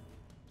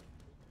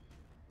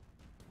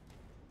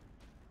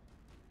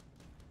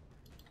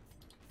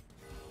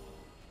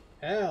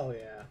 Hell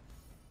yeah.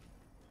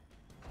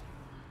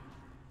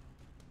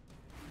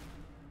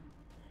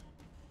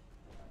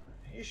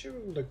 You should be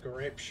able to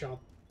grape shot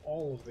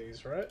all of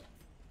these, right?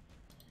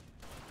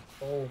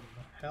 Boom.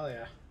 Hell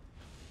yeah.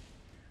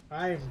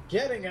 I'm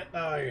getting it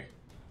now!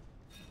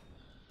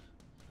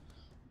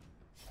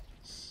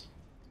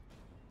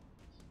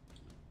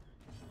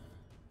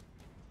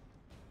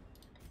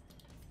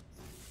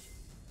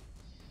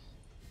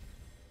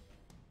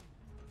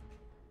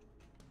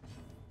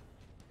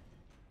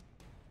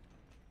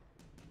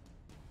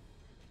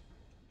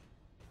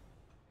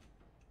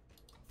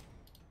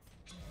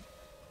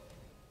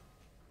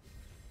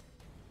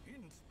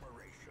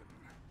 Inspiration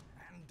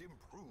and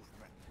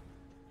improvement.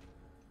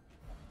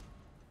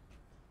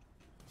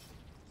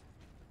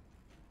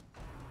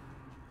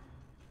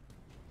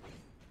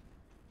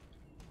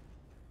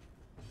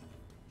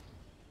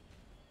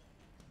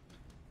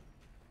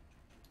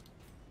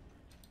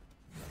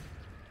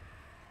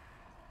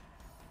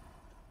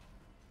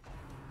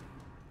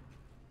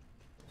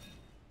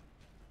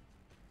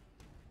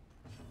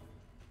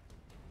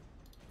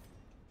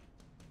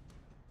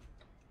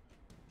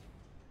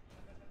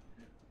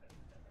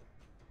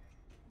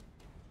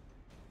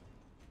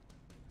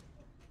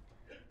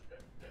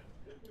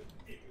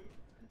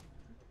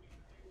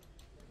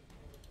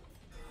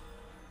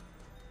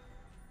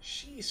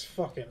 She's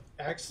fucking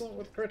excellent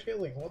with crit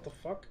healing, what the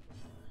fuck?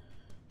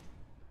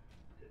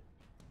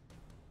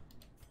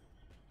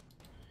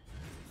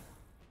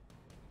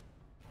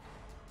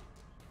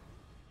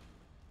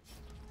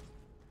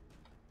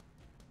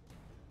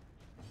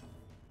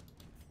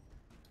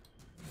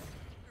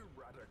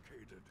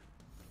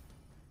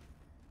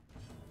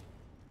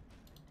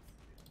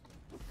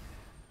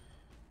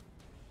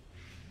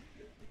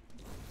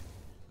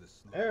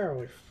 There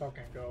we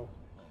fucking go.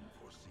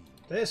 unforeseen,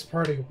 This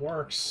party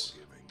works.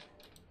 forgiving.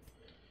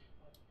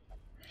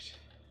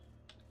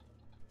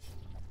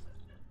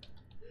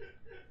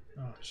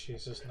 Oh,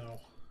 Jesus, no.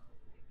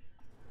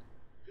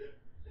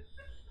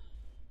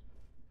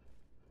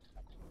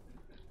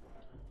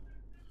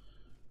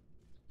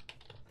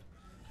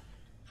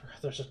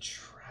 Forgot there's a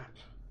trap.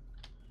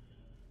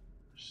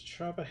 There's a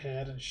trap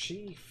ahead, and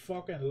she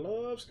fucking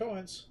loves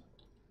coins.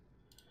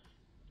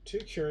 2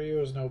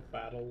 curios, no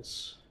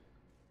battles.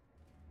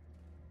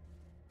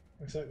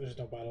 Looks like there's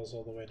no battles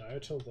all the way now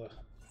till the...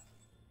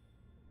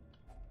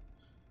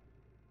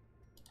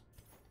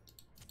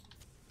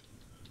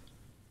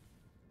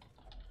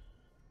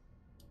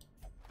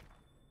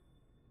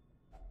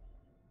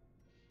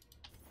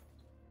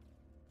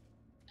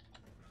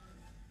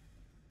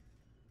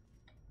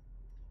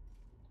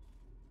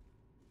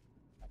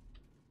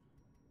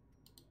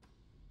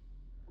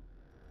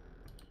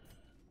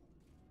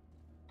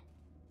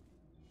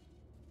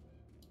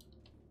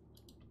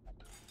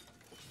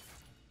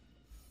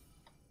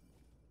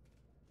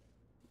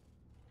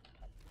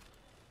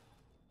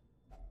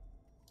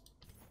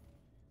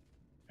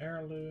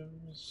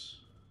 heirlooms.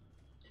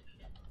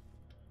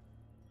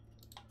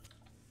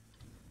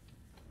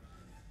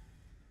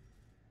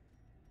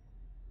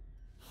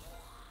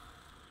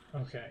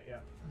 Okay, yeah.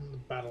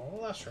 Battle in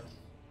the last room.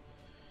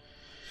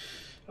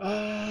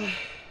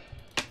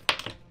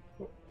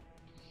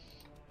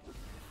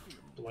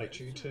 Blight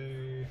you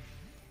too.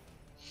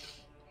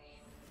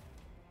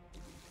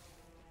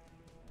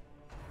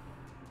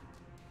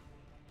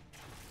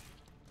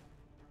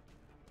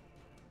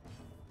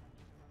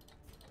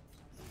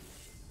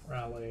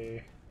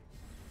 Rally.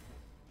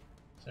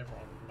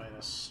 Everyone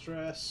minus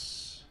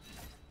stress.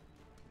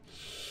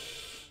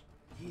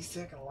 He's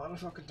taking a lot of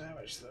fucking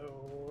damage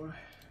though.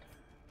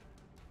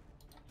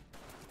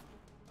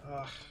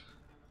 Ugh.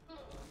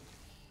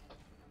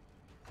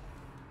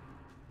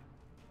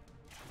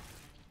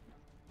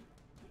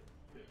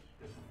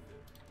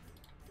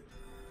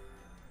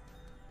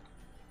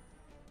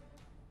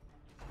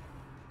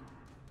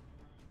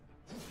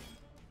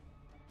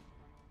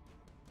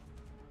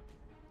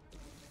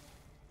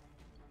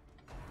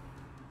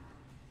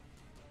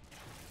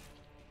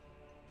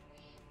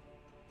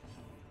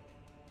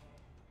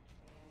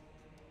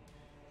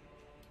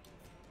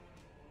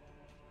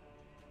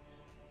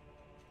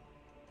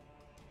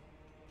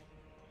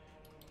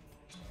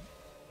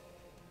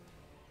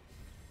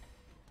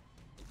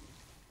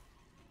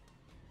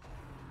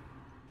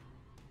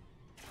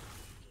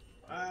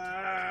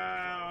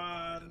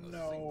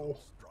 No.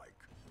 Strike.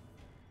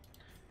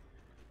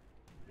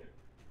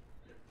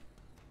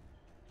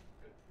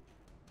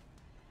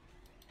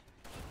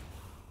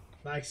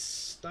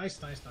 Nice.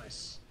 Nice, nice,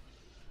 nice.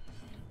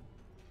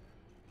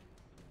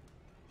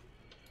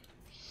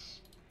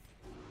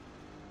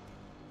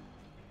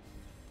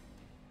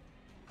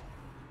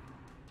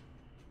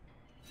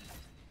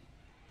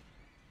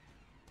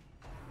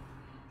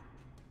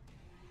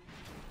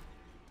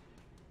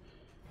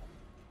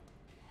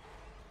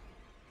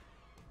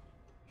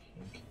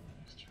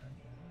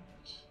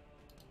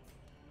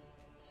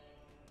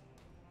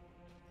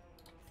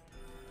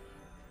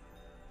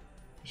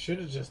 Should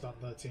have just done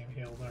the team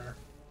heal there.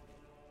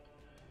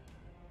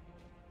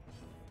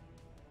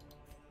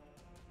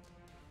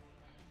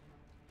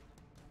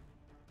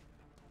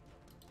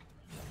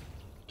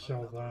 Kill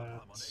Another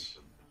that.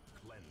 abomination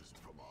cleansed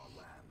from our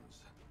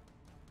lands.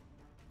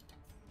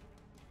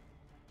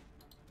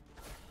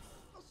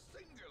 A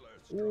singular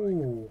strike.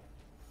 Ooh.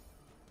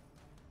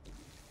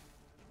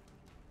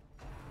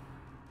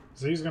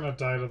 So he's gonna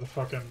die to the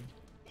fucking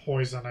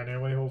poison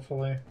anyway,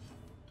 hopefully.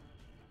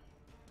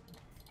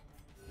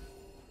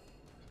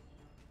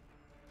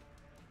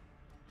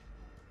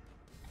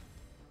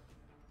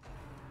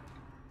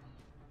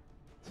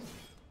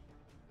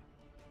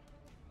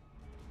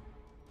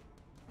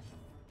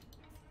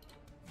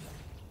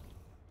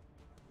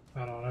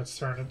 And on its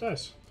turn it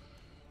dies.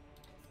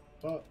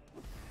 But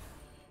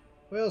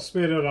we'll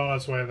speed it on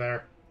its way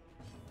there.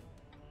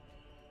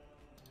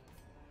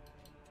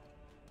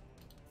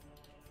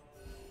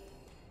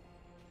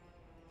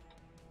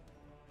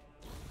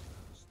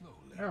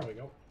 Slowly, There we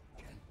go.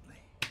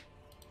 gently.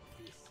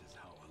 This is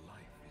how a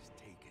life is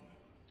taken.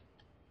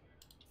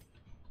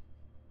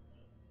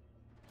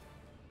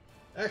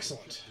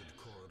 Excellent. Shifted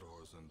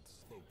corridors and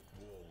sloped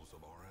walls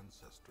of our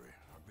ancestry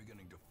are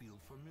beginning to feel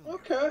familiar.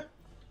 Okay.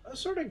 I'm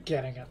sort of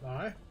getting it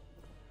now.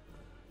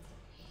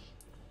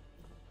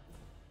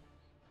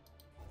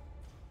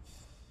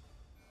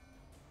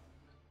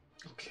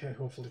 Okay,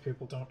 hopefully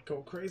people don't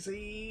go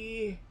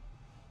crazy.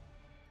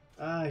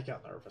 I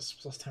got nervous.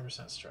 Plus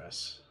 10%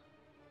 stress.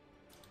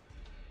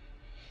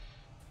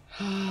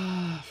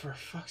 For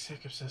fuck's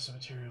sake, obsessed with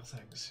material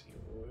things. You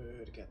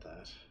would get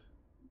that.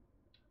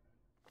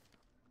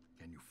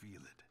 Can you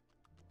feel it?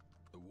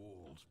 The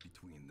walls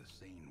between the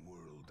sane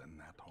world and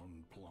that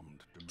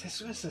unplumbed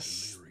dimension This of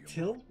is delirium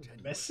still are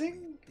tenuously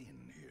missing?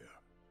 thin here.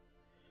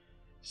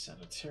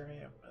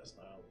 Sanitarium is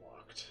now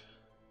locked.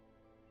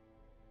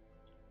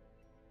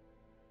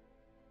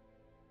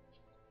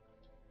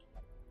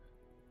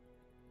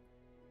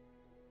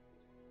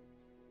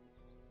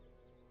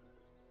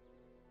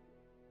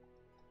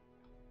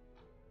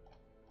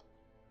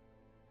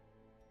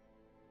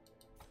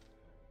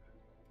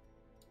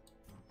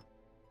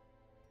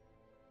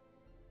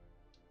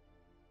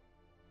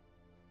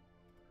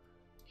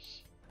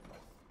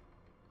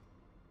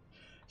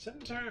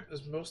 Centaurum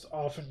is most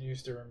often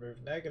used to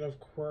remove negative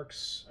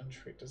quirks and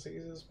treat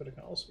diseases, but it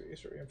can also be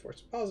used to reinforce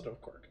a positive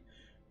quirk,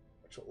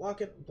 which will lock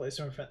it in place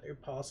and prevent a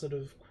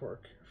positive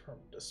quirk from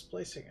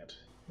displacing it.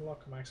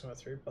 Lock a maximum of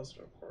 3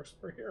 positive quirks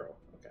per hero.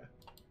 Okay.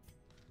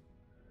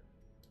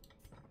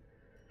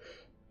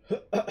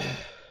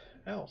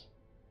 Ow.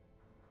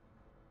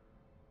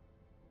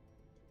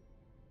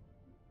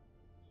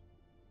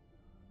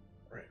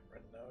 Right,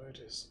 now it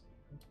is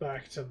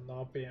back to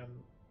not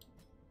being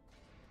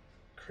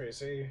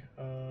crazy.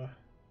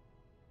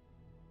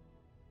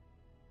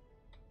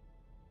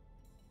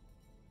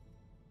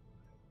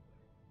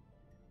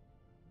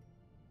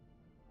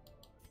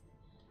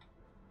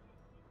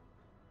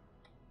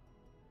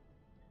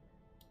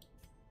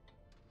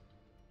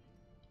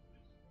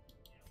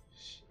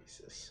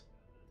 Jesus.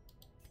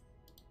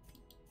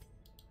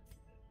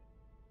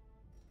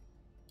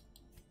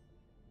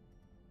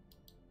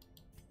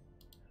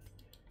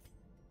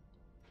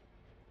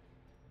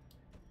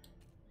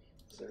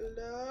 There's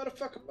a lot of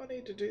fucking money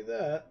to do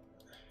that.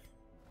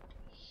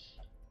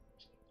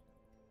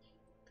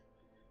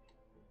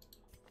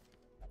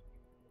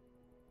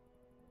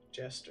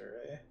 Jester,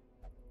 eh?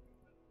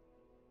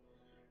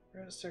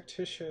 Ruins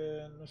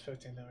Tactician,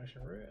 15 damage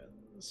in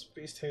ruins.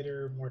 Beast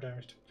Hater, more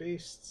damage to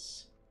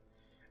beasts.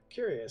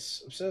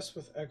 Curious, obsessed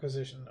with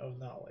acquisition of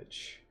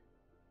knowledge.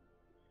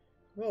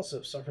 Who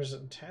also suffers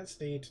intense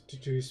need to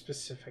do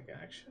specific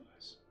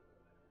actions.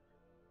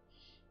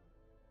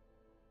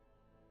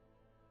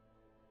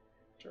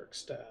 Dark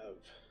Stab.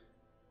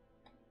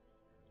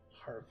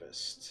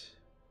 Harvest.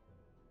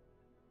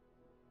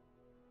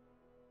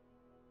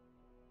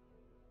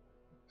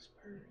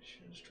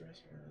 Inspiration,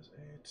 stress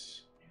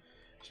 -8.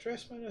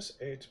 Stress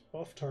 -8.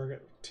 Buff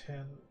target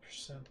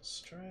 10%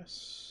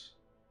 stress.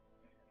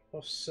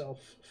 Buff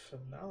self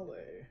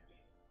finale.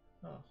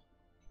 Oh.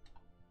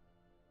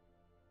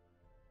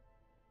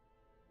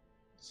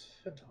 It's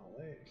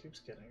finale. It keeps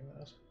getting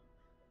that.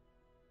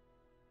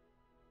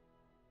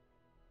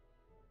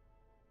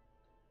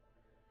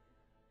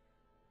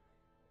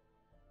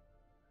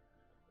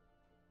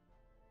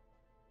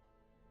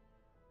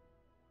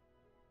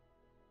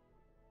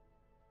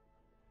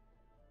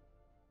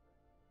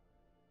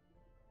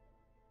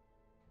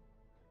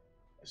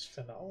 Is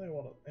finale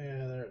one of...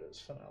 Yeah, there it is,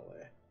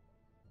 finale.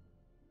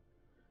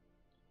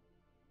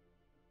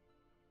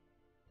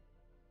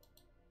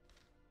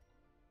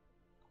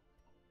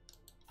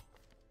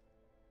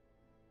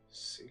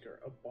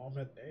 Seeker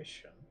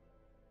Abomination.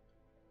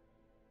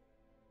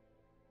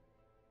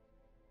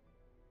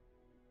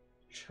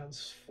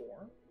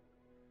 Transform?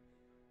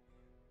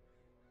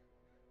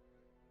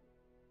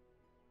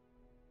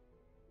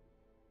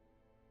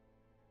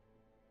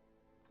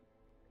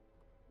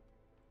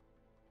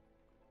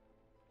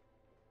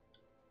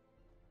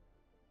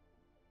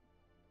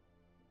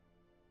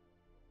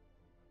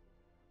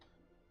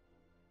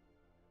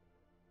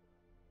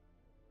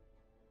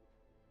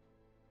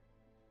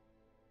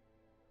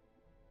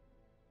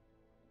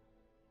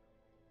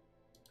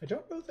 I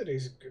don't know that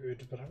he's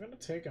good, but I'm gonna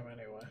take him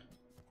anyway.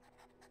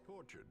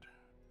 Tortured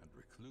and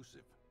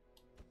reclusive,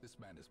 this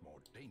man is more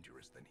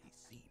dangerous than he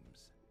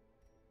seems.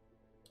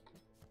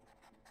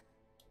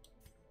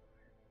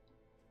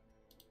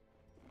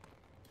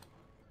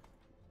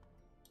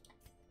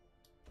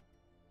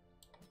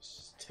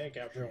 Just take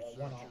everyone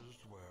one off.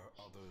 Where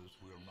others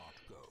will not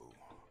go,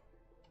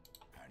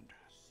 and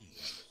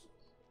sees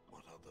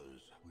what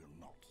others will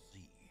not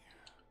see.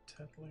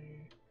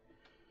 Deadly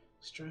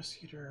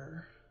Stress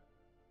Eater.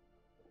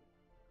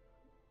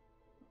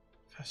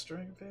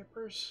 Festering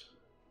Vapors?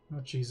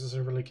 Oh Jesus, I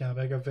really can't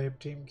make a vape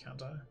team,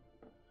 can't I?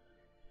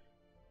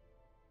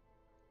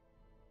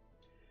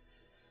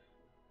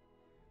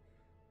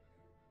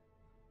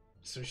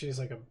 So she's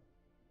like a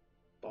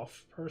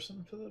buff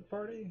person for the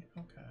party?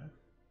 Okay.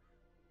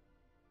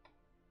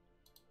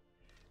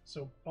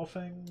 So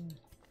buffing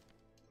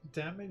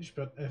damage,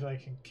 but if I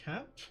can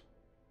cap?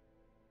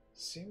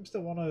 Seems to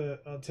want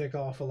to take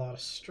off a lot of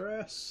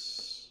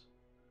stress.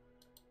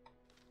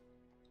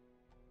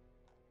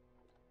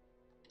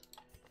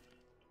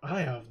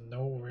 I have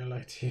no real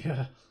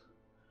idea.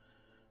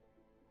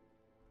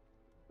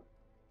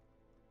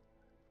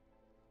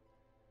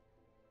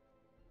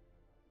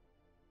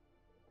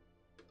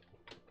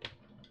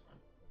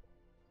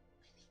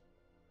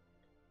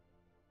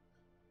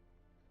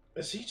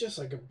 Is he just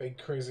like a big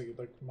crazy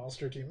like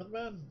monster demon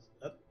man?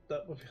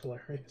 That would be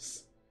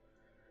hilarious.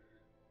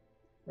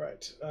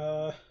 Right,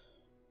 for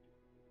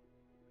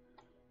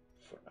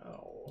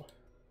now.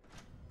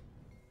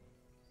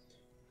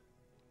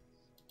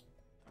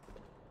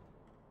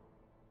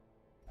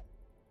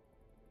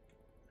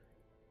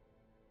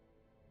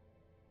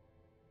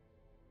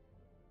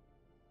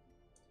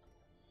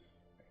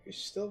 He's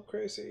still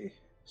crazy,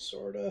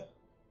 sorta.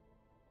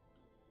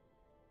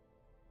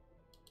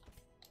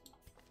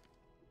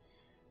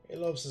 He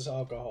loves his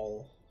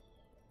alcohol,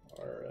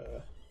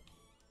 or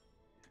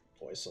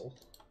Voisel,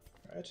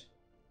 right?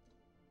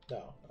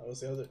 No, that was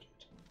the other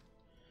dude.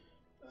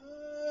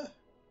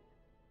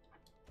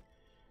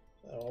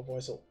 No,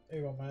 Voisel,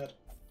 you go mad.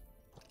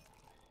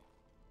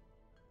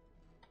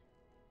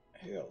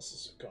 Who else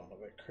has gone a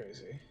bit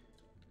crazy?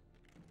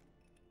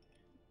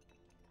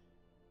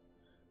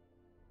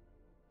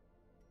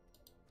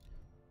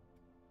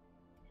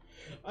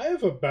 I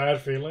have a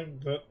bad feeling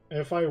that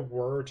if I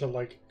were to,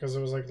 like, because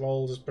it was like,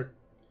 lol, just pick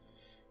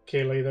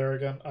Kaylee there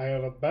again, I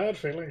have a bad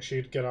feeling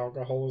she'd get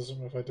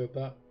alcoholism if I did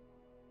that.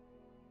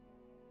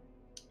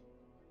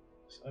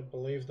 So I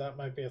believe that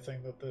might be a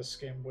thing that this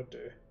game would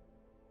do.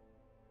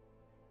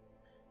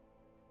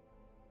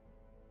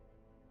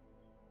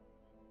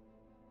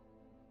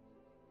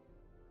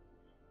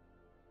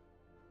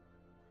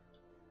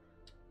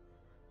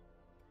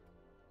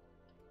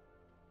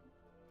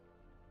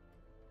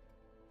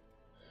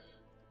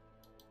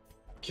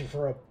 Give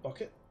her a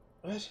bucket?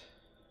 What?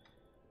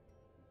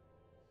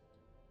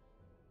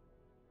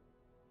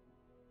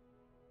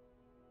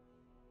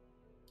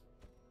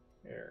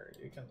 Here,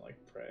 you can, like,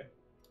 pray.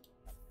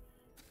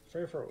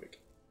 Pray for a week.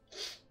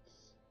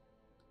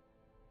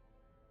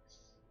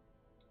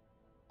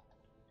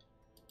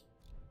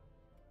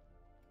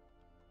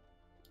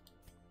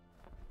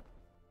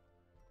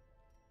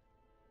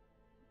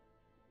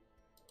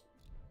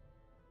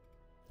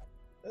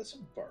 That's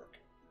some bark.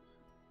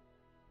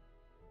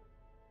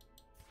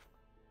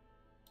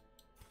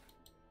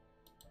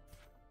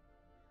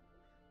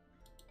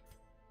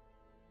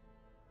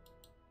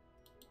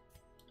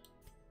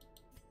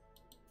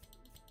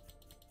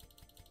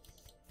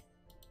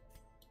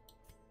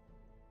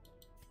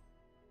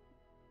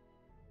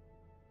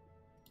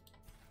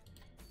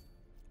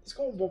 Let's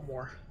go one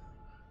more.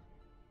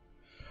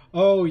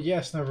 Oh,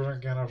 yes, never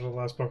again after the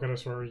last bucket, I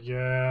swear.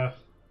 Yeah.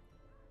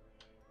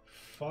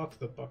 Fuck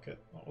the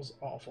bucket. That was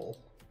awful.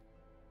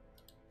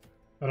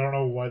 I don't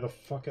know why the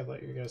fuck I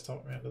let you guys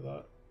talk me into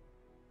that.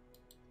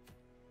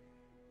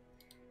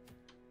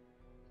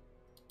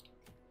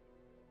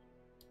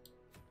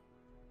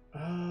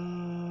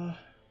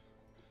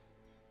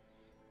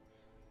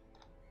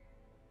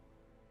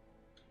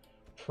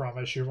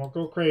 Promise you won't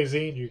go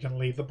crazy and you can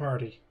leave the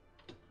party.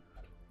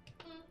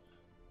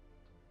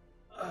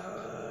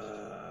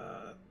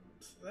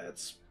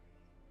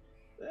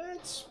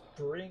 That's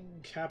bring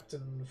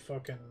Captain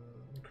fucking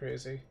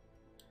crazy.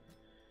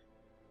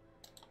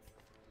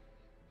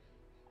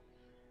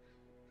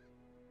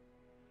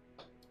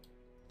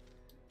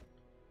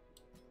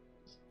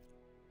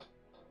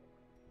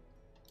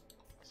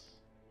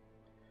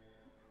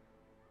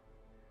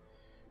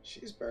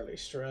 She's barely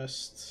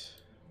stressed.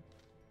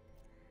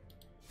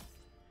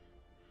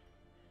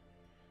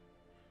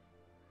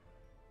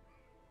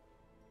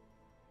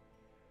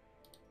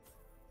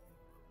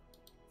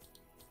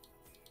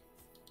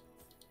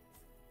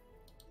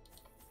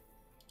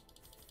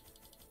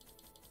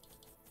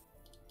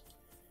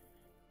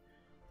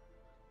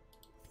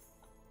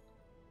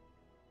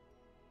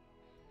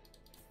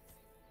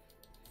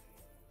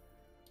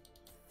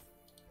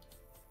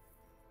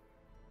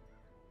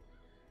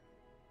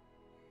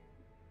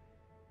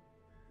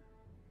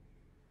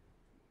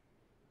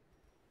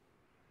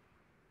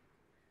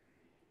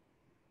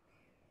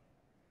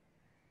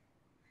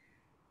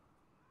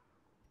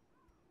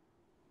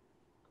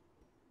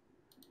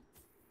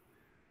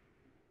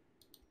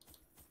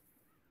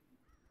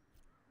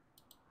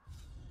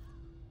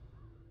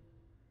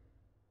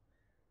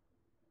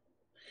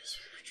 Because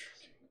we were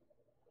drinking.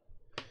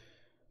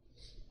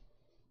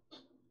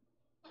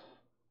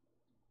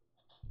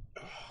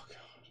 Oh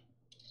god.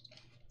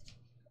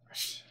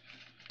 Right.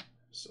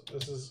 So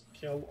this is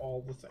kill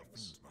all the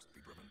things. Must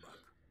be driven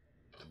back.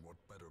 And what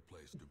better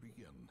place to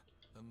begin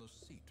than the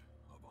seat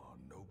of our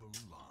noble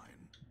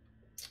line?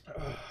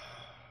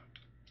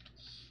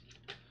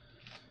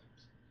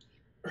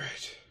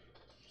 Right.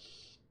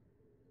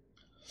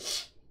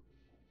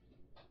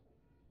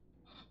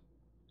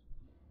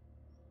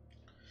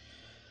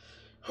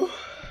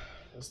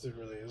 This dude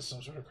really is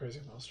some sort of crazy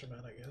monster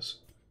man, I guess.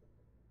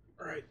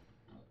 Alright.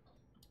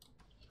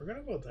 We're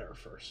gonna go there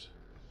first.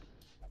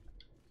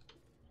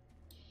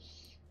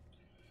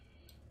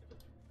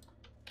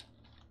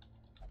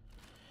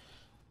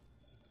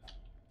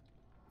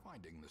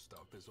 Finding the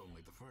stuff is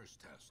only the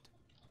first test.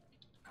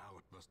 Now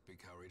it must be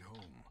carried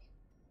home.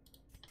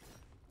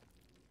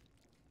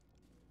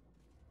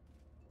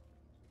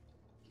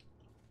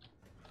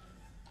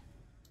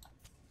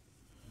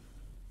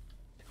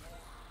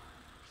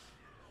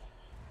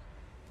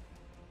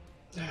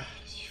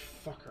 You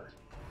fucker.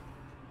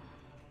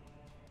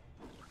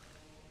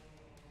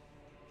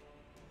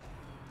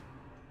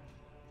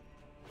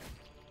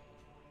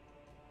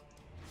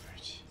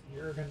 Right,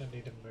 you're gonna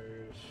need to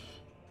move.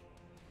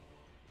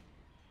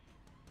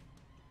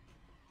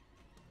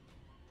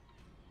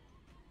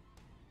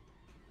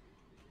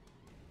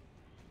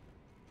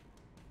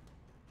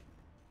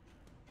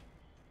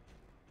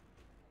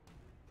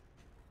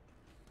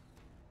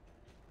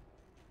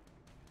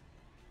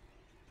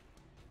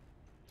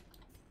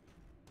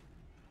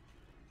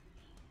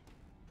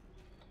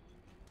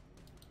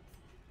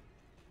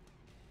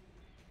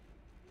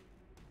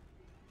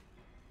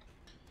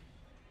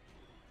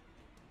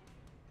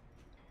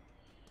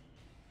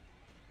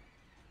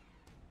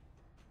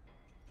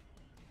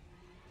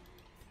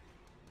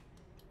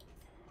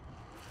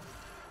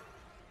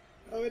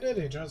 Oh, he did.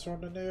 He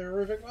transformed into a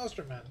horrific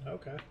monster man.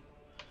 Okay.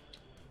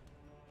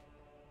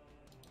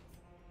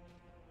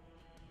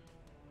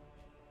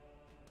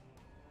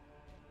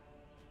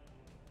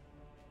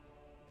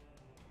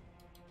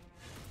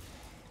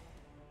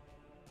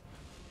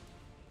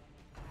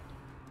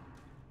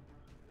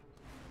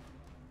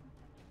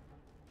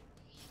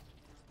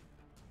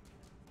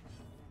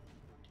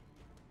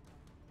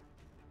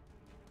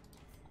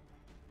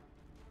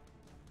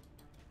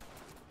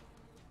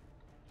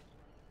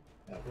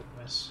 That would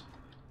miss.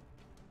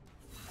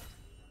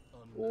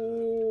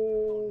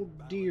 Oh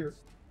dear.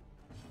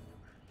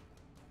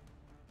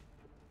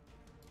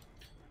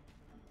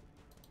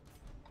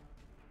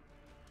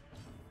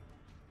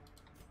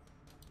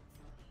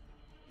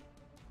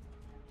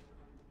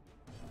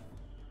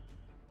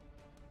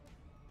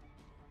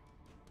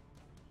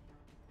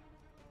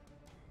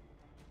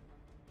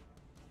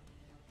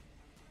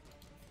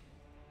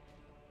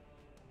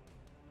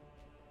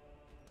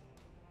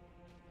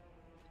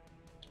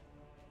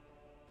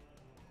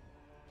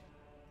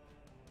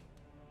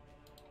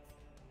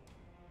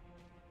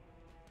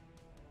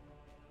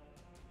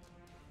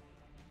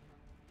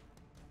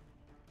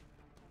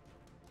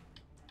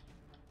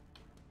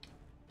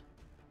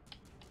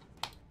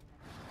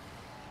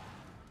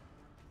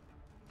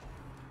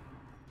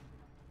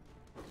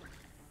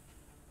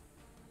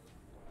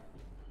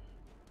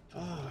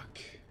 Fuck.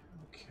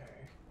 Okay.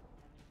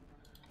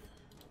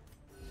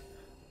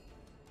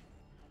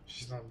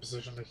 She's not in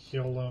position to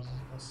heal him.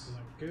 This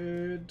isn't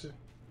good.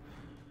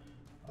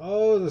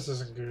 Oh, this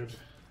isn't good.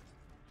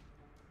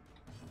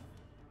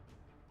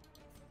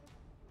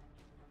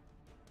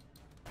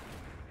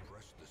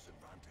 Press this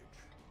advantage.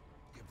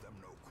 Give them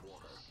no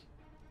quarter.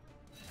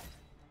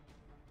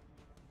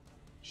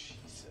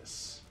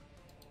 Jesus.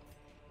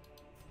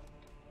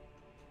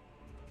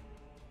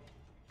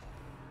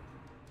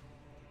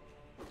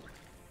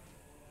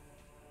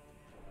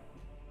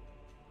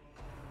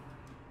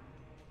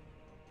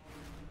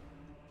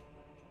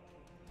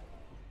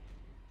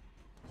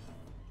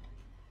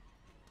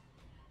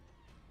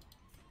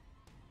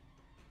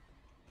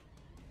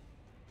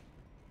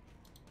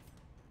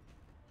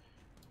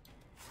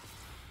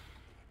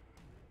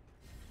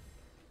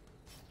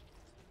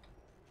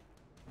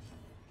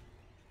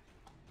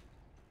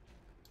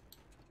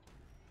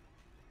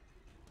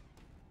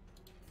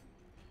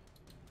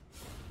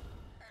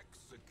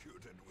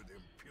 Executed with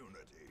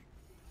impunity.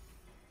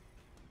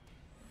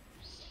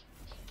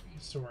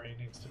 He's to where he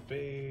needs to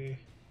be.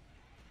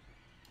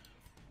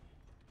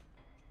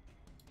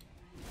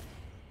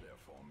 Their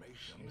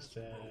formation She's is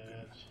dead.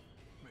 broken.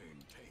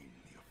 Maintain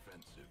the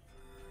offensive.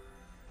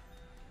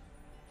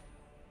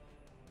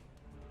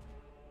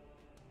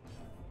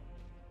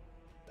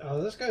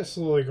 Oh, this guy's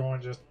slowly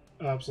going just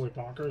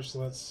absolutely bonkers, so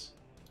let's...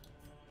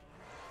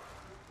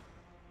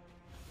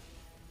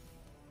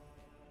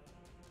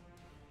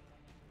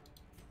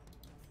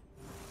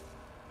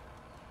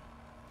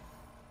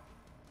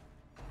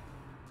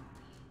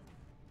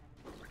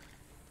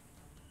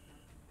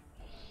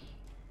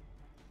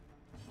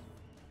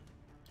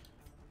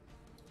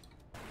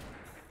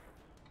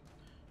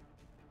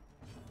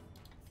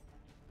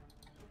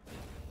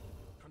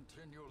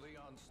 Continue the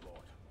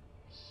onslaught.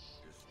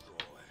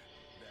 Destroy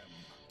them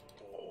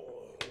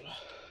all.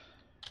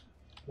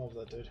 Love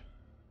that dude.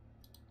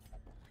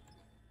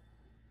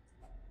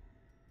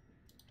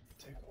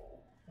 Take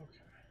all. Okay.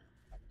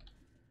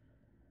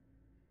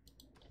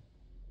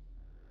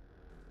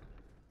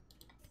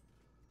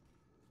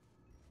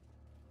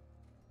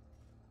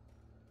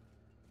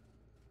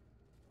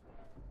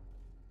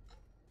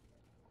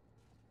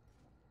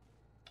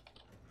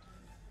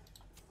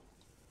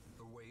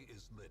 The way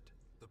is lit.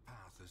 The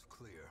path is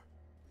clear.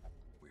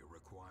 We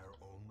require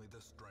only the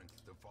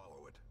strength to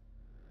follow it.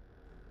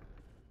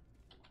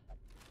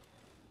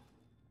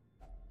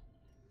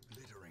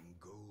 Glittering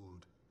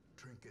gold,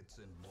 trinkets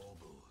and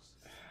baubles,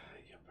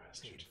 You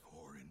bastard. paid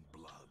for in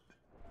blood.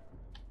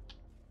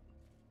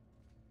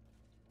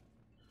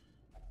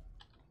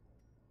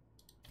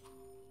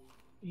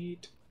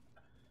 Eat.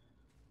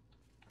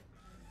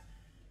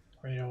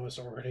 Reno is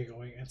already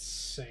going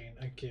insane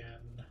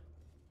again.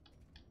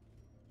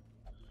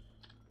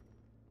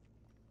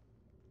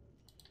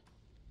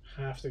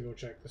 Have to go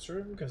check this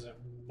room because it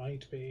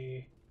might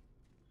be...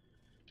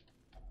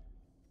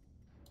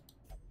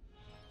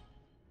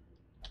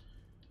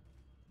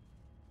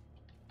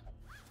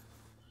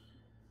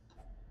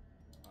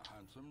 A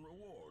handsome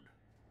reward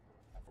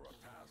for a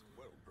task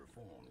well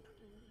performed.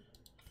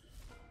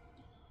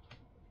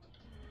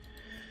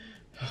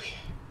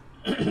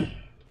 Okay.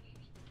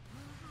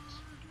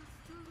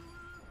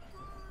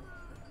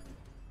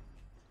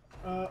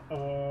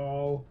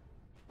 Uh-oh.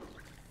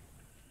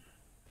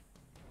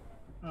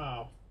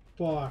 Oh,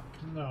 fuck.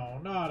 No,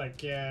 not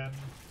again.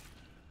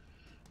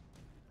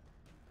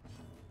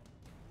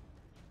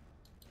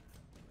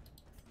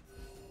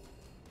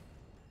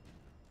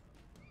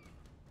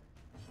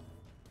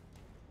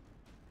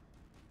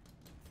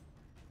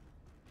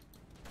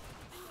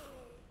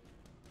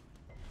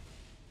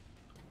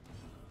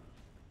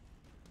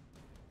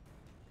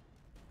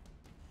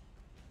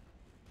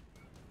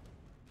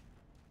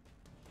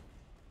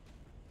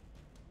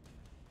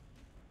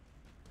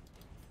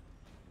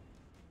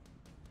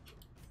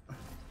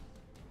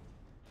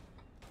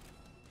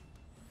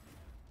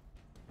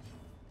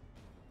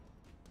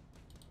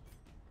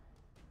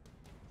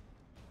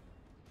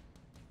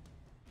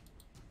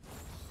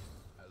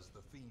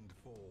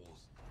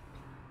 falls,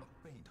 a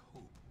faint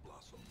hope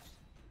blossoms.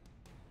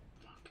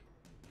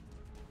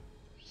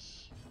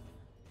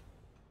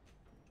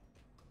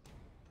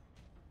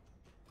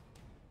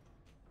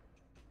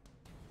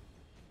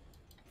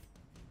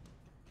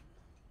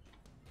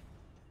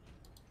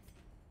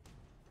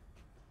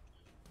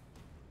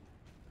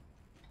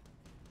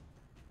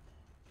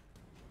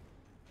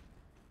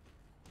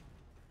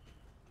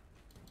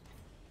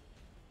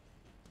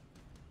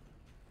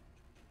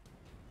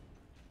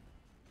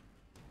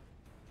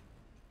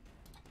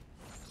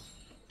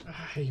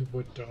 I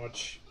would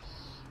dodge.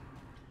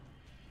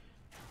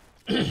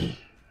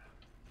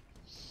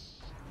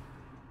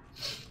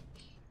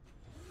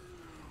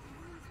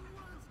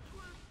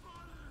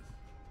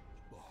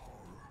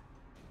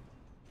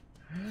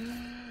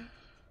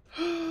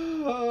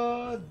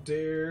 Oh,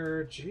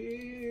 dear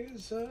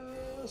Jesus,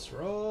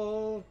 we're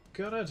all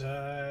gonna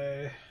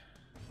die.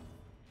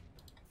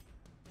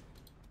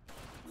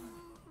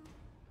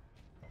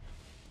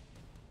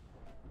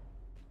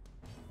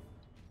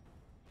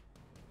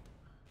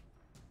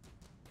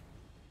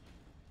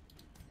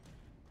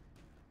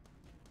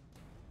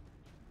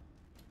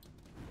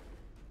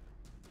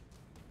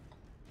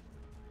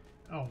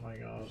 Oh my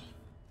god.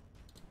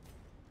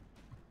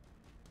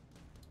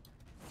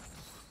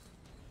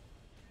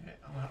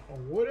 I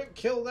wouldn't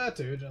kill that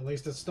dude, at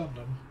least it stunned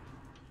him.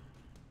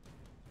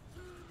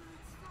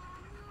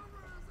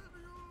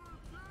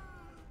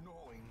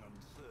 Gnawing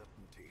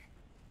uncertainty,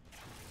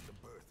 the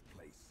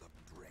birthplace of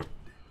dread.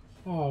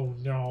 Oh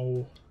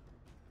no.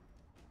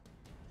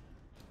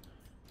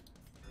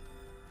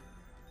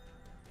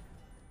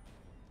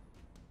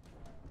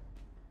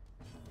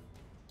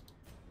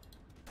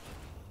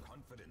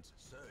 Confidence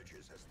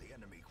surges as the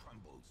enemy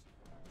crumbles.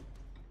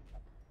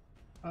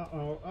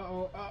 Uh-oh,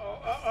 uh-oh, uh-oh,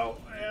 uh-oh.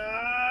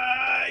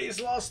 Ah, he's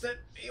lost it.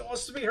 He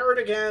wants to be hurt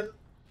again.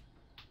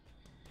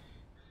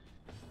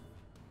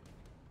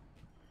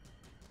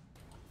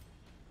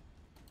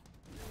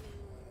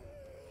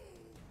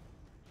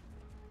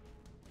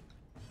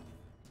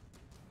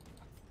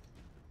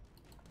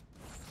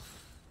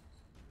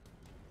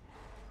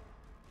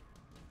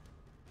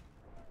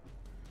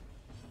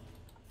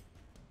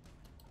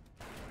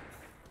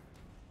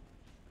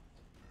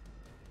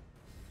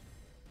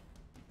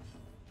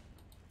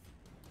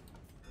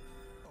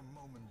 A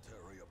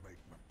momentary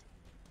abatement.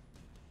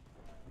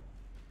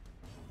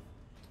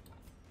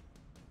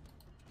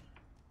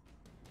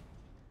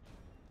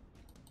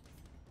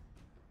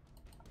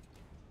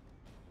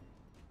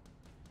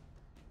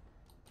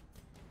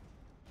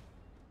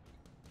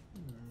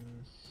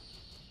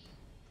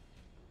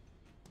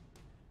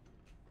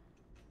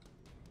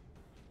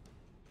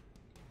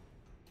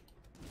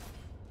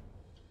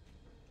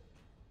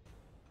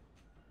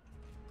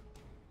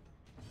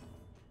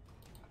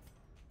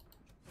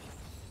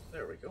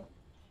 There we go.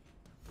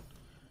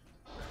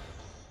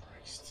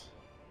 Christ.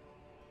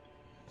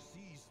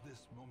 Seize this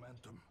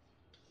momentum.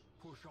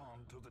 Push on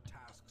to the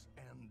task's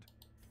end.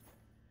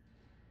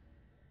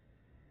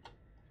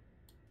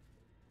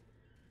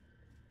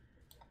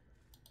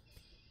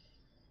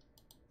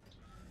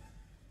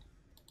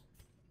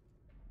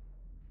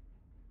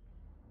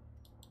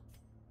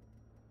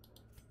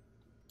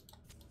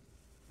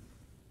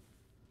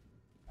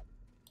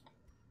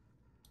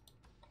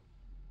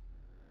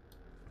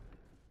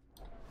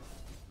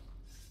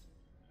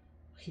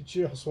 He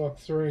just walked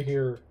through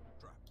here.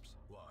 Traps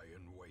lie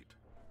in wait,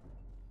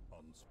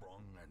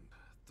 unsprung and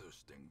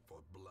thirsting for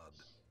blood.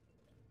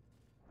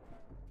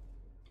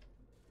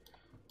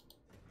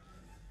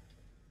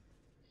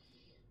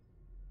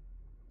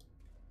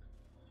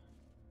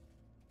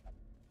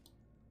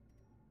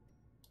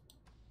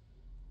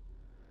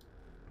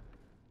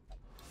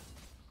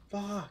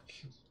 Fuck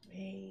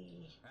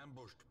me.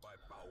 Ambushed by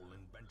foul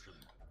invention.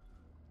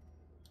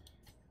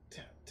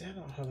 Damn, I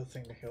don't have a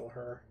thing to heal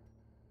her.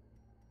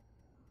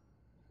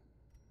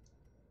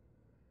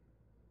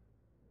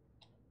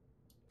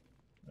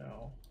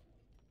 No.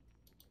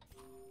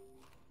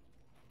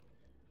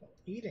 Well,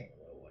 eating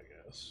will, I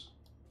guess.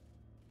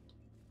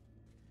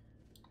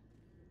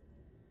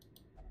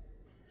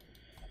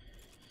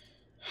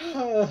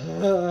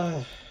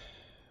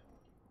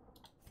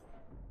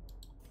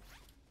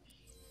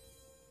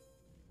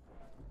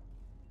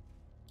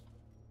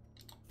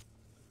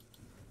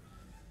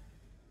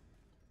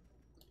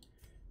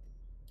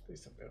 Please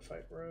don't be a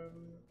fight room.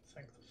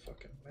 Thank the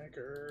fucking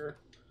maker.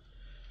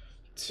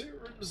 2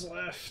 rooms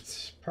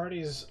left.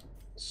 Party's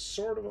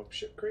sort of up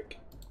shit creek.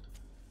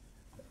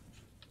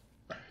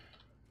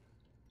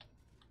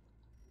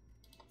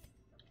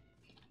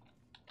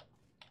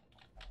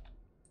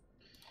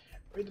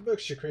 Read the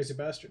books, you crazy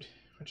bastard.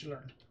 What'd you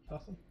learn?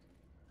 Nothing?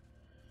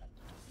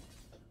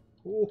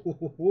 Ooh, ho,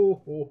 ho,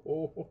 ho, ho,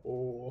 ho, ho,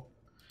 ho.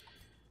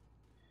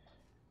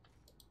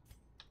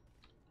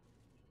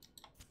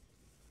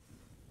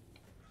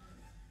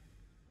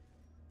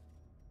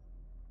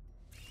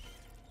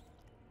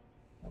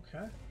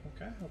 Okay,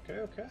 okay, okay,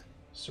 okay.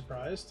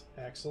 Surprised.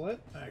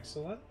 Excellent,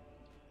 excellent.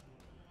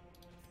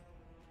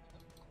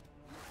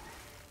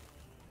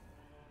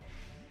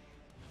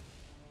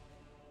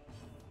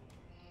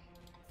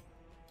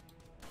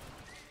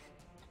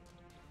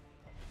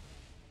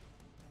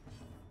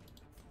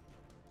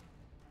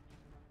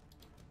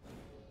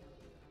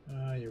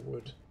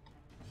 good.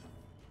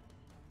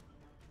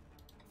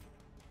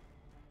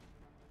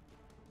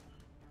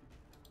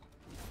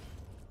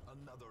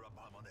 Another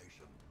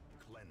abomination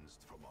cleansed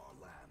from our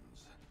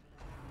lands.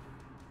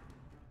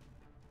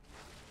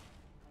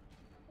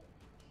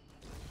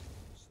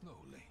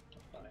 Slowly.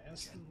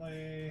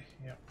 Instantly.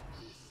 Yep.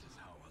 This is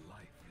how a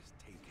life is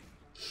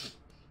taken.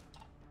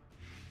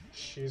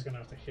 She's gonna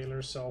have to heal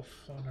herself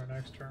on her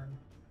next turn.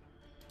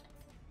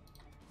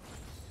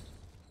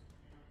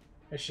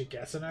 If she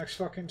gets an next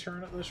fucking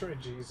turn at this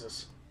rate,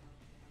 Jesus.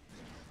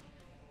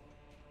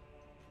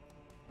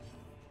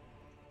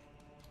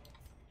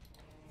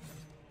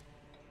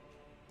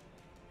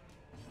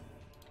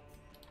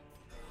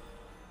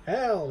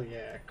 Hell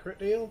yeah, crit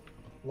deal.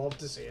 Love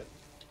to see it.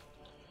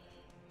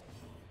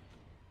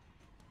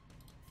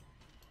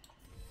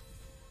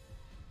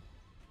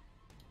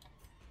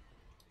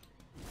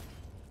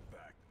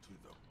 Back to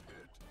the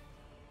pit.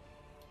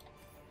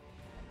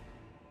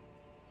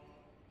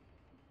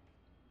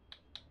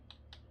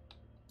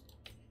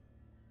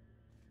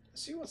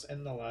 Let's see what's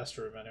in the last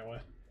room anyway.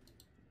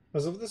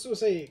 Because if this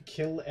was a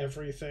kill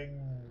everything,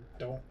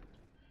 don't...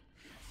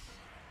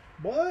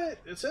 What?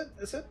 It's it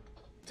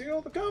do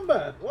all the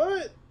combat.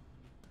 What?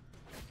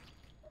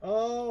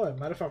 Oh, I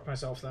might have fucked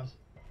myself then.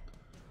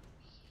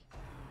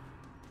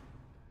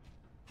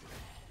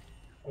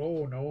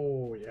 Oh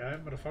no, yeah, I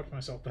might have fucked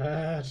myself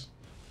bad.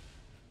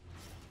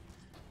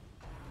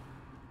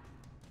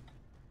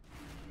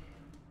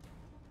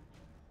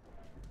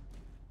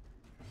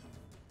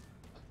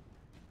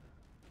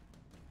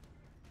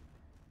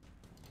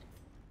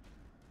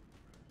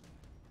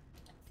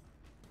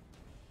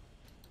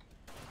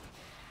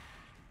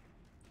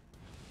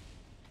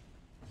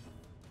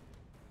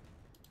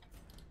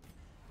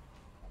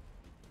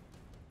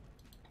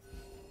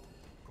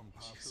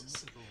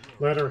 Jesus.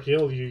 Let her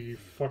heal you, you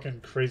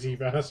fucking crazy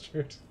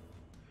bastard.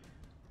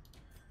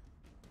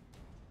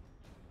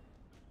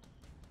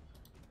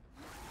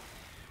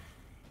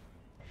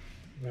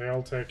 They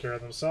all take care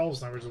of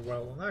themselves, never as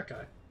well than that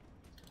guy.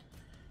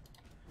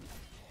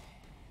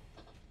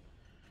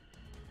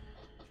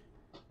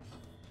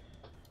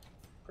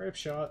 Grape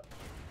shot.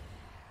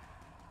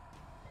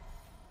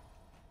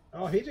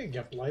 Oh, he didn't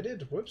get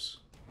blighted. Whoops.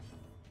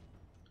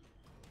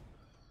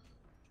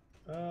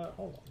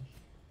 Hold on.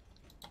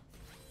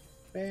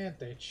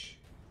 Bandage.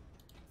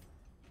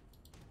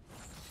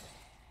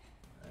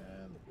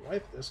 And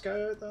wipe this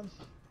guy out then.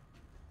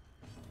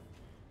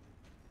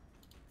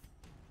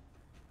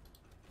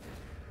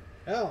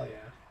 Hell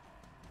yeah.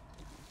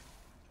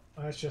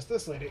 Oh, it's just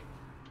this lady.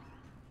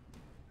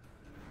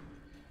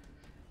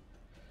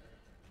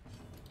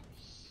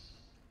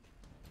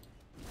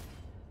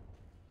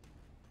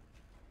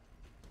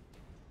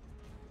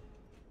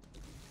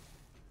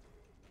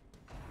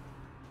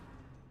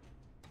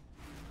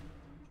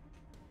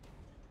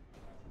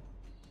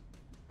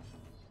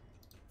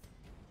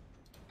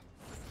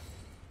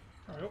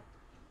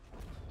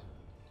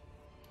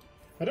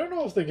 I don't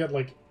know if they get,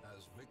 like,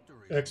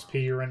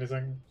 XP or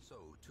anything. So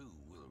too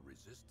will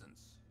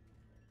resistance.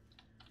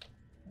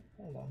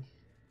 Hold on.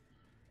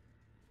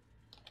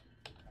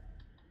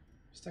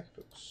 Stack of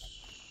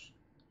books.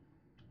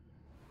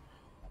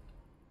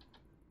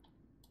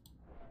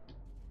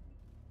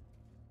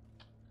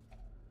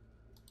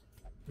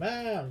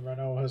 Man,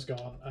 Renault has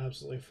gone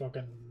absolutely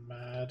fucking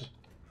mad.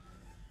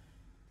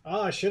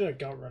 Ah, I should have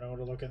got Renault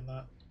to look in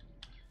that.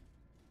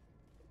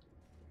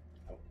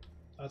 Oh,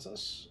 that's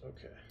us?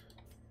 Okay.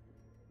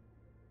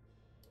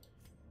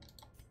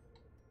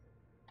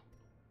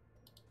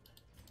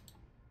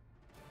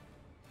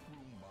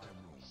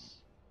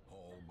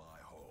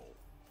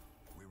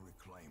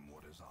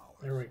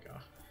 There we go.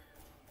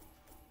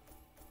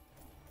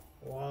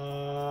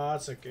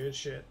 Lots of good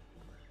shit.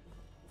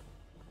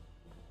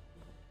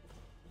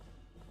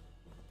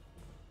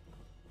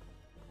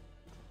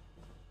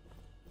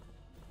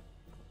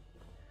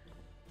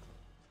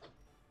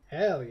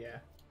 Hell yeah.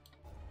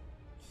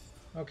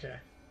 Okay.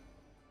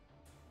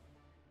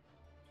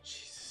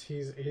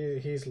 Jesus,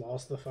 he's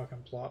lost the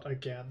fucking plot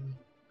again.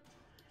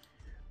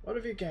 What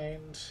have you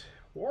gained?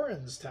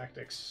 Warren's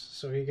tactics.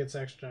 So he gets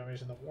extra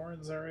damage in the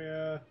Warren's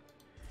area.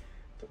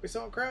 Think we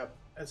saw crap?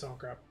 It's all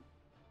crap.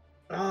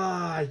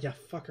 Ah, you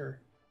fucker.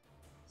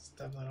 It's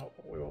definitely not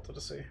what we wanted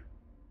to see.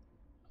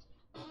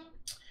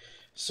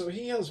 So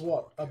he has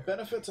what? A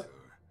benefit to...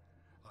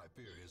 I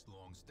fear his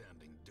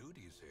long-standing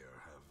duties here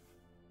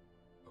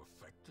have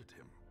affected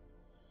him.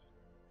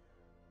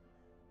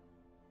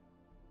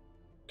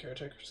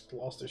 Caretaker's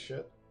lost his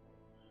shit.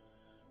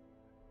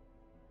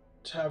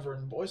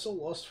 Tavern. Boysel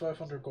lost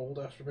 500 gold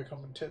after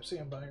becoming tipsy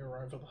and buying a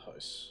round for the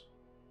house.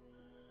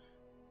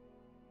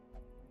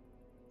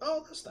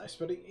 Oh, that's nice,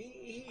 but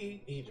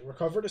he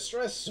recovered his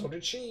stress, so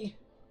did she.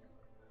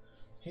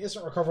 He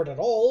hasn't recovered at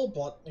all,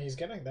 but he's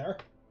getting there.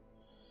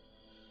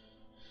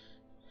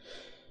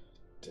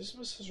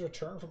 Dismas has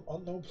returned from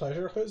unknown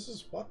pleasure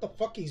houses? What the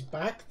fuck, he's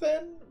back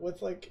then?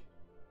 With, like,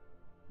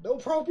 no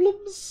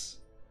problems?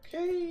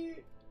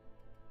 Okay.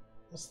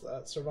 What's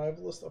that?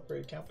 Survivalist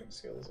upgrade camping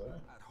skills, eh?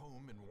 At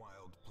home in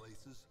wild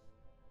places,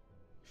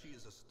 She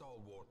is a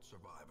stalwart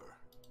survivor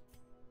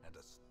and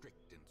a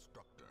strict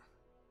instructor.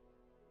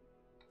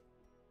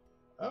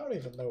 I don't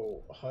even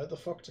know how the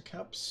fuck to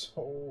cap,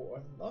 so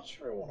I'm not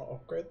sure I want to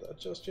upgrade that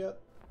just yet.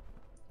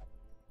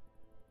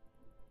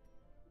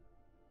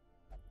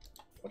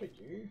 What are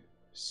you?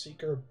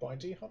 Seeker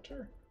Bounty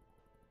Hunter?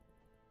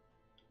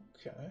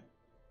 Okay.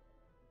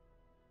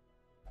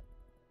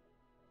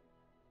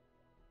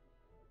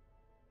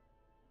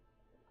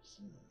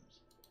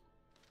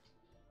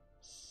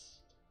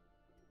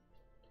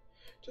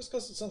 Just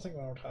because it's something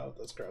I don't have,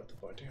 let's grab the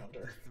Bounty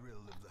Hunter. The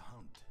thrill of the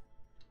hunt.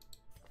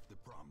 The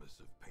promise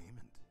of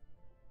payment.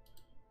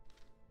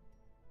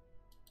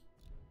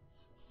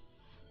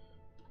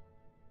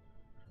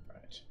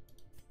 Right.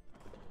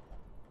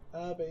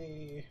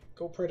 Abby,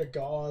 go pray to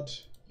God,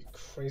 you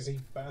crazy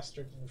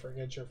bastard, and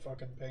forget your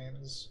fucking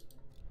pains.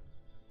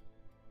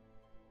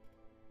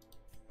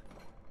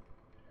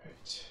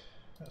 Right.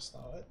 That's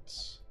not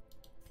it.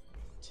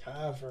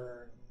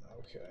 Tavern.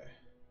 Okay.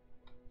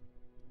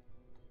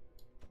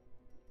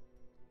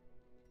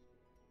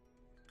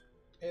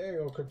 There you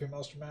go, Creepy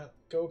Monster Man.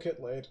 Go get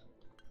laid.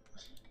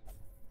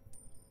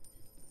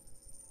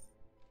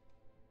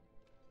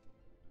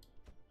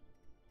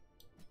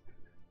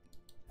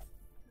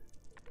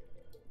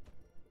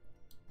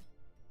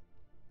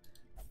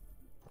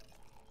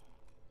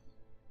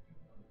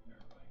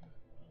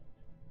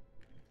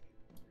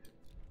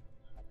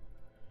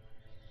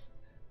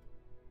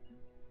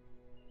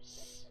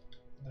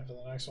 And for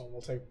the next one,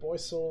 we'll take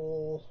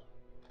Boysel.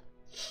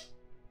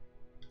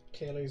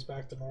 Kaylee's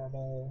back to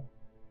normal.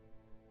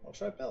 I'll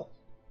try Bill.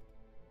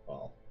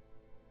 Well.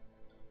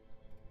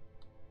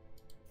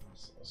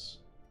 What's this?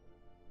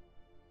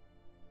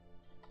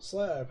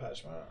 Slight eye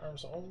patch.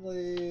 Arms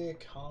only.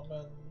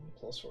 Common.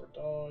 +4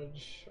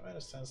 dodge.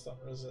 -10 stun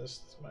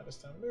resist.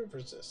 -10 move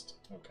resist.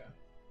 Okay.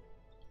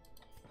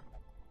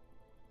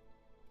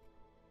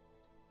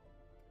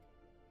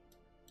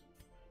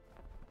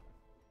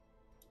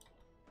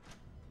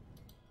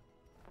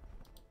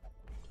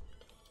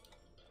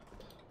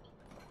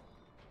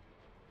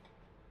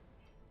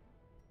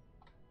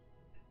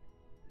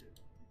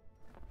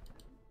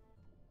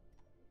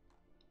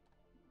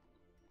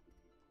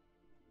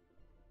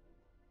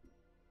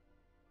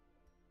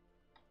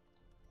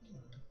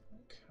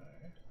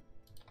 Okay.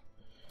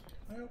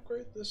 Can I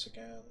upgrade this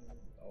again?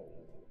 Oh,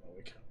 no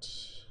we can't.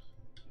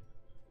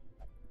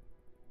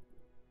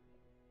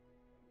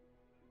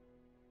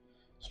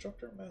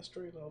 Instructor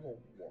Mastery level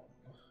 1.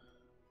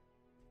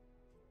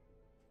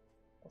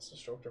 What's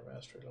Instructor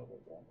Mastery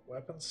level 1?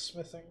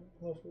 Weaponsmithing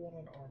level 1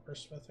 and Armor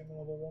Smithing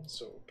level 1,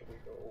 so do we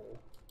go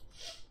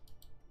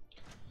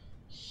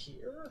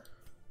here?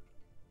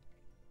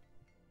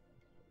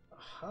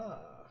 Aha!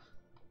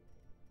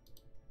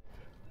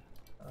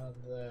 And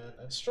then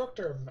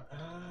Instructor,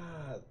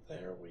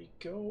 there we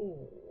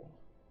go.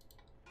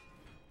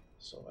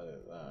 So I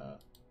do that.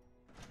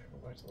 I go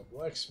back to the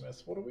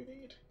blacksmith. What do we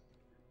need?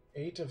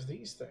 8 of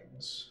these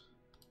things.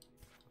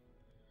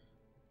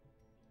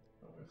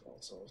 Oh, we've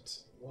also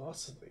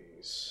lots of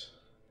these.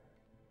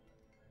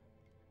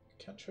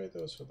 Can't trade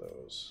those for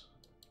those.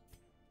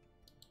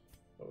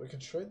 But we can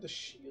trade the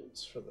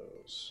shields for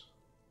those.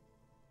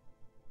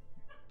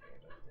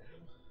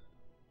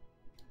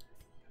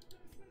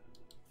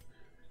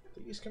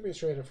 These can be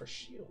traded for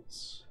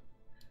shields.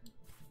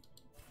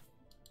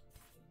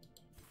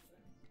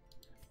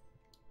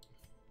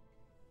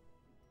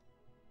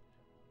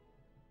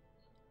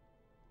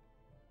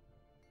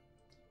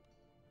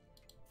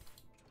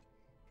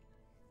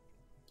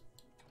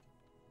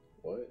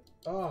 What?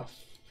 Ah,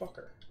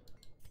 fucker.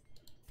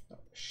 No,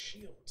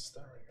 shields.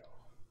 There we go.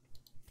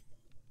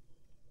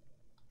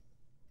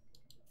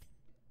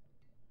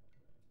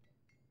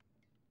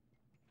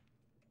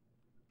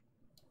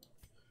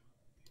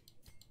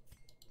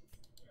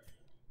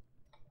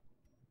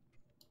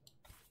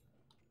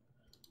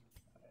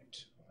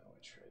 Right, now we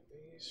trade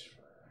these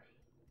for...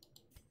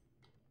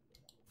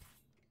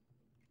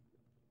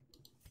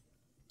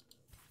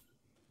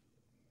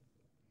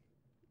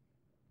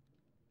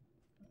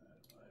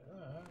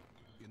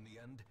 In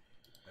the end,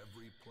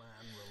 every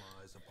plan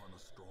relies upon a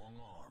strong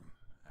arm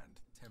and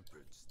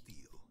tempered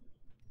steel.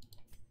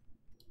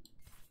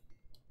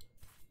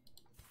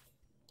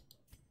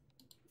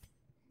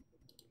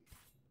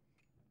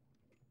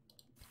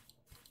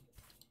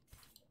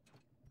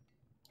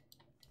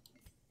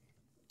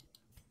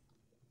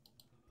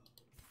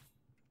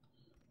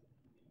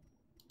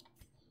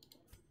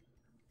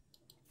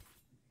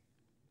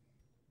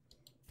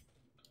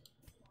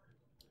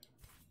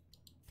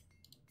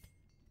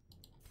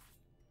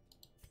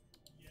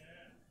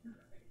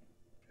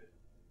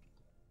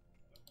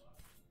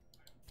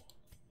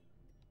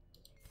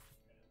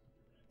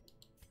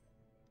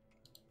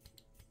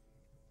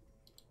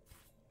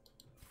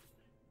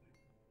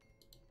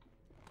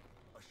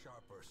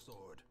 Sharper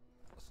sword,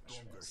 a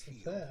stronger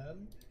shield,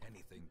 then,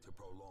 anything to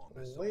prolong a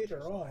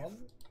later soldier's on,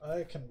 life.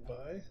 I can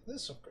buy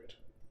this upgrade.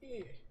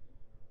 Yeah.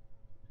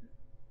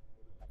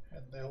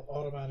 And they'll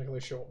automatically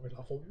show me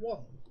level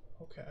 1.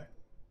 Okay.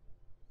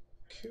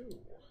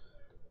 Cool.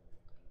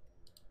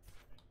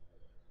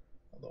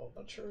 though.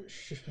 I'm not sure I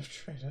should have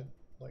traded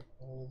like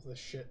all of this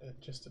shit in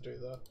just to do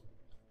that.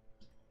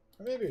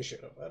 Or maybe I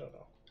should have. I don't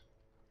know.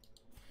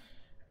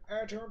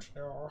 I don't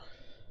know.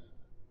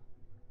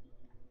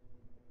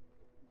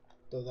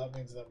 Though that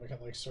means that we can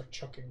like start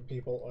chucking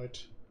people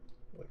out.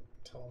 Like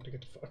tell them to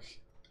get the fuck.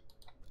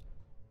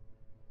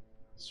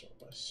 Sort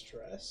by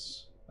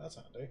stress. That's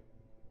handy.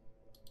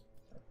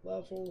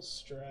 Level,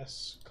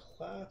 stress,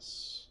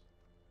 class,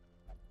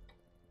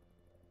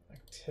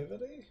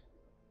 activity.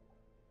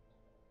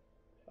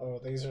 Oh,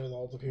 these are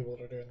all the people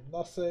that are doing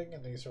nothing,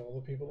 and these are all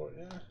the people that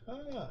yeah.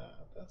 Ah,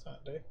 that's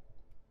handy.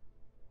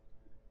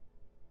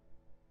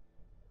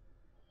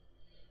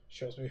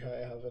 Shows me who I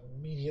have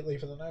immediately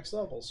for the next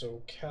level.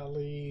 So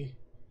Callie,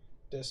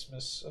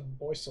 Dismas, and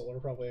Boysel are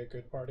probably a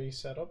good party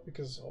setup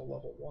because all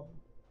level 1.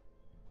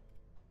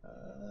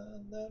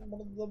 And then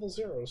one of the level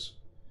 0s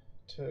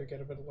to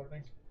get a bit of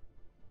learning.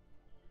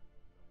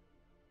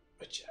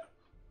 But yeah,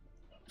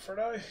 for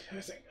now,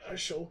 I think I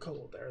shall call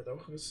it there though,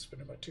 because it's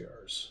been about 2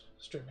 hours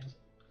streaming.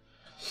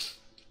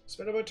 It's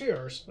been about 2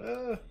 hours.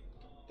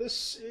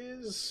 This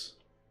is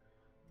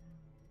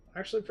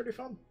actually pretty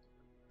fun.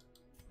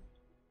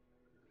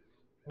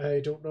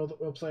 I don't know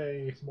that we'll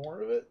play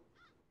more of it.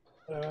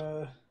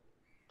 I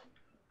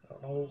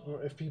don't know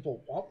if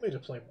people want me to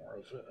play more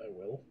of it, I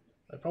will.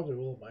 I probably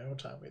will in my own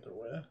time either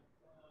way.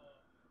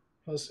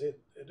 Because it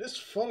is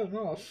fun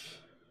enough.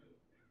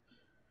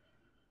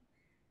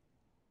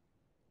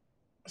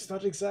 It's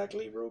not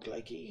exactly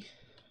roguelike-y.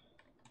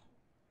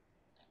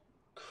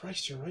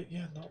 Christ, you're right,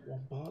 yeah, not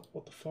one bot.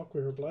 What the fuck,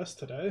 we were blessed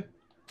today.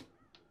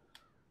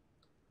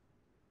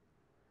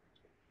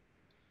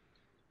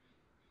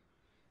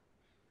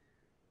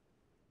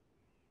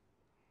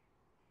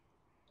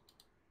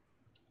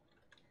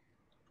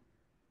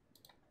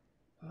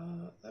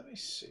 Let me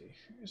see.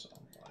 Who's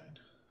online?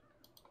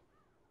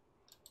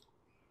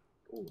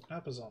 Oh,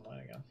 Nap is online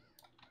again.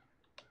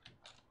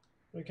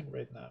 We can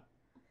raid Nap.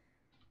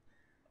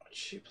 What's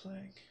she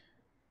playing?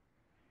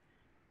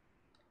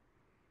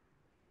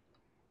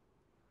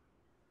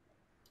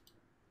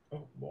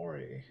 Oh,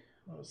 Mori.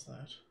 What was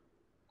that?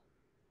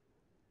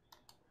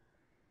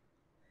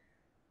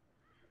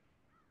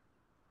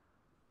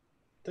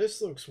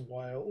 This looks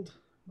wild.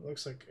 It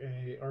looks like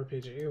a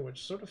RPG,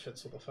 which sort of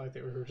fits with the fact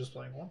that we were just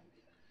playing one.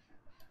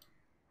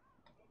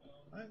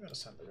 I'm gonna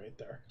send the raid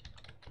there.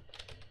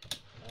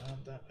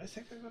 And I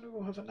think I'm gonna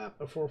go have a nap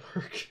before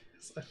work,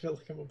 because I feel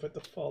like I'm about to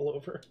fall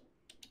over.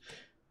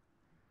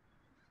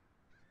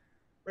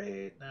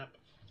 Raid Nap.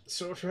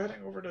 So if you're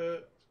heading over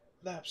to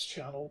Nap's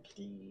channel,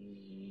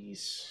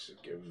 please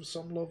give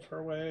some love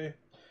her way.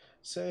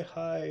 Say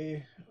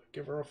hi,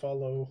 give her a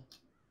follow.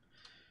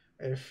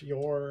 If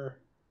you're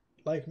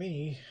like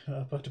me,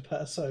 about to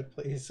pass out,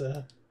 please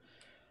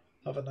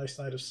have a nice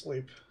night of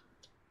sleep.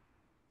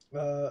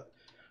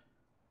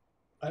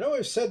 I know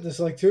I've said this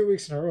like 2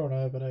 weeks in a row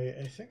now, but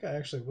I think I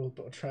actually will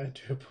try and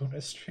do a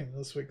bonus stream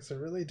this week, because I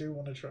really do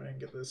want to try and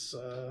get this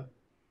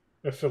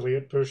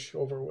affiliate push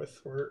over with.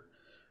 We're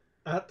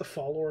at the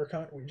follower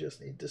count, we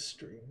just need to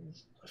stream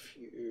a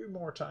few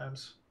more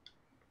times.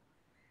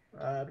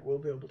 And we'll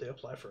be able to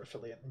apply for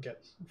affiliate and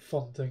get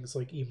fun things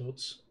like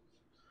emotes.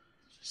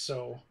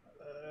 So,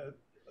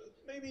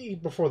 maybe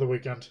before the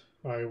weekend,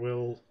 I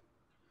will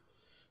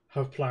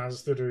have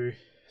plans to do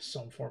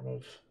some form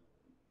of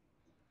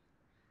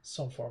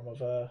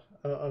a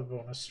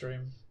bonus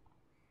stream.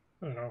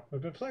 I don't know.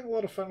 I've been playing a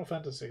lot of Final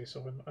Fantasy,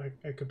 so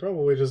I could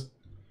probably just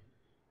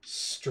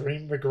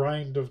stream the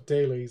grind of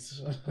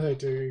dailies I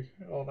do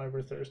on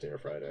either Thursday or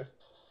Friday.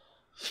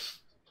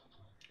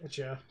 But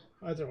yeah,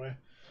 either way,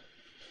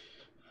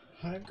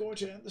 I'm going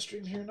to end the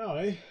stream here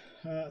now.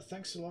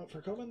 Thanks a lot for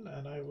coming,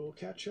 and I will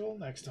catch you all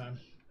next time.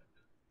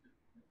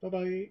 Bye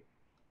bye.